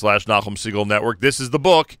facebook.com/Nachum Segal Network. This is the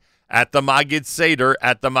book, At the Magid Seder.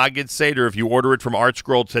 At the Magid Seder. If you order it from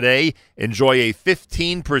ArtScroll today, enjoy a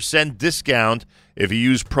 15% discount if you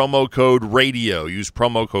use promo code RADIO. Use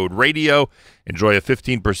promo code RADIO. Enjoy a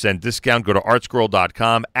 15% discount. Go to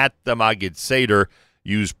artscroll.com, At the Magid Seder.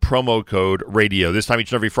 Use promo code RADIO. This time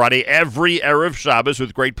each and every Friday, every Erev Shabbos,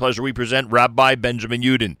 with great pleasure, we present Rabbi Benjamin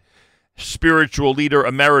Yudin, spiritual leader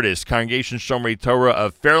emeritus, Congregation Shomrei Torah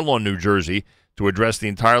of Fair Lawn, New Jersey, to address the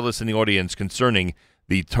entire listening audience concerning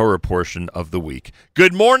the Torah portion of the week.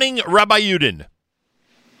 Good morning, Rabbi Yudin.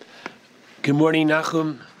 Good morning,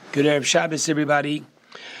 Nachum. Good Erev Shabbos, everybody.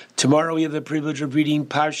 Tomorrow we have the privilege of reading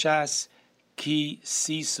Parshas Ki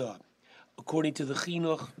Sisa. According to the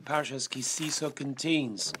Chinuch, Parshas Ki Sisa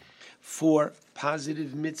contains 4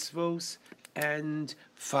 positive mitzvos and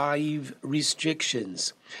 5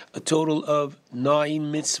 restrictions, a total of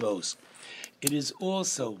 9 mitzvos. It is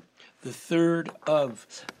also the third of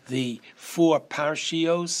the 4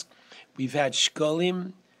 parshios. We've had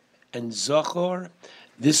Shkolim and Zochor.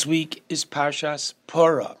 This week is Parshas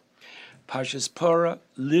Porah. Parshas Porah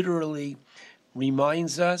literally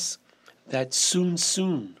reminds us that soon,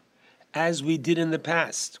 as we did in the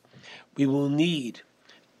past, we will need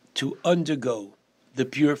to undergo the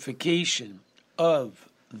purification of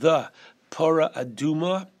the Porah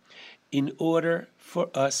Aduma in order for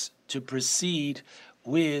us to proceed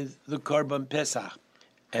with the Korban Pesach.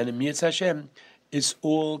 And in Yitz Hashem, it's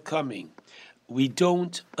all coming. We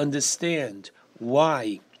don't understand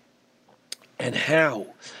why and how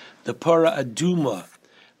the Porah Aduma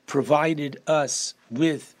provided us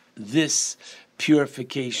with this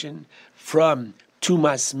purification from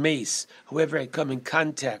Tumas Meis, whoever had come in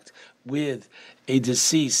contact with a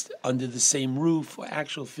deceased under the same roof or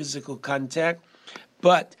actual physical contact.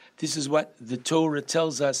 But this is what the Torah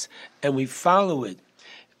tells us, and we follow it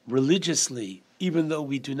religiously, even though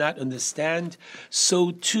we do not understand. So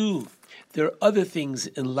too, there are other things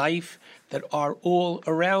in life that are all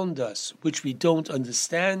around us, which we don't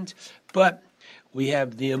understand, but we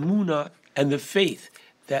have the emunah and the faith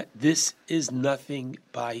that this is nothing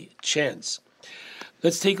by chance.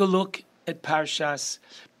 Let's take a look at Parshas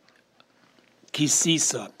Ki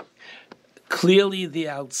Sisa. Clearly the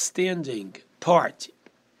outstanding part,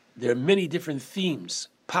 there are many different themes,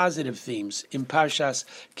 positive themes in Parshas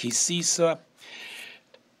Ki Sisa.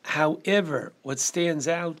 However, what stands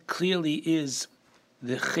out clearly is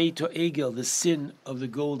the Chet Egel, the sin of the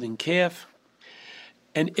golden calf.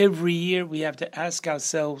 And every year we have to ask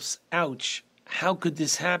ourselves, ouch, how could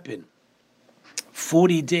this happen?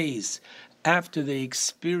 40 days after they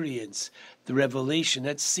experience the revelation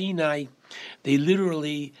at Sinai, they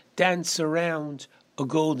literally dance around a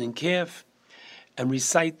golden calf and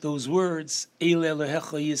recite those words, El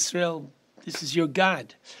Elohecha Yisrael, this is your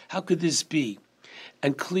God. How could this be?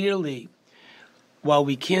 And clearly, while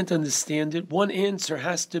we can't understand it, one answer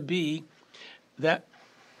has to be that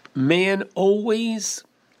man always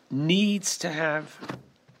needs to have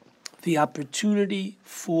the opportunity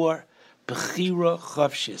for Bechira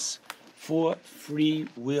Chavshis, for free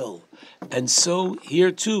will. And so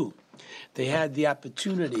here too, they had the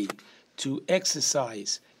opportunity to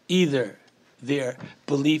exercise either their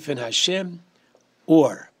belief in Hashem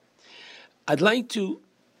or. I'd like to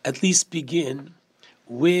at least begin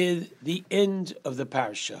with the end of the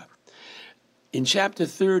parsha. In chapter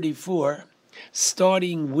 34,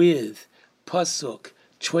 starting with Pasuk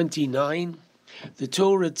 29, the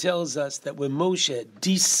Torah tells us that when Moshe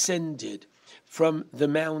descended from the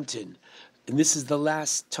mountain, and this is the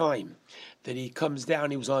last time that he comes down,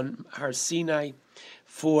 he was on Har Sinai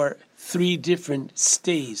for 3 different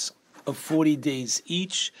stays of 40 days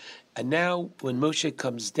each. And now when Moshe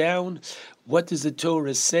comes down, what does the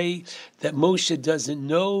Torah say? That Moshe doesn't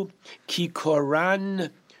know, Ki Koran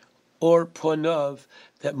or Ponav,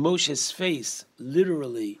 that Moshe's face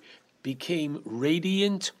literally became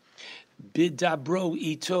radiant, Bidabro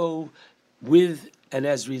ito, with, and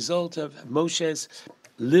as a result of Moshe's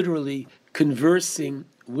literally conversing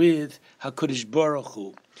with HaKadosh Baruch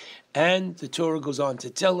Hu. And the Torah goes on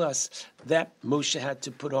to tell us that Moshe had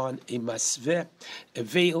to put on a masveh, a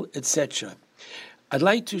veil, etc. I'd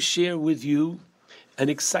like to share with you an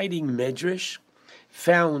exciting medrash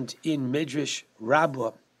found in Medrash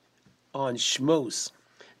Rabbah on Shmos,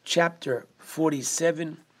 chapter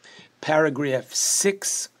 47, paragraph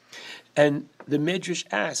 6. And the medrash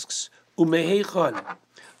asks, Umehechan,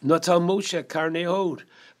 Natal Moshe Karnehod,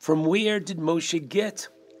 from where did Moshe get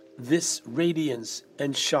this radiance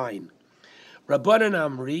and shine. Rabbanan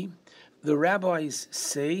Amri, the rabbis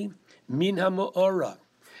say, Min HaMa'ora,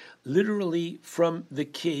 literally from the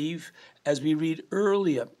cave, as we read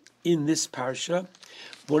earlier in this parsha,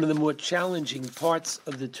 one of the more challenging parts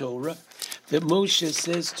of the Torah, that Moshe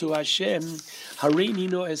says to Hashem, Hareini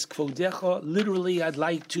no es kvodecha, literally, I'd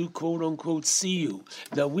like to, quote unquote, see you.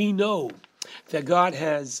 Now we know that God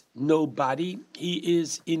has no body, He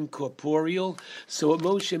is incorporeal. So what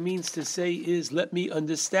Moshe means to say is, let me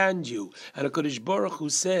understand you. And HaKadosh Baruch Hu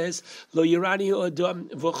says, Lo yirani adam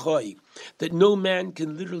v'choi, that no man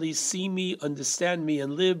can literally see me, understand me,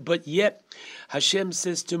 and live. But yet, Hashem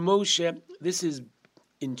says to Moshe, this is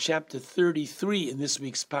in chapter 33 in this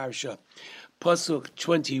week's parsha, Pasuk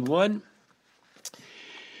 21,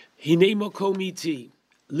 Hine mokomiti,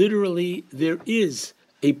 literally, there is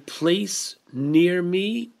a place near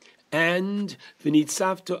me, and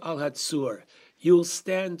v'nitzavto al hatzur, you'll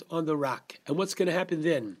stand on the rock. And what's going to happen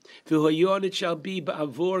then? V'hoyon, it shall be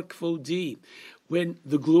ba'avor kvodi, when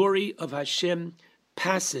the glory of Hashem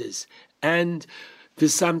passes, and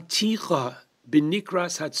v'samticha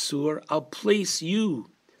b'nikras hatzur, I'll place you,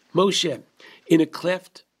 Moshe, in a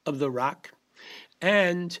cleft of the rock,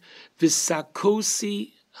 and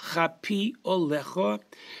v'sakosi chapi olecha,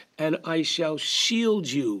 and I shall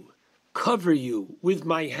shield you, cover you with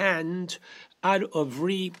my hand, ad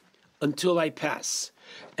ovri, until I pass.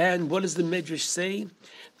 And what does the Medrash say?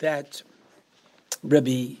 That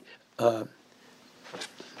Rabbi, who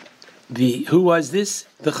was this?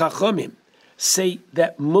 The Chachamim say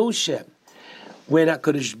that Moshe, when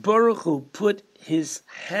HaKadosh Baruch Hu put his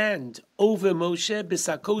hand over Moshe,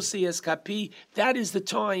 b'sakosi eskapi, that is the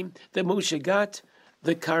time that Moshe got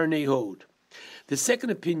the Karnei Hod. The second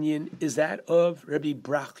opinion is that of Rabbi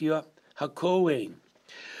Brachya HaKohen,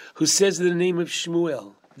 who says in the name of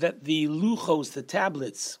Shmuel that the luchos, the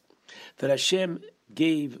tablets that Hashem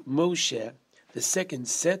gave Moshe, the second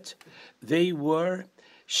set, they were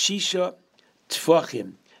shisha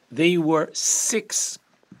tfachim. They were 6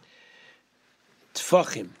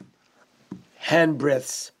 tfachim,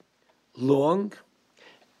 handbreadths long,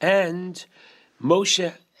 and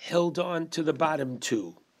Moshe held on to the bottom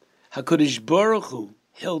 2. HaKadosh Baruch Hu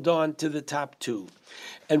held on to the top 2.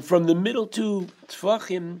 And from the middle 2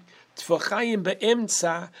 tfachim, tfachayim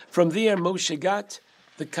be'emtza, from there Moshe got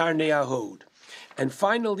the Karnei Hod. And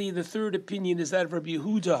finally, the third opinion is that of Rabbi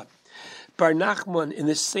Yehuda Bar Nachman, in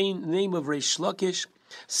the same name of Reish Lakish,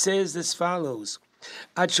 says as follows: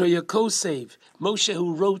 Acho Yakosev, Moshe,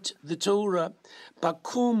 who wrote the Torah,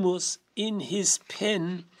 Bakumus, in his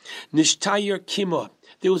pen, Nishtayir Kima,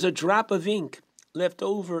 there was a drop of ink left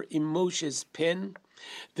over in Moshe's pen,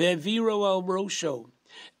 Ve'eviro al Rosho,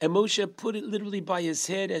 and Moshe put it literally by his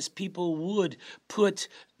head, as people would put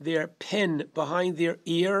their pen behind their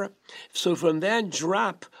ear. So from that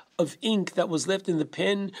drop of ink that was left in the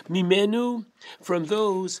pen, Mimenu, from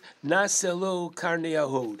those, Naselo Karnei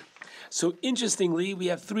Hod. So interestingly, we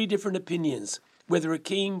have 3 different opinions, whether it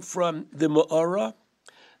came from the Ma'ara,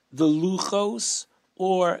 the Luchos,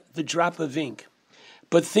 or the drop of ink.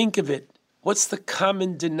 But think of it, what's the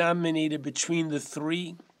common denominator between the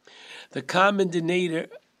 3? The common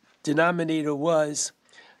denominator was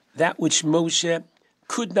that which Moshe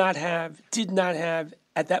could not have, did not have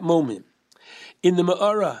at that moment. In the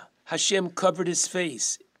Ma'ara, Hashem covered his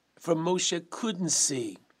face, for Moshe couldn't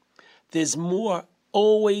see. There's more,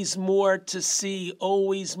 always more to see,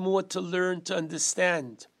 always more to learn, to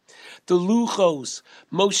understand. The Luchos,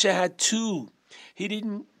 Moshe had 2. He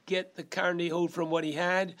didn't get the Karnei Hod from what he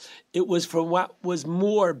had. It was from what was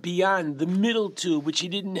more beyond the middle 2, which he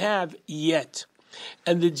didn't have yet.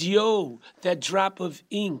 And the Dio, that drop of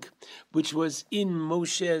ink, which was in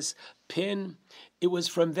Moshe's pen, it was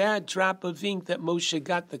from that drop of ink that Moshe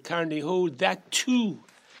got the Karnei Hod. That too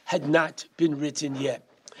had not been written yet.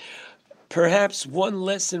 Perhaps one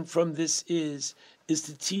lesson from this is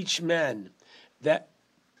to teach man that,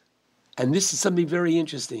 and this is something very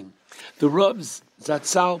interesting, the Ravs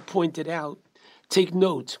Zatzal pointed out, take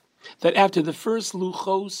note, that after the first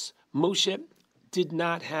Luchos, Moshe did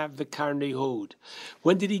not have the Karnei Hod.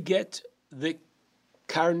 When did he get the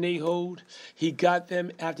Karnei Hod? He got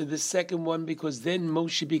them after the second one, because then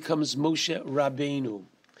Moshe becomes Moshe Rabbeinu.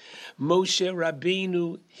 Moshe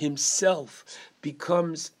Rabbeinu himself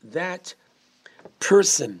becomes that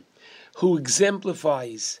person who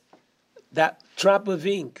exemplifies that drop of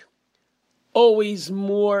ink, always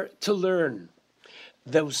more to learn.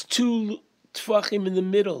 Those 2 tfachim in the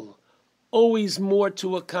middle, always more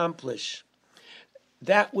to accomplish.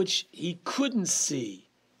 That which he couldn't see,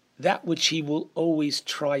 that which he will always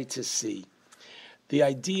try to see. The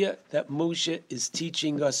idea that Moshe is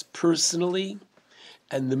teaching us personally,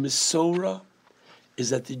 and the Masorah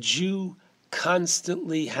is that the Jew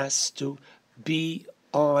constantly has to be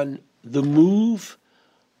on the move,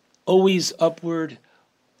 always upward,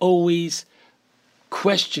 always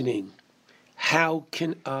questioning, how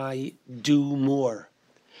can I do more?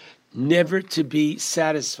 Never to be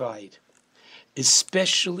satisfied,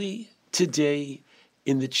 especially today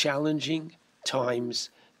in the challenging times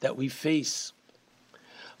that we face.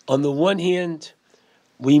 On the one hand,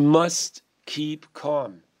 we must keep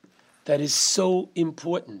calm. That is so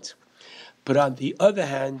important. But on the other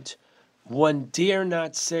hand, one dare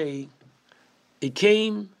not say, it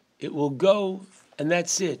came, it will go, and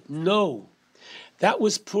that's it. No. That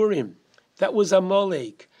was Purim. That was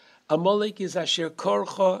Amalek. Amalek is Asher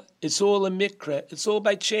Korcha. It's all a mikra. It's all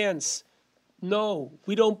by chance. No,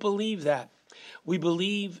 we don't believe that. We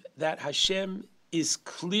believe that Hashem is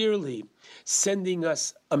clearly sending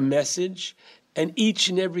us a message, and each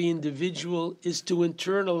and every individual is to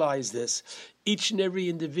internalize this. Each and every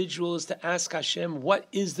individual is to ask Hashem, what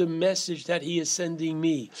is the message that He is sending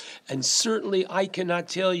me? And certainly I cannot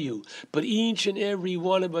tell you, but each and every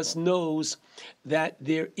one of us knows that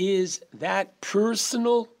there is that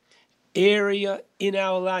personal area in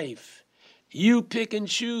our life. You pick and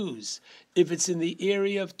choose. If it's in the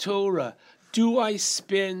area of Torah, do I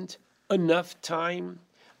spend enough time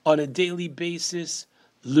on a daily basis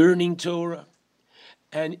learning Torah?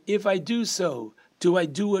 And if I do so, do I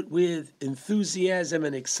do it with enthusiasm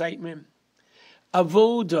and excitement?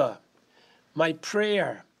 Avoda, my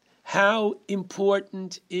prayer. How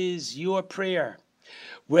important is your prayer?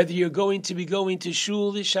 Whether you're going to be going to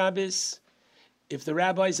shul this Shabbos, if the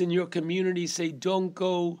rabbis in your community say don't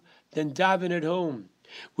go, then daven at home.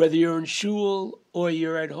 Whether you're in shul or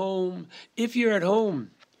you're at home, if you're at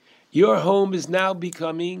home, your home is now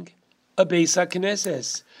becoming a Beis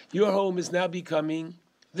HaKnesses. Your home is now becoming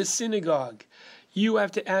the synagogue. You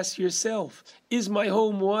have to ask yourself, is my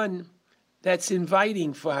home one that's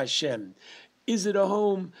inviting for Hashem? Is it a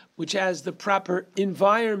home which has the proper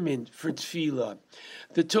environment for tefillah?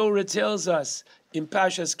 The Torah tells us in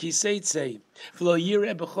Pashas Kiseitze,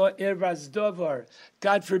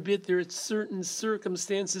 God forbid there are certain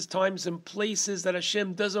circumstances, times, and places that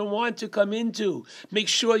Hashem doesn't want to come into. Make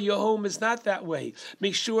sure your home is not that way.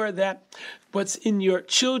 Make sure that what's in your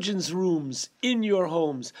children's rooms, in your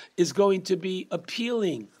homes, is going to be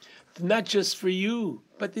appealing, not just for you,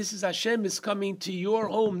 but this is Hashem is coming to your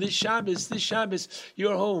home. This Shabbos,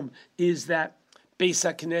 your home is that Beis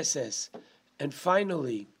HaKnesses. And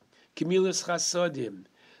finally, Gemilas Chasodim.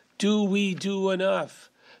 Do we do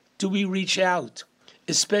enough? Do we reach out?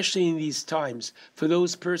 Especially in these times, for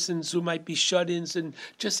those persons who might be shut-ins, and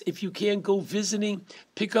just if you can't go visiting,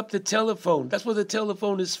 pick up the telephone. That's what the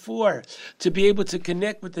telephone is for, to be able to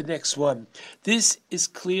connect with the next one. This is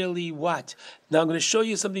clearly what? Now I'm going to show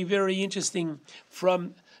you something very interesting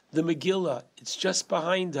from the Megillah. It's just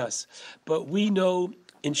behind us. But we know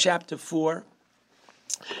in chapter 4,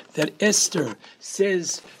 that Esther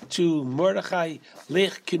says to Mordechai,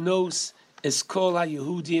 Lech Kenos es kol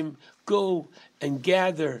ha-Yehudim, go and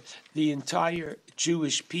gather the entire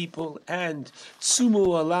Jewish people, and Tzumu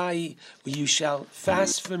alai, you shall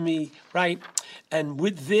fast for me, right? And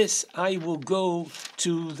with this, I will go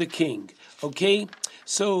to the king, okay?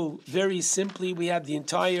 So very simply, we have the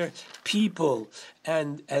entire people,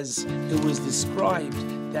 and as it was described,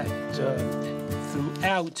 that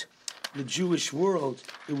throughout the Jewish world,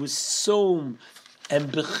 it was Som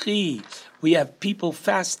and Bechi. We have people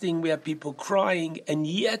fasting, we have people crying, and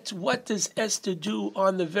yet what does Esther do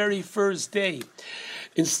on the very first day?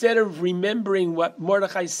 Instead of remembering what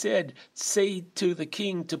Mordechai said, say to the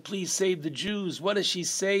king to please save the Jews, what does she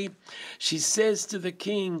say? She says to the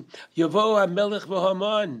king, Yavo HaMelech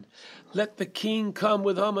v'Haman, let the king come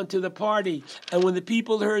with Haman to the party. And when the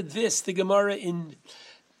people heard this, the Gemara in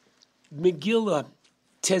Megillah,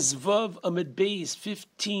 Tezvav Amid Beis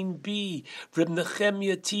 15b, Reb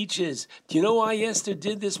Nechemia teaches, do you know why Esther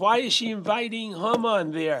did this? Why is she inviting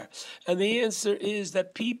Haman there? And the answer is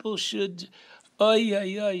that people shouldn't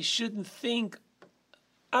think,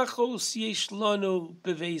 Achos yesh lanu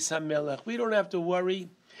beveis hamelech. We don't have to worry.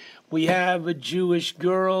 We have a Jewish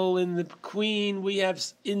girl in the queen. We have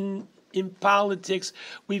in politics.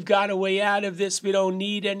 We've got a way out of this. We don't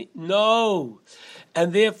need any. No.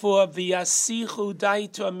 And therefore, v'yasichu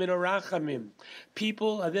daito minarachamim.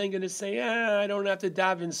 People are then going to say, I don't have to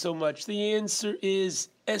daven so much. The answer is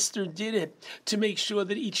Esther did it to make sure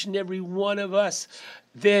that each and every one of us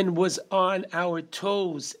then was on our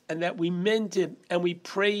toes, and that we meant it, and we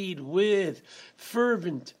prayed with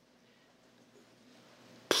fervent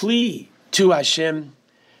plea to Hashem.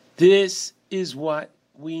 This is what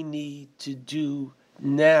we need to do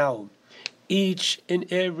now. Each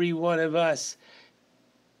and every one of us,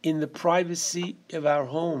 in the privacy of our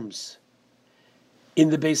homes, in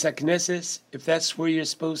the Beis HaKnesses, if that's where you're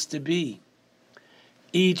supposed to be,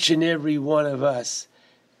 each and every one of us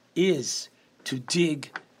is to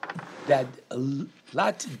dig that a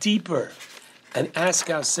lot deeper and ask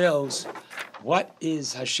ourselves, what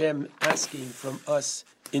is Hashem asking from us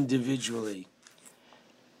individually,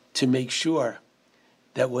 to make sure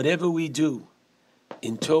that whatever we do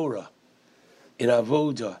in Torah, in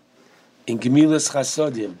Avodah, in Gemilas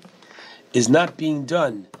Chasodim, is not being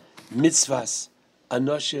done mitzvahs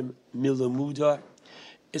anoshim milamuda.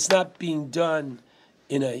 It's not being done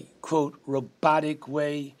in a, quote, robotic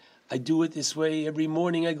way. I do it this way. Every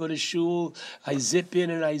morning I go to shul, I zip in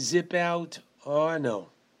and I zip out. Oh, no.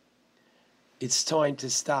 It's time to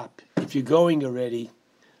stop. If you're going already,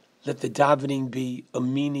 let the davening be a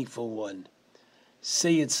meaningful one.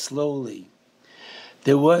 Say it slowly.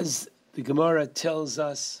 The Gemara tells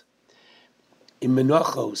us in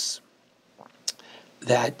Menachos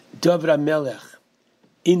that David HaMelech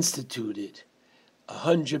instituted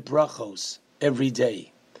 100 brachos every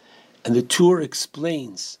day. And the Torah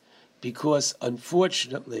explains, because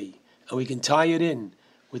unfortunately, and we can tie it in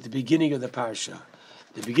with the beginning of the parsha.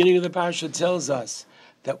 The beginning of the parsha tells us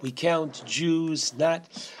that we count Jews not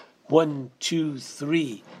 1, 2,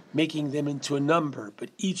 3, making them into a number, but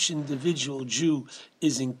each individual Jew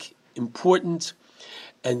is important.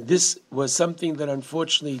 And this was something that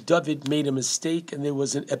unfortunately David made a mistake, and there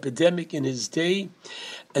was an epidemic in his day.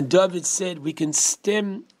 And David said we can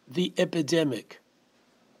stem the epidemic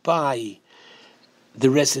by the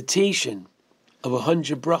recitation of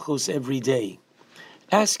 100 brachos every day.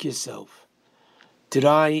 Ask yourself, did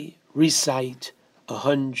I recite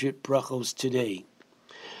 100 brachos today?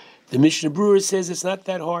 The Mishnah Berurah says it's not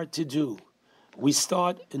that hard to do. We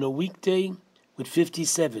start in a weekday with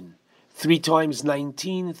 57. 3 times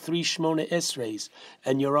 19, 3 Shmona Esreis,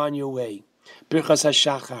 and you're on your way. Birchas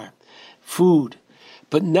HaShachar, food.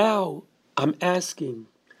 But now I'm asking,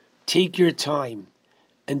 take your time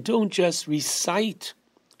and don't just recite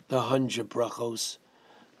the 100 brachos,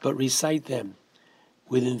 but recite them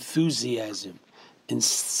with enthusiasm and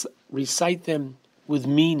recite them with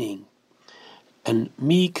meaning. And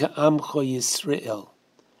mi ka'amcho Yisrael.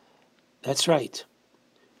 That's right.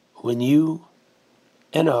 When you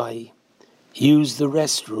and I use the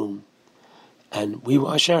restroom and we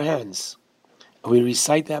wash our hands and we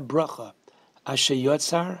recite that bracha, Asher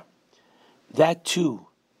Yotzar, that too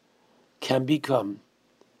can become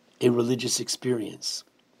a religious experience.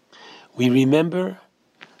 We remember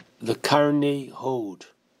the Karnei Hod,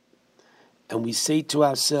 and we say to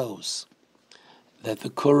ourselves that the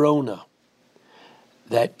corona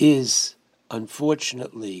that is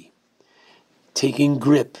unfortunately taking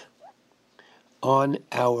grip on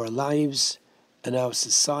our lives and our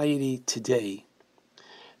society today,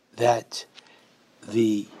 that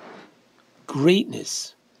the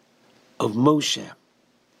greatness of Moshe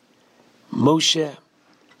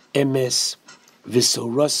emes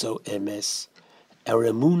v'soraso emes, our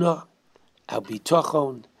emunah, our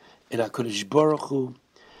bitachon, and our HaKadosh Baruch Hu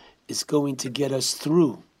is going to get us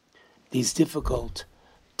through these difficult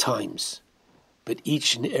times. But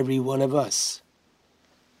each and every one of us,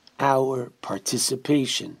 our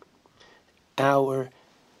participation, our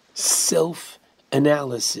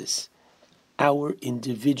self-analysis, our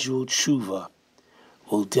individual tshuva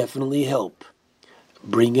will definitely help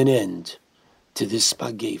bring an end to this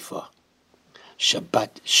magefa.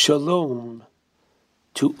 Shabbat Shalom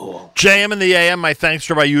to all. JM in the AM, my thanks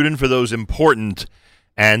to Rabbi Yudin for those important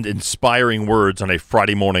and inspiring words on a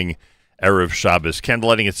Friday morning Erev Shabbos.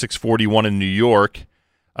 Candlelighting at 6:41 in New York.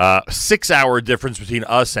 6-hour difference between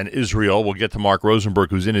us and Israel. We'll get to Mark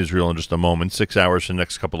Rosenberg, who's in Israel, in just a moment. 6 hours for the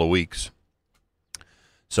next couple of weeks.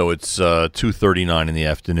 So it's 2:39 in the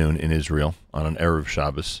afternoon in Israel on an Erev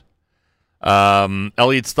Shabbos.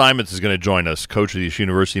 Elliot Steinmetz is going to join us, coach of the Yeshiva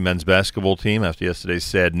University men's basketball team, after yesterday's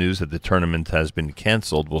sad news that the tournament has been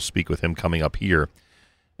canceled. We'll speak with him coming up here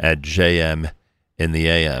at JM in the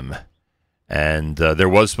AM. And there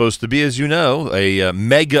was supposed to be, as you know, a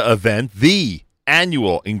mega event, the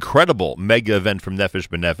annual incredible mega event from Nefesh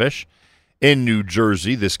B'Nefesh in New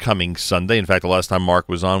Jersey this coming Sunday. In fact, the last time Mark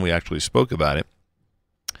was on, we actually spoke about it.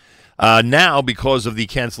 Now, because of the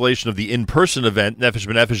cancellation of the in-person event, Nefesh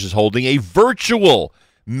B'Nefesh is holding a virtual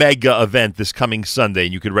mega event this coming Sunday.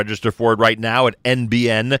 And you can register for it right now at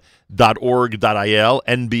nbn.org.il,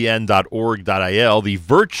 nbn.org.il. The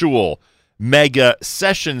virtual mega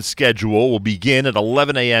session schedule will begin at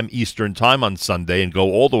 11 a.m. Eastern Time on Sunday and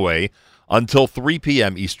go all the way until 3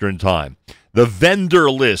 p.m. Eastern Time. The vendor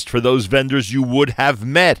list for those vendors you would have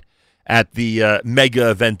met at the mega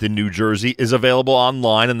event in New Jersey is available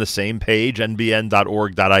online on the same page,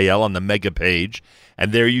 nbn.org.il, on the mega page.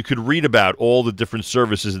 And there you could read about all the different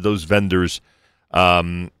services that those vendors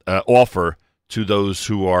offer to those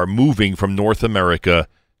who are moving from North America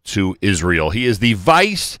to Israel. He is the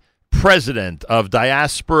Vice President of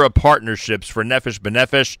Diaspora Partnerships for Nefesh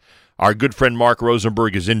B'Nefesh. Our good friend Mark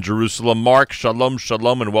Rosenberg is in Jerusalem. Mark, shalom,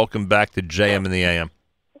 shalom, and welcome back to JM in the AM.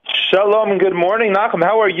 Shalom and good morning, Nachum.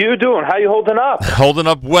 How are you doing? How are you holding up? Holding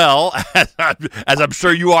up well, as I'm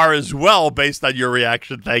sure you are as well, based on your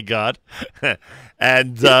reaction, thank God.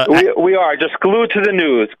 And we are just glued to the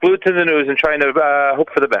news and trying to hope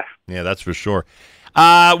for the best. Yeah, that's for sure.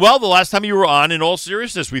 Well, the last time you were on, in all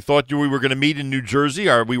seriousness, we thought we were going to meet in New Jersey.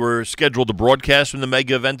 We were scheduled to broadcast from the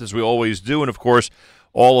mega event, as we always do, and of course,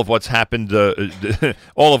 all of what's happened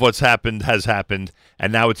has happened,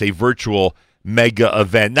 and now it's a virtual mega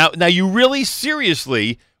event. Now, you really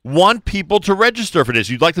seriously want people to register for this.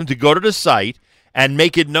 You'd like them to go to the site and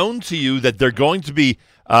make it known to you that they're going to be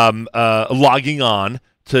logging on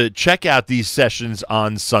to check out these sessions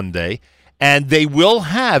on Sunday. And they will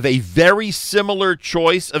have a very similar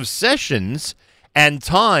choice of sessions and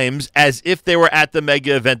times as if they were at the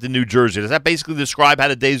mega event in New Jersey. Does that basically describe how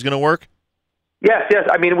the day is going to work? Yes.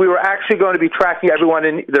 I mean, we were actually going to be tracking everyone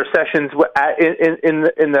in their sessions in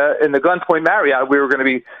the Gunpoint Marriott. We were going to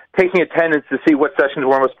be taking attendance to see what sessions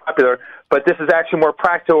were most popular. But this is actually more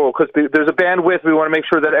practical because there's a bandwidth. We want to make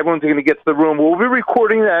sure that everyone's going to get to the room. We'll be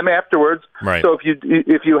recording them afterwards. Right. So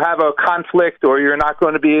if you have a conflict or you're not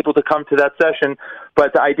going to be able to come to that session,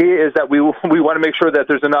 but the idea is that we want to make sure that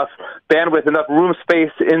there's enough bandwidth, enough room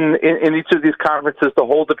space in each of these conferences to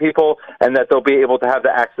hold the people, and that they'll be able to have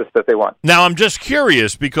the access that they want. Now, I'm just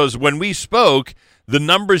curious because when we spoke, the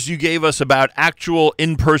numbers you gave us about actual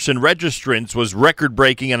in-person registrants was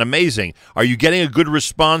record-breaking and amazing. Are you getting a good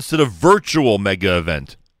response to the virtual mega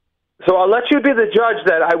event? So I'll let you be the judge.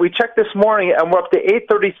 That we checked this morning, and we're up to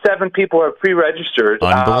 837 people have pre-registered.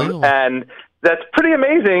 Unbelievable. And that's pretty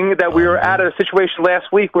amazing that we were at a situation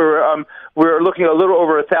last week where we were looking at a little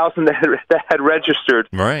over 1,000 that had registered.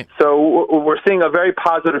 Right. So we're seeing a very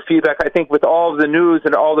positive feedback, I think, with all of the news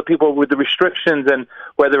and all the people with the restrictions, and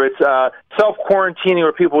whether it's self-quarantining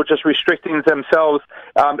or people just restricting themselves,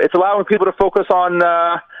 it's allowing people to focus on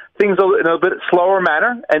things in a bit slower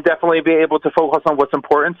manner and definitely be able to focus on what's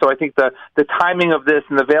important. So I think the timing of this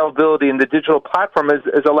and the availability in the digital platform is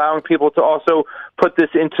allowing people to also put this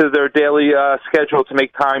into their daily schedule to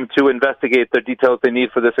make time to investigate the details they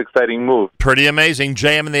need for this exciting move. Pretty amazing.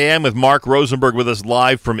 JM in the AM with Mark Rosenberg with us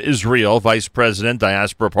live from Israel, Vice President,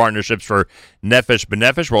 Diaspora Partnerships for Nefesh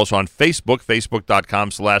B'Nefesh. We're also on Facebook,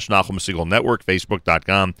 facebook.com/Nachum Segal Network,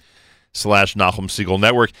 facebook.com/Nachum Segal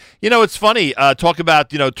Network. You know, it's funny, talk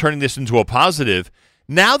about, turning this into a positive.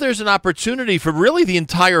 Now there's an opportunity for really the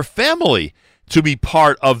entire family to be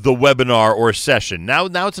part of the webinar or session. Now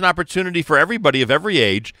it's an opportunity for everybody of every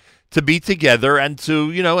age to be together and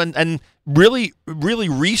to, and really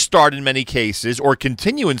restart in many cases, or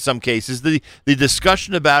continue in some cases, the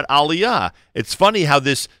discussion about Aliyah. It's funny how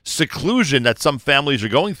this seclusion that some families are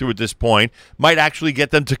going through at this point might actually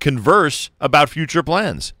get them to converse about future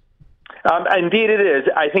plans. Indeed, it is.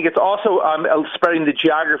 I think it's also spreading the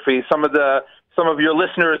geography. Some of your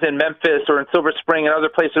listeners in Memphis or in Silver Spring and other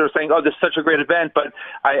places are saying, "Oh, this is such a great event, but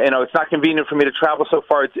it's not convenient for me to travel so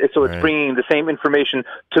far." It's bringing the same information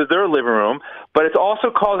to their living room, but it's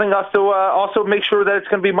also causing us to also make sure that it's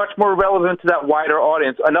going to be much more relevant to that wider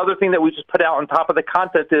audience. Another thing that we just put out on top of the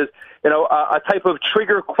content is, a type of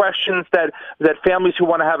trigger questions that families who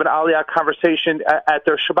want to have an Aliyah conversation at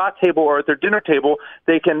their Shabbat table or at their dinner table,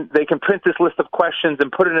 they can print this list of questions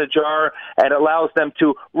and put it in a jar, and allows them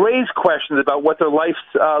to raise questions about what their life's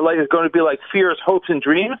life is going to be like, fears, hopes, and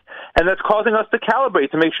dreams. And that's causing us to calibrate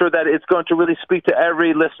to make sure that it's going to really speak to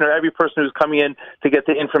every listener, every person who's coming in to get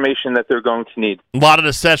the information that they're going to need. A lot of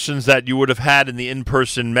the sessions that you would have had in the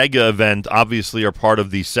in-person mega event obviously are part of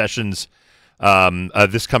these sessions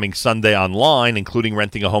this coming Sunday online, including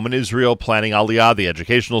renting a home in Israel, planning Aliyah, the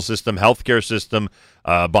educational system, healthcare system,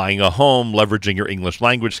 buying a home, leveraging your English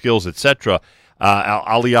language skills, etc.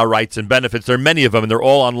 Aliyah rights and benefits. There are many of them, and they're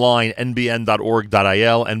all online,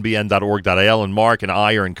 nbn.org.il, nbn.org.il, and Mark and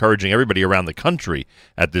I are encouraging everybody around the country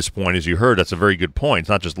at this point. As you heard, that's a very good point. It's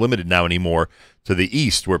not just limited now anymore to the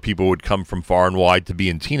East, where people would come from far and wide to be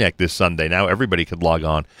in Teaneck this Sunday. Now everybody could log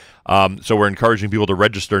on. So we're encouraging people to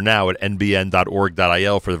register now at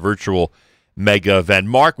nbn.org.il for the virtual mega event.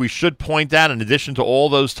 Mark, we should point out, in addition to all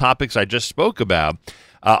those topics I just spoke about,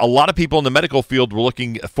 A lot of people in the medical field were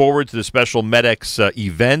looking forward to the special MEDEX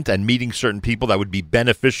event and meeting certain people that would be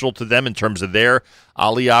beneficial to them in terms of their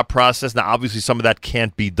Aliyah process. Now, obviously, some of that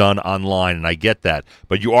can't be done online, and I get that.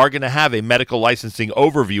 But you are going to have a medical licensing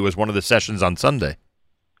overview as one of the sessions on Sunday.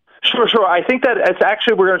 Sure. I think that it's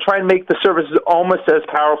actually we're going to try and make the services almost as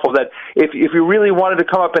powerful that if you really wanted to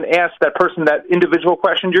come up and ask that person that individual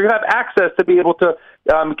question, you're going to have access to be able to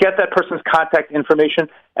get that person's contact information.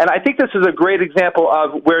 And I think this is a great example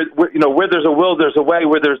of where there's a will, there's a way.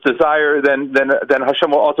 Where there's desire, then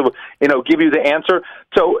Hashem will also give you the answer.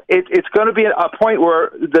 So it's going to be a point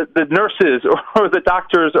where the nurses or the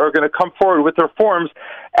doctors are going to come forward with their forms,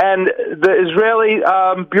 and the Israeli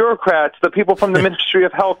bureaucrats, the people from the Ministry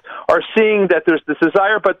of Health, are seeing that there's this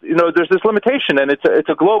desire, but there's this limitation, and it's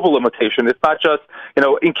a global limitation. It's not just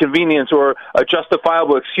inconvenience or a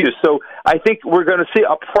justifiable excuse. So I think we're going to see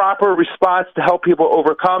a proper response to help people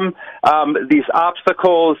overcome these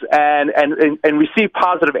obstacles and receive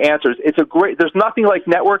positive answers. There's nothing like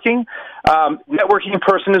networking. Networking in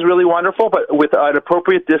person is really wonderful, but with an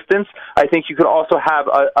appropriate distance, I think you could also have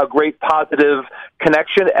a great positive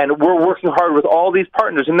connection. And we're working hard with all these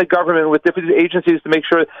partners in the government, with different agencies, to make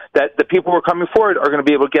sure that the people who are coming forward are going to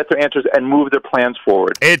be able to get their answers and move their plans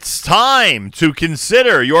forward. It's time to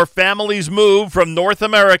consider your family's move from North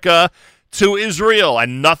America to Israel,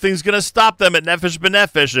 and nothing's going to stop them at Nefesh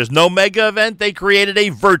B'Nefesh. There's no mega event. They created a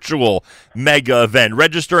virtual mega event.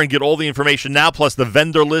 Register and get all the information now, plus the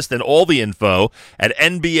vendor list and all the info at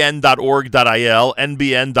nbn.org.il,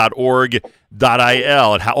 nbn.org.il.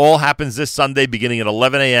 It all happens this Sunday beginning at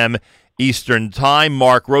 11 a.m. Eastern Time.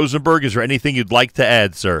 Mark Rosenberg, is there anything you'd like to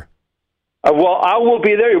add, sir? Well, I will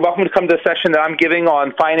be there. You're welcome to come to the session that I'm giving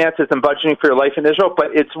on finances and budgeting for your life in Israel.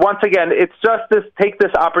 But it's just take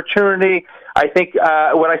this opportunity. I think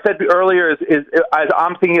what I said earlier is as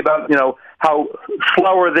I'm thinking about, how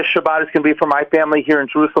slower this Shabbat is going to be for my family here in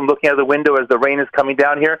Jerusalem, looking out the window as the rain is coming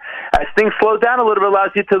down here. As things slow down a little bit, allows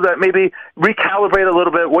you to maybe recalibrate a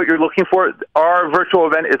little bit what you're looking for. Our virtual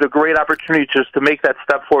event is a great opportunity just to make that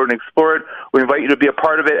step forward and explore it. We invite you to be a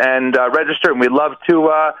part of it and register, and we'd love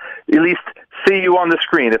to at least see you on the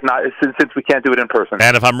screen, if not, since we can't do it in person.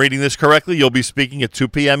 And if I'm reading this correctly, you'll be speaking at 2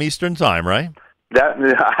 p.m. Eastern Time, right?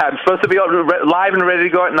 I'm supposed to be live and ready to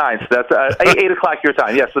go at 9, so that's 8 o'clock your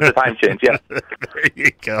time, yes, with the time change, yes. There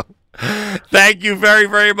you go. Thank you very,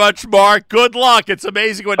 very much, Mark. Good luck. It's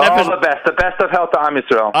amazing what Nefesh... All the best of health to Am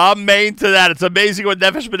Yisrael. Amen to that. It's amazing what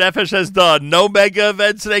Nefesh B'Nefesh has done. No mega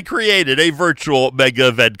events, they created a virtual mega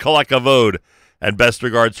event. Kol HaKavod. And best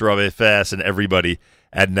regards to Rabbi Fass and everybody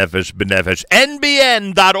at Nefesh B'Nefesh.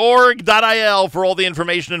 nbn.org.il for all the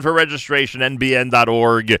information and for registration.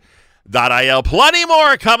 nbn.org.il. Plenty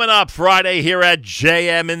more coming up Friday here at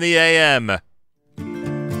JM in the AM.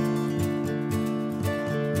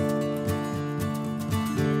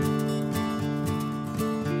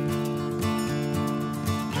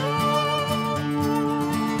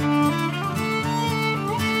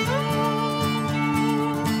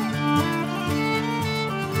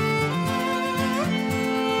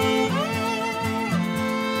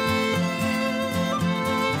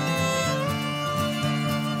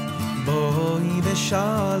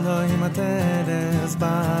 Shalom ateres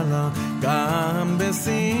bala gam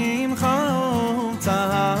besimcha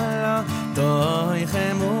tzala toy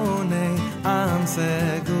chemune am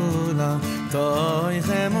segula toy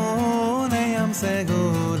chemune am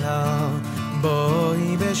segula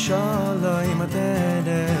boy beshalom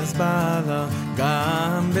ateres bala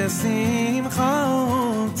gam besimcha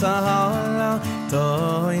tzala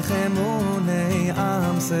toy chemune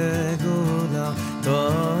am segula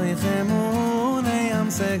toy chemune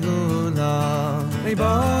segula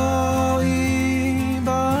boy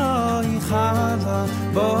chala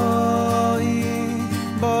boy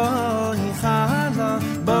chala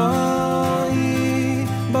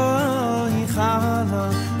boy chala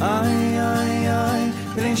ay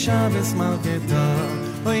brin Shabbos malketa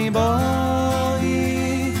boy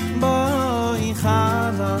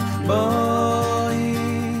chala boy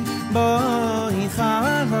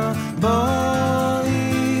chala boy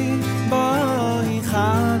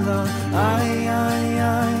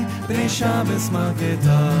Shabbos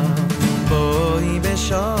Mageda Boy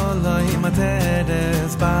Beshalom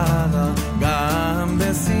Ateres Bala Gam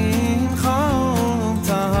Besimcha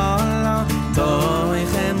Tzala Toy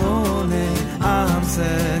Chemune Am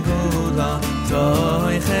Segula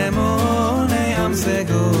Toy Chemune Am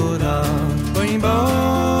Segula Boy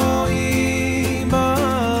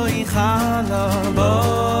Chala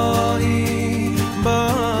Boy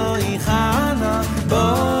Chala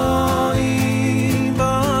Boy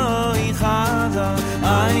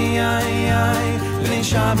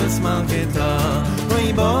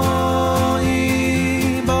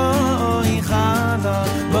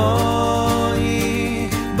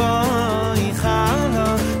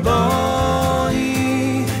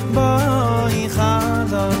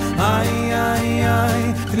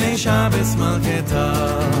Shabbos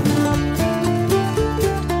Malketa.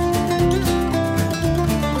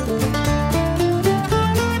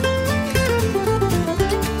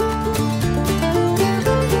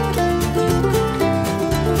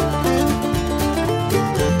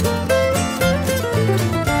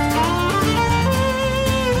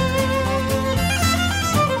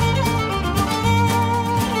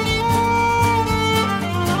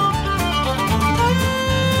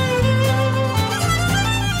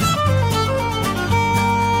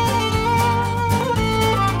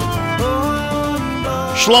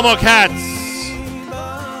 Shlomo Katz,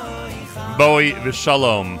 Boi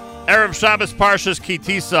V'Shalom. Erev Shabbos Parshas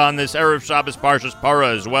Kitisa on this Erev Shabbos Parshas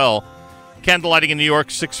Para as well. Candlelighting in New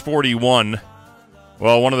York, 641.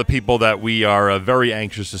 Well, one of the people that we are very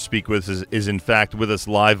anxious to speak with is in fact with us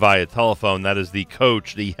live via telephone. That is the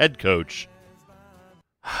coach, the head coach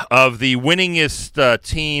of the winningest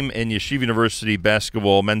team in Yeshiva University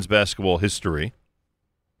basketball, men's basketball history.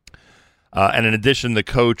 And in addition, the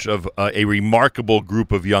coach of a remarkable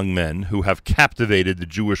group of young men who have captivated the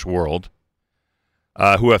Jewish world,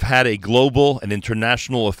 who have had a global and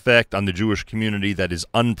international effect on the Jewish community that is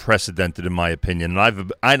unprecedented, in my opinion.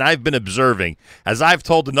 And I've been observing, as I've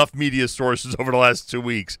told enough media sources over the last 2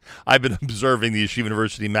 weeks, I've been observing the Yeshiva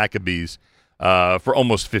University Maccabees for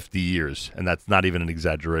almost 50 years, and that's not even an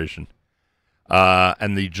exaggeration.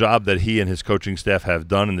 And the job that he and his coaching staff have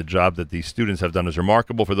done and the job that the students have done is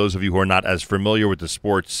remarkable. For those of you who are not as familiar with the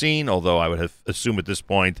sports scene, although I would assume at this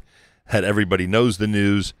point that everybody knows the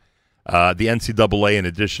news, the NCAA, in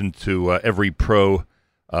addition to every pro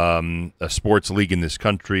sports league in this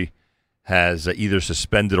country, has either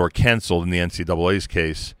suspended or canceled, in the NCAA's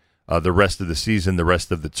case, the rest of the season, the rest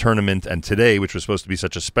of the tournament. And today, which was supposed to be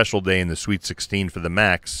such a special day in the Sweet 16 for the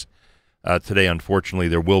Macs, today, unfortunately,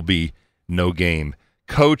 there will be no game.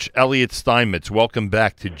 Coach Elliot Steinmetz, welcome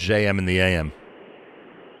back to JM in the AM.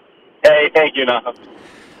 Hey, thank you, Nachum.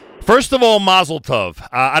 First of all, Mazel Tov.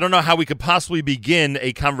 I don't know how we could possibly begin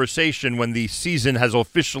a conversation when the season has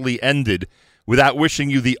officially ended without wishing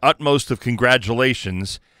you the utmost of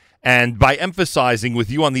congratulations, and by emphasizing with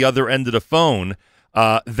you on the other end of the phone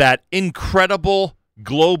that incredible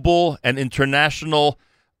global and international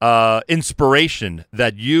inspiration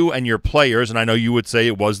that you and your players, and I know you would say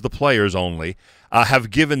it was the players only, have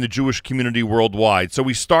given the Jewish community worldwide. So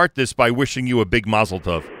we start this by wishing you a big Mazel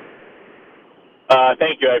Tov.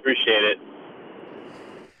 Thank you. I appreciate it.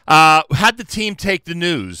 Had the team take the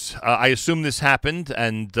news? I assume this happened,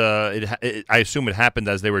 and I assume it happened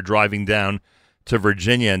as they were driving down to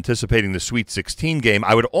Virginia anticipating the Sweet 16 game.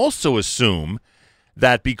 I would also assume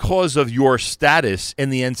that because of your status in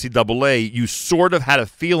the NCAA, you sort of had a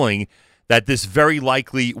feeling that this very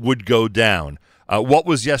likely would go down. What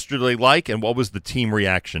was yesterday like, and what was the team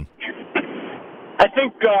reaction? I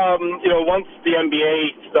think, once the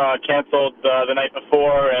NBA canceled the night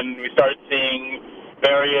before and we started seeing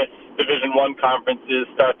various Division I conferences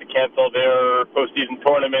start to cancel their postseason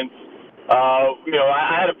tournaments,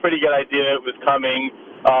 I had a pretty good idea it was coming.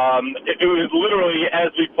 It was literally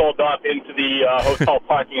as we pulled up into the hotel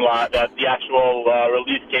parking lot that the actual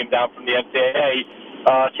release came down from the NCAA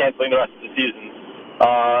canceling the rest of the season.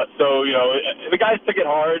 So the guys took it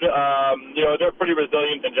hard. They're pretty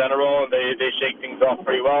resilient in general, and they shake things off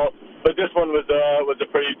pretty well. But this one was a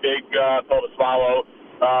pretty big pill to swallow.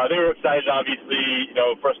 They were excited, obviously,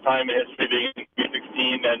 first time in history being in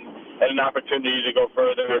 16 and an opportunity to go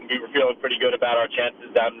further, and we were feeling pretty good about our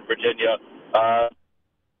chances down in Virginia.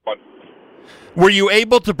 Were you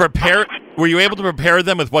able to prepare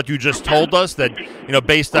them with what you just told us, that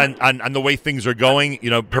based on the way things are going,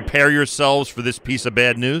 prepare yourselves for this piece of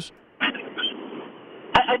bad news?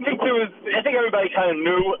 I think everybody kind of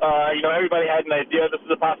knew. Everybody had an idea this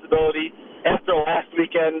was a possibility. After last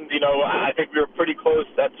weekend, I think we were pretty close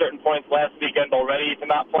at certain points last weekend already to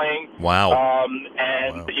not playing. Wow.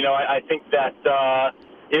 I think that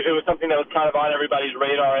it was something that was kind of on everybody's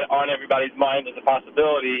radar, on everybody's mind as a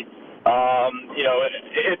possibility.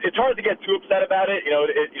 It's hard to get too upset about it.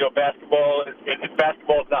 Basketball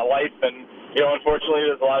is not life, and unfortunately,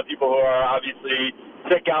 there's a lot of people who are obviously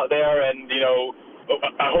sick out there, and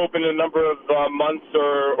I hope in a number of months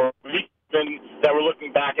or weeks that we're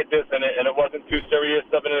looking back at this and it wasn't too serious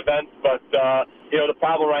of an event. But the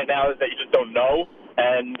problem right now is that you just don't know,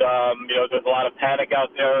 and there's a lot of panic out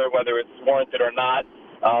there, whether it's warranted or not.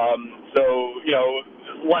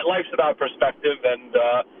 life's about perspective, and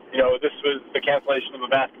this was the cancellation of a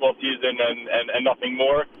basketball season and nothing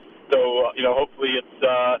more. So hopefully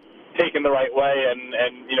it's taken the right way, and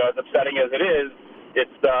as upsetting as it is,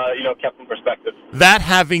 it's kept in perspective. That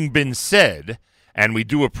having been said, and we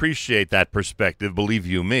do appreciate that perspective, believe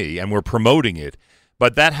you me, and we're promoting it.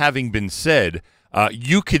 But that having been said,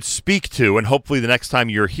 you could speak to, and hopefully the next time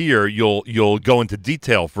you're here, you'll go into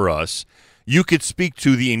detail for us. You could speak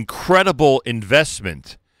to the incredible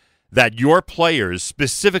investment that your players,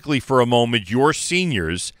 specifically for a moment, your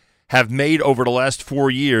seniors, have made over the last 4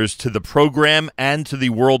 years to the program and to the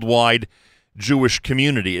worldwide Jewish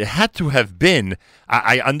community. It had to have been,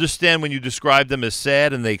 I understand when you described them as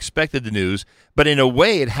sad and they expected the news, but in a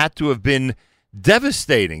way it had to have been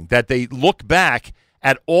devastating that they look back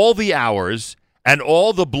at all the hours and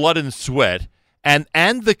all the blood and sweat and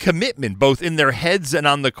the commitment both in their heads and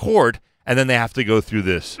on the court, and then they have to go through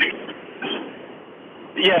this.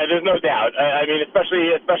 Yeah, there's no doubt. I mean,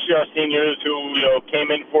 especially our seniors who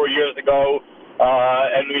came in 4 years ago,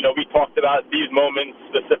 and we talked about these moments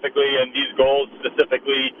specifically and these goals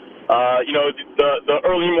specifically. The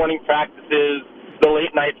early morning practices, the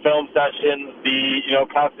late night film sessions, the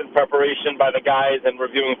constant preparation by the guys and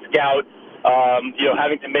reviewing scout.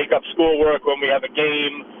 Having to make up schoolwork when we have a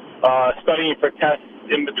game, studying for tests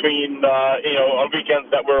in between, on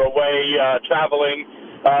weekends that we're away traveling.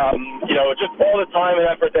 Just all the time and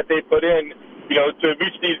effort that they put in, to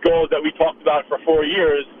reach these goals that we talked about for 4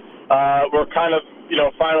 years, were kind of,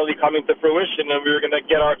 finally coming to fruition, and we were going to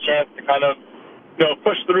get our chance to kind of,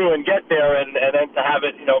 push through and get there, and then to have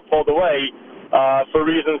it, pulled away for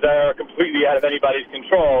reasons that are completely out of anybody's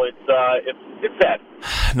control. It's sad.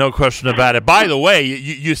 No question about it. By the way,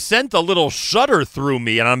 you sent a little shudder through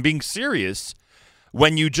me, and I'm being serious,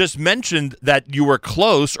 when you just mentioned that you were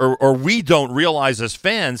close, or we don't realize as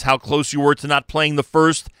fans how close you were to not playing the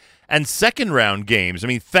first and second round games. I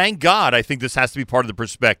mean, thank God, I think this has to be part of the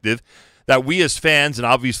perspective, that we as fans, and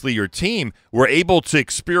obviously your team, were able to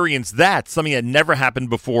experience that, something that never happened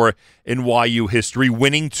before in YU history,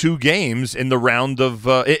 winning 2 games in the round of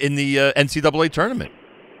in the NCAA tournament.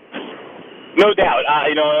 No doubt.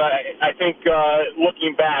 I think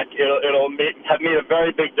looking back, it'll have made a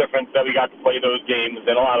very big difference that we got to play those games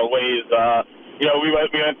in a lot of ways. We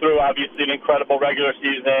went through, obviously, an incredible regular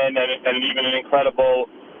season and even an incredible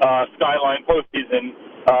skyline postseason.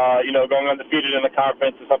 Going undefeated in the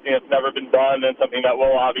conference is something that's never been done and something that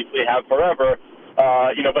we'll obviously have forever.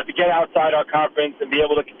 But to get outside our conference and be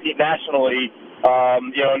able to compete nationally,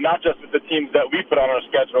 not just with the teams that we put on our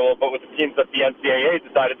schedule, but with the teams that the NCAA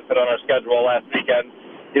decided to put on our schedule last weekend,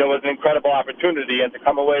 was an incredible opportunity. And to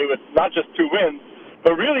come away with not just 2 wins,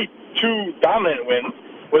 but really 2 dominant wins,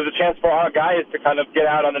 was a chance for our guys to kind of get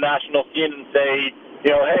out on the national scene and say,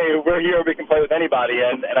 hey, we're here, we can play with anybody.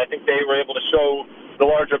 And I think they were able to show the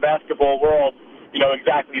larger basketball world,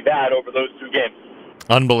 exactly that over those 2 games.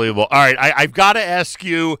 Unbelievable. All right, I've got to ask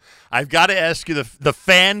you the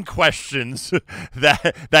fan questions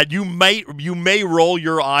that you may roll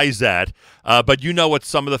your eyes at, but you know what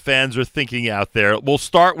some of the fans are thinking out there. We'll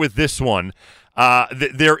start with this one.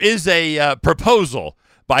 There is a proposal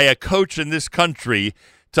by a coach in this country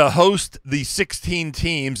to host the 16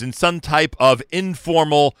 teams in some type of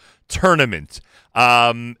informal tournament,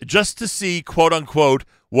 just to see, quote unquote,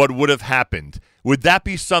 what would have happened. Would that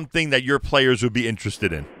be something that your players would be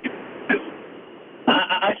interested in?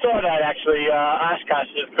 I saw that, actually.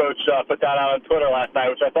 Oshkosh's coach put that out on Twitter last night,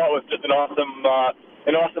 which I thought was just an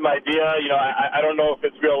awesome idea. I don't know if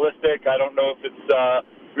it's realistic. I don't know if it's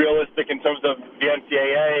realistic in terms of the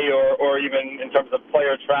NCAA or even in terms of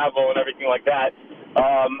player travel and everything like that.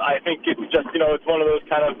 I think it's just, it's one of those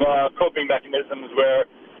kind of coping mechanisms where,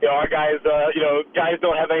 our guys, guys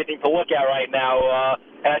don't have anything to look at right now.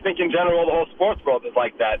 And I think in general, the whole sports world is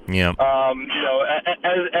like that. Yeah.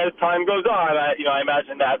 As time goes on, I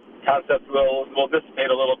imagine that concept will dissipate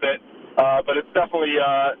a little bit. But it's definitely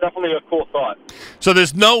a cool thought. So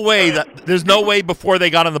there's no way before they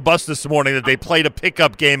got on the bus this morning that they played a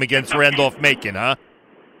pickup game against Randolph-Macon, huh?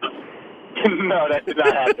 No, that did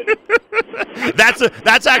not happen.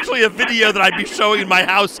 That's actually a video that I'd be showing in my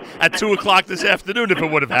house at 2:00 this afternoon if it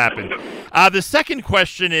would have happened. The second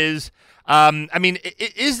question is,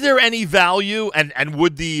 is there any value, and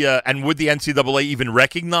would the NCAA even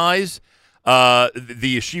recognize the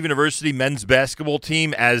Yeshiva University men's basketball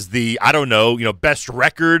team as the, best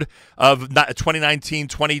record of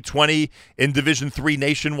 2019-2020 in Division III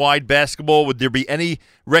nationwide basketball? Would there be any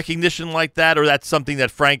recognition like that, or that's something that,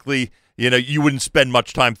 frankly, you wouldn't spend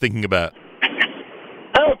much time thinking about?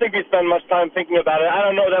 I don't think we spend much time thinking about it. I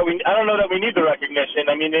don't know that we need the recognition.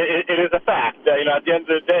 I mean, it is a fact. At the end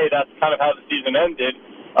of the day, that's kind of how the season ended.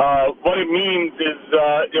 What it means is,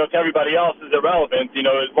 to everybody else is irrelevant.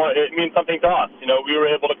 It means something to us. We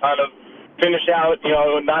were able to kind of finish out,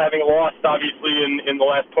 not having lost, obviously, in the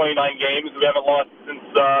last 29 games. We haven't lost since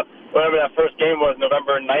whatever that first game was,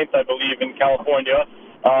 November 9th, I believe, in California.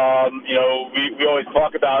 We always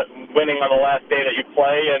talk about winning on the last day that you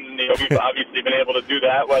play, and we've obviously been able to do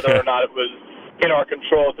that, whether or not it was in our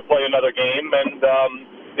control to play another game. And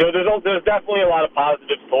there's definitely a lot of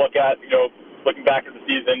positives to look at. Looking back at the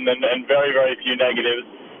season, and very, very few negatives.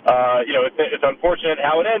 It's unfortunate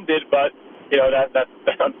how it ended, but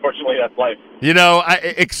that's unfortunately that's life.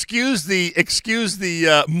 Excuse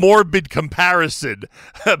the morbid comparison,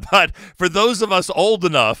 but for those of us old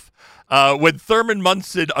enough, when Thurman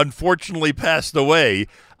Munson unfortunately passed away,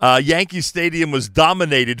 Yankee Stadium was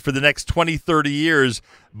dominated for the next 20, 30 years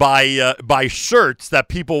by shirts that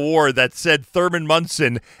people wore that said Thurman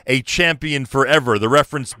Munson, a champion forever. The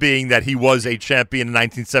reference being that he was a champion in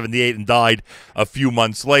 1978 and died a few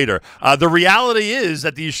months later. The reality is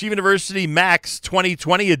that the Yeshiva University Max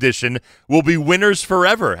 2020 edition will be winners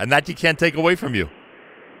forever, and that you can't take away from you.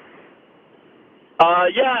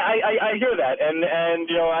 I hear that, and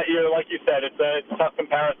like you said, it's a tough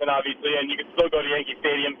comparison, obviously, and you can still go to Yankee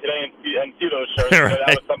Stadium today and see those shirts. Right.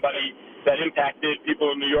 That was somebody that impacted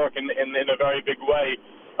people in New York in a very big way.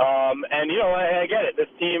 I get it. This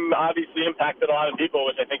team obviously impacted a lot of people,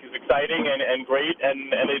 which I think is exciting and great,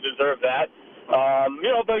 and they deserve that.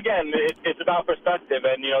 But again, it's about perspective,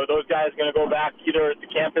 and those guys are going to go back either to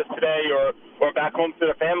campus today or back home to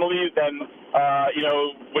their families, and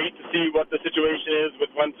wait to see what the situation is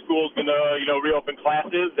with when school's going to reopen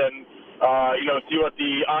classes, and see what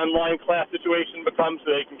the online class situation becomes,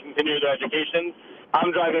 so they can continue their education.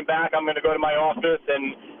 I'm driving back. I'm going to go to my office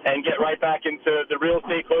and get right back into the real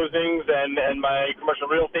estate closings and my commercial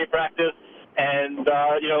real estate practice, and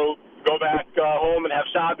go back home and have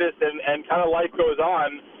Shabbos, and kind of life goes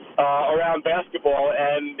on around basketball.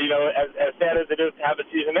 And as sad as it is to have a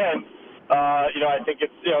season end, I think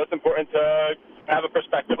it's important to have a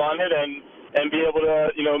perspective on it and be able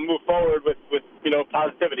to move forward with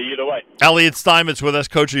positivity either way. Elliot Steinmetz with us,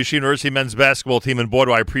 coach of the Yeshiva University men's basketball team in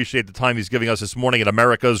Bodo. I appreciate the time he's giving us this morning at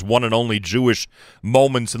America's one and only Jewish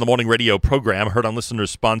Moments in the Morning radio program, heard on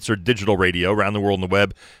listeners-sponsored digital radio around the world on the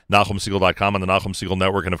web, NachumSegal.com, on the Nachum Segal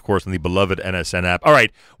Network, and, of course, on the beloved NSN app. All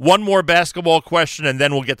right, one more basketball question, and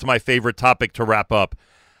then we'll get to my favorite topic to wrap up.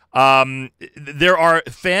 There are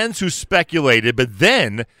fans who speculated, but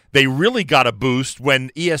then they really got a boost when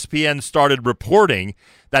ESPN started reporting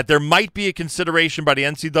that there might be a consideration by the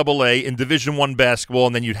NCAA in Division I basketball,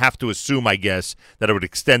 and then you'd have to assume, I guess, that it would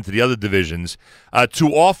extend to the other divisions, to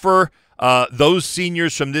offer those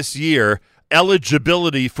seniors from this year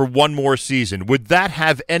eligibility for one more season. Would that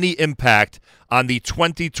have any impact on the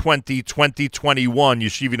 2020-2021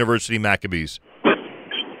 Yeshiva University Maccabees?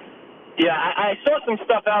 Yeah, I saw some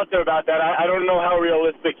stuff out there about that. I don't know how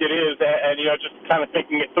realistic it is, and just kind of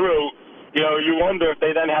thinking it through, you wonder if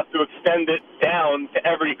they then have to extend it down to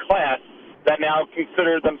every class that now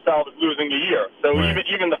consider themselves losing a year. So right.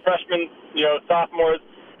 even the freshmen, sophomores,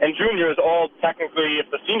 and juniors all technically, if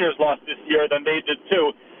the seniors lost this year, then they did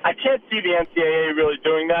too. I can't see the NCAA really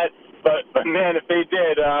doing that, but man, if they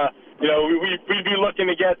did, we'd be looking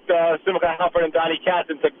to get Simcha Halpern and Donnie Katz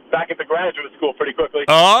back into graduate school pretty quickly.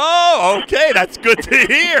 Oh, okay. That's good to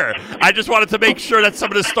hear. I just wanted to make sure that some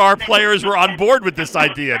of the star players were on board with this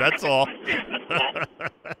idea. That's all.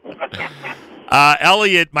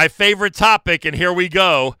 Elliot, my favorite topic, and here we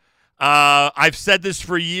go. I've said this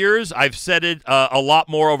for years. I've said it a lot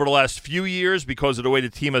more over the last few years because of the way the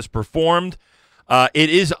team has performed. It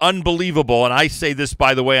is unbelievable, and I say this,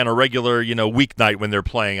 by the way, on a regular, weeknight when they're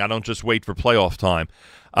playing. I don't just wait for playoff time.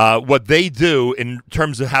 What they do in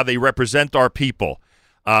terms of how they represent our people,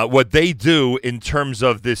 what they do in terms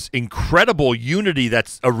of this incredible unity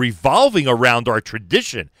that's revolving around our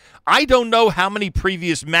tradition. I don't know how many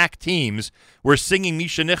previous MAC teams were singing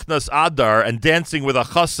Misha Nichnas Adar and dancing with a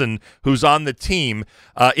chassan who's on the team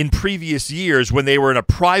in previous years when they were in a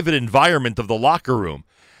private environment of the locker room.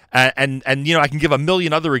 And I can give a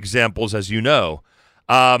million other examples, as you know.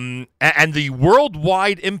 And the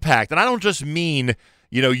worldwide impact, and I don't just mean,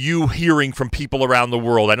 you hearing from people around the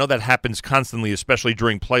world. I know that happens constantly, especially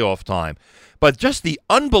during playoff time. But just the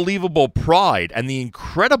unbelievable pride and the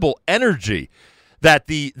incredible energy that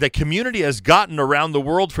the community has gotten around the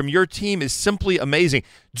world from your team is simply amazing.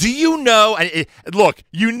 Do you know? Look,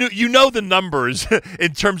 you know the numbers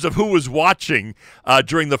in terms of who was watching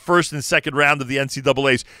during the first and second round of the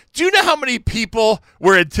NCAAs. Do you know how many people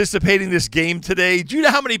were anticipating this game today? Do you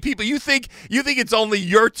know how many people you think it's only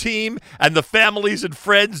your team and the families and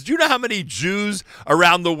friends? Do you know how many Jews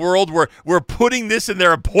around the world were putting this in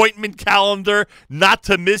their appointment calendar not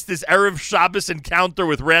to miss this Erev Shabbos encounter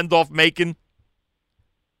with Randolph-Macon?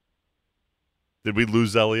 Did we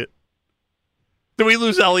lose Elliot? Did we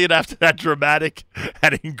lose Elliot after that dramatic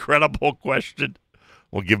and incredible question?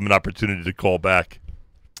 We'll give him an opportunity to call back.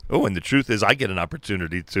 Oh, and the truth is, I get an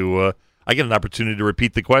opportunity to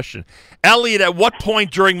repeat the question. Elliot, at what point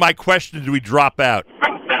during my question did we drop out?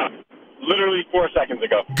 Literally 4 seconds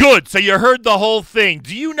ago. Good. So you heard the whole thing.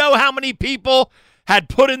 Do you know how many people had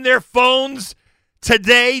put in their phones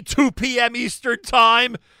today, 2 p.m. Eastern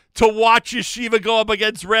Time, to watch Yeshiva go up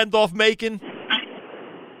against Randolph-Macon?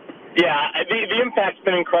 Yeah, the impact's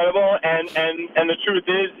been incredible, and the truth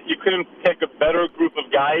is, you couldn't pick a better group of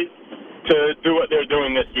guys to do what they're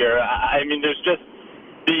doing this year. I mean, there's just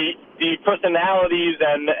the personalities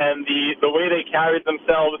and the way they carried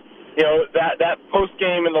themselves. You know, that post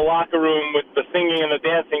game in the locker room with the singing and the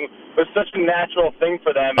dancing was such a natural thing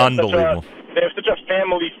for them. Unbelievable. They have such a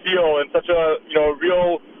family feel and such a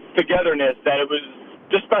real togetherness that it was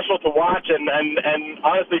just special to watch, and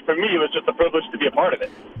honestly, for me, it was just a privilege to be a part of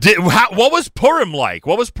it. What was Purim like?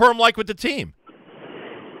 What was Purim like with the team?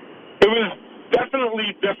 It was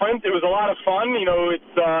definitely different. It was a lot of fun.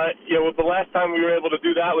 The last time we were able to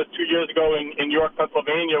do that was 2 years ago in York,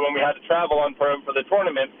 Pennsylvania, when we had to travel on Purim for the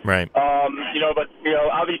tournament. Right. But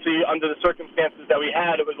obviously under the circumstances that we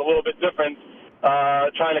had, it was a little bit different.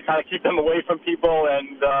 Trying to kind of keep them away from people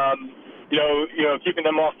and. Keeping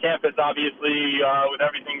them off campus, obviously, with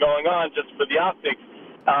everything going on, just for the optics.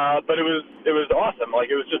 But it was awesome. Like,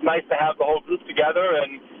 it was just nice to have the whole group together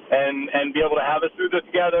and be able to have a Suda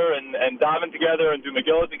together and daven together and do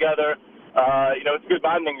Megillah together. It's a good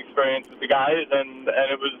bonding experience with the guys, and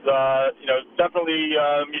it was, definitely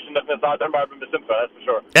Misha Nefnes Adam Barber Besimcha, that's for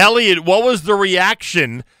sure. Elliot, what was the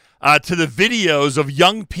reaction to the videos of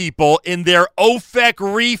young people in their Ofek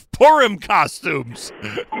Reef Purim costumes?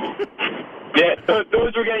 Yeah,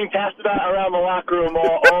 those were getting passed about around the locker room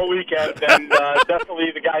all weekend, and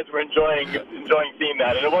definitely the guys were enjoying seeing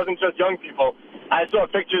that. And it wasn't just young people. I saw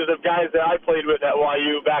pictures of guys that I played with at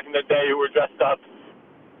YU back in the day who were dressed up.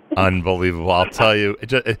 Unbelievable. I'll tell you,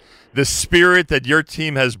 the spirit that your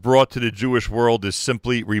team has brought to the Jewish world is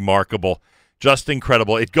simply remarkable. Just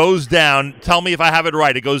incredible. It goes down, tell me if I have it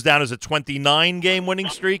right, it goes down as a 29-game winning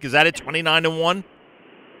streak. Is that it, 29-1?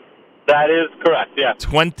 That is correct, yeah.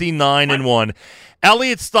 29-1.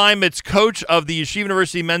 Elliot Steinmetz, coach of the Yeshiva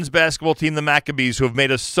University men's basketball team, the Maccabees, who have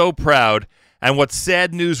made us so proud. And what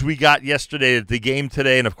sad news we got yesterday that the game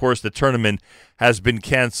today and, of course, the tournament has been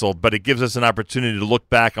canceled. But it gives us an opportunity to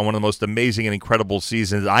look back on one of the most amazing and incredible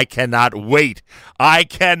seasons. I cannot wait. I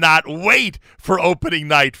cannot wait for opening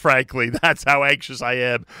night, frankly. That's how anxious I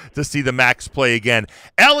am to see the Macs play again.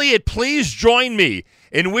 Elliot, please join me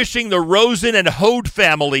in wishing the Rosen and Hode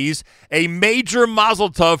families a major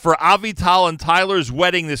mazel tov for Avital and Tyler's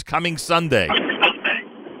wedding this coming Sunday.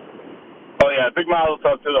 Oh, yeah, big mazel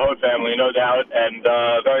tov to the Hode family, no doubt, and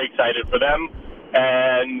very excited for them.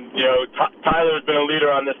 And, Tyler's been a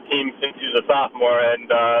leader on this team since he was a sophomore,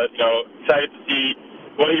 and, excited to see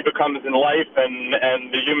what he becomes in life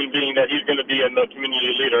and the human being that he's going to be and the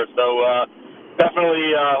community leader. So,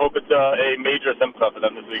 definitely hope it's a major simcha for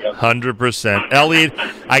them this weekend. 100%. Elliot,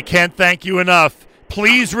 I can't thank you enough.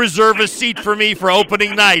 Please reserve a seat for me for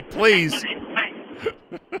opening night, please.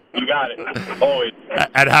 You got it. Always.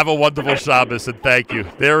 And have a wonderful Shabbos, and thank you.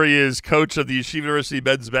 There he is, coach of the Yeshiva University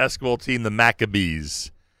men's basketball team, the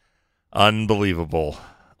Maccabees. Unbelievable.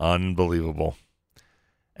 Unbelievable.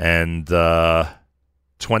 And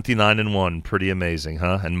 29-1. Pretty amazing,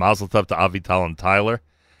 huh? And mazel tov to Avital and Tyler.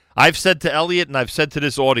 I've said to Elliot and I've said to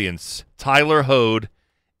this audience, Tyler Hode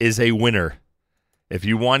is a winner. If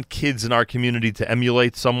you want kids in our community to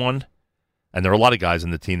emulate someone, and there are a lot of guys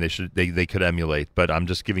in the team they could emulate, but I'm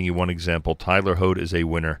just giving you one example. Tyler Hode is a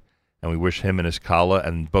winner, and we wish him and his Kala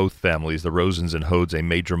and both families, the Rosens and Hodes, a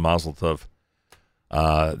major mazel tov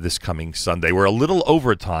this coming Sunday. We're a little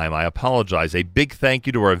over time. I apologize. A big thank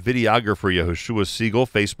you to our videographer, Yehoshua Siegel,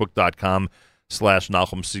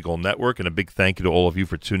 Facebook.com/Nachum Siegel Network, and a big thank you to all of you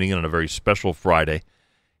for tuning in on a very special Friday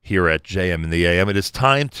here at JM in the AM. It is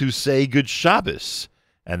time to say good Shabbos,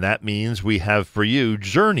 and that means we have for you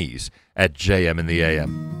Journeys at JM in the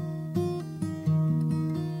AM.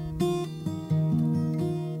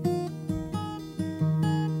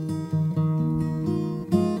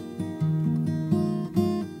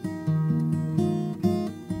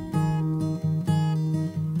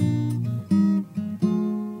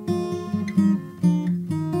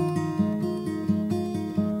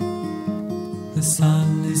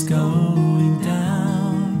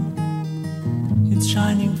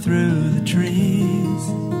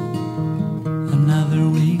 Another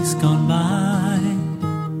week's gone by,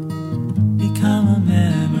 become a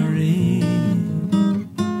memory.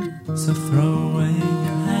 So throw away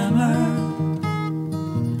your hammer,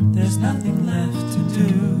 there's nothing left to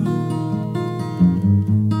do.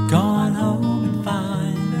 Go on home and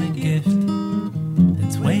find a gift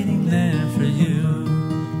that's waiting there for you.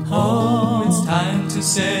 Oh, it's time to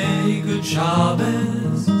say good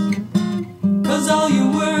Shabbos, 'cause all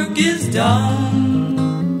your work is done.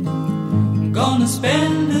 Gonna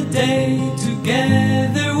spend a day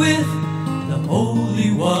together with the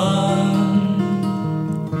Holy One.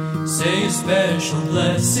 Say a special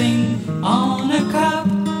blessing on a cup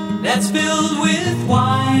that's filled with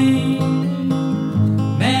wine.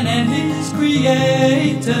 Man and his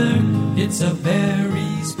Creator, it's a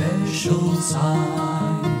very special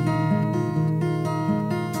sign.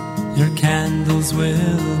 Your candles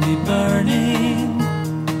will be burning,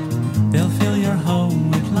 they'll fill your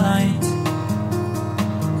home with light,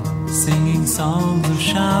 singing songs of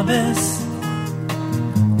Shabbos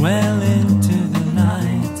well into the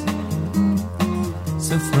night.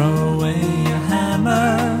 So throw away your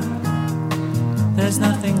hammer, there's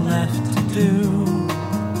nothing left to do.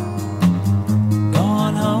 Go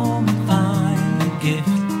on home and find a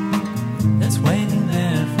gift that's waiting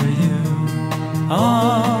there for you.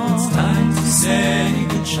 Oh, it's time to say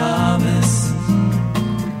good Shabbos,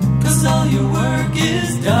 'cause all your work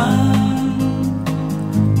is done.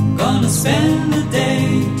 Gonna spend the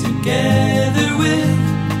day together with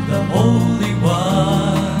the Holy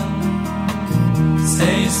One.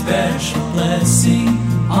 Say a special blessing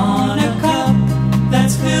on a cup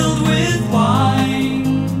that's filled with wine.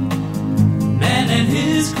 Man and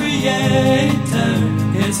his Creator,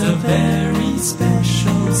 it's a very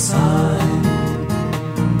special sign.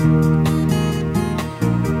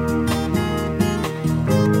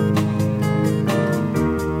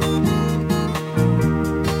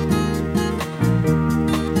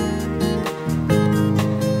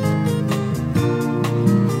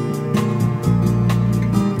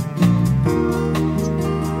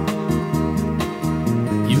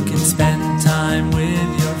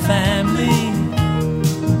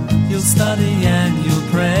 Study and you'll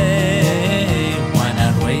pray. Why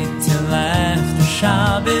not wait till after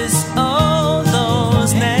Shabbos? Oh,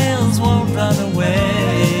 those nails won't run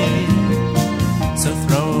away. So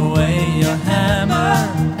throw away your hammer,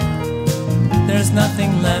 there's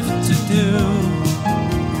nothing left to do.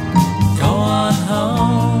 Go on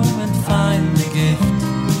home and find the gift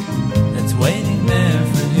that's waiting there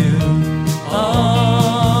for you. Oh,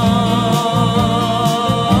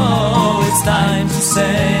 it's time to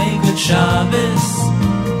say Shabbos,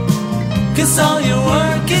 'cause all your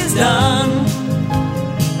work is done.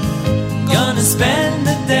 Gonna spend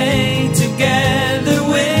the day together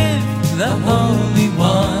with the Holy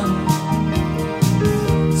One.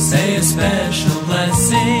 Say a special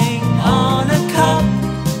blessing on a cup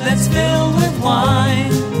that's filled with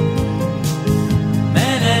wine.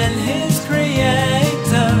 Man and his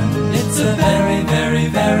Creator, it's a very, very,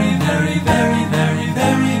 very, very, very, very,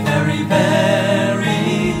 very, very,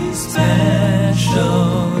 very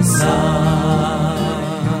special sign.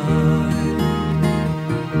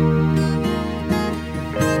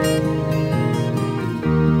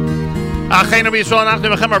 Achenu B'Yisrael, Nachnu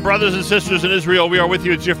Mechem, our brothers and sisters in Israel, we are with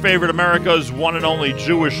you. It's your favorite America's one and only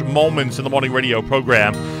Jewish Moments in the Morning radio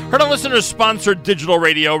program. Heard on listeners-sponsored digital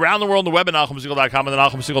radio around the world on the web at NachumSegal.com and the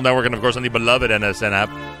Nachum Segal Network, and of course on the beloved NSN app.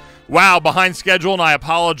 Wow, behind schedule, and I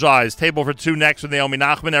apologize. Table for two next with Naomi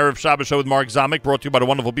Nachman, Erev Shabbos show with Mark Zamek, brought to you by the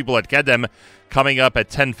wonderful people at Kedem, coming up at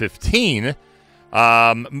 10:15.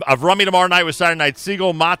 Avrami tomorrow night with Saturday Night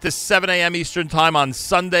Segal. Matis 7 a.m. Eastern Time on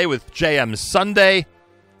Sunday with JM Sunday.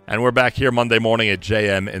 And we're back here Monday morning at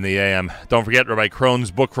JM in the AM. Don't forget, Rabbi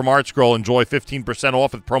Krohn's book from Art Scroll. Enjoy 15%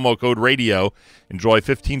 off with promo code radio. Enjoy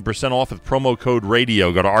 15% off with promo code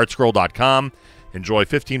radio. Go to artscroll.com. Enjoy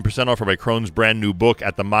 15% off Rabbi Krohn's brand new book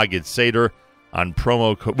at the Magid Seder on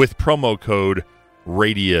with promo code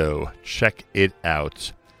radio. Check it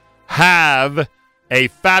out. Have a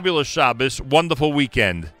fabulous Shabbos, wonderful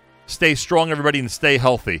weekend. Stay strong, everybody, and stay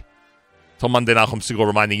healthy. Till Monday, Nachum Segal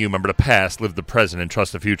reminding you, remember the past, live the present, and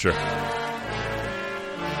trust the future.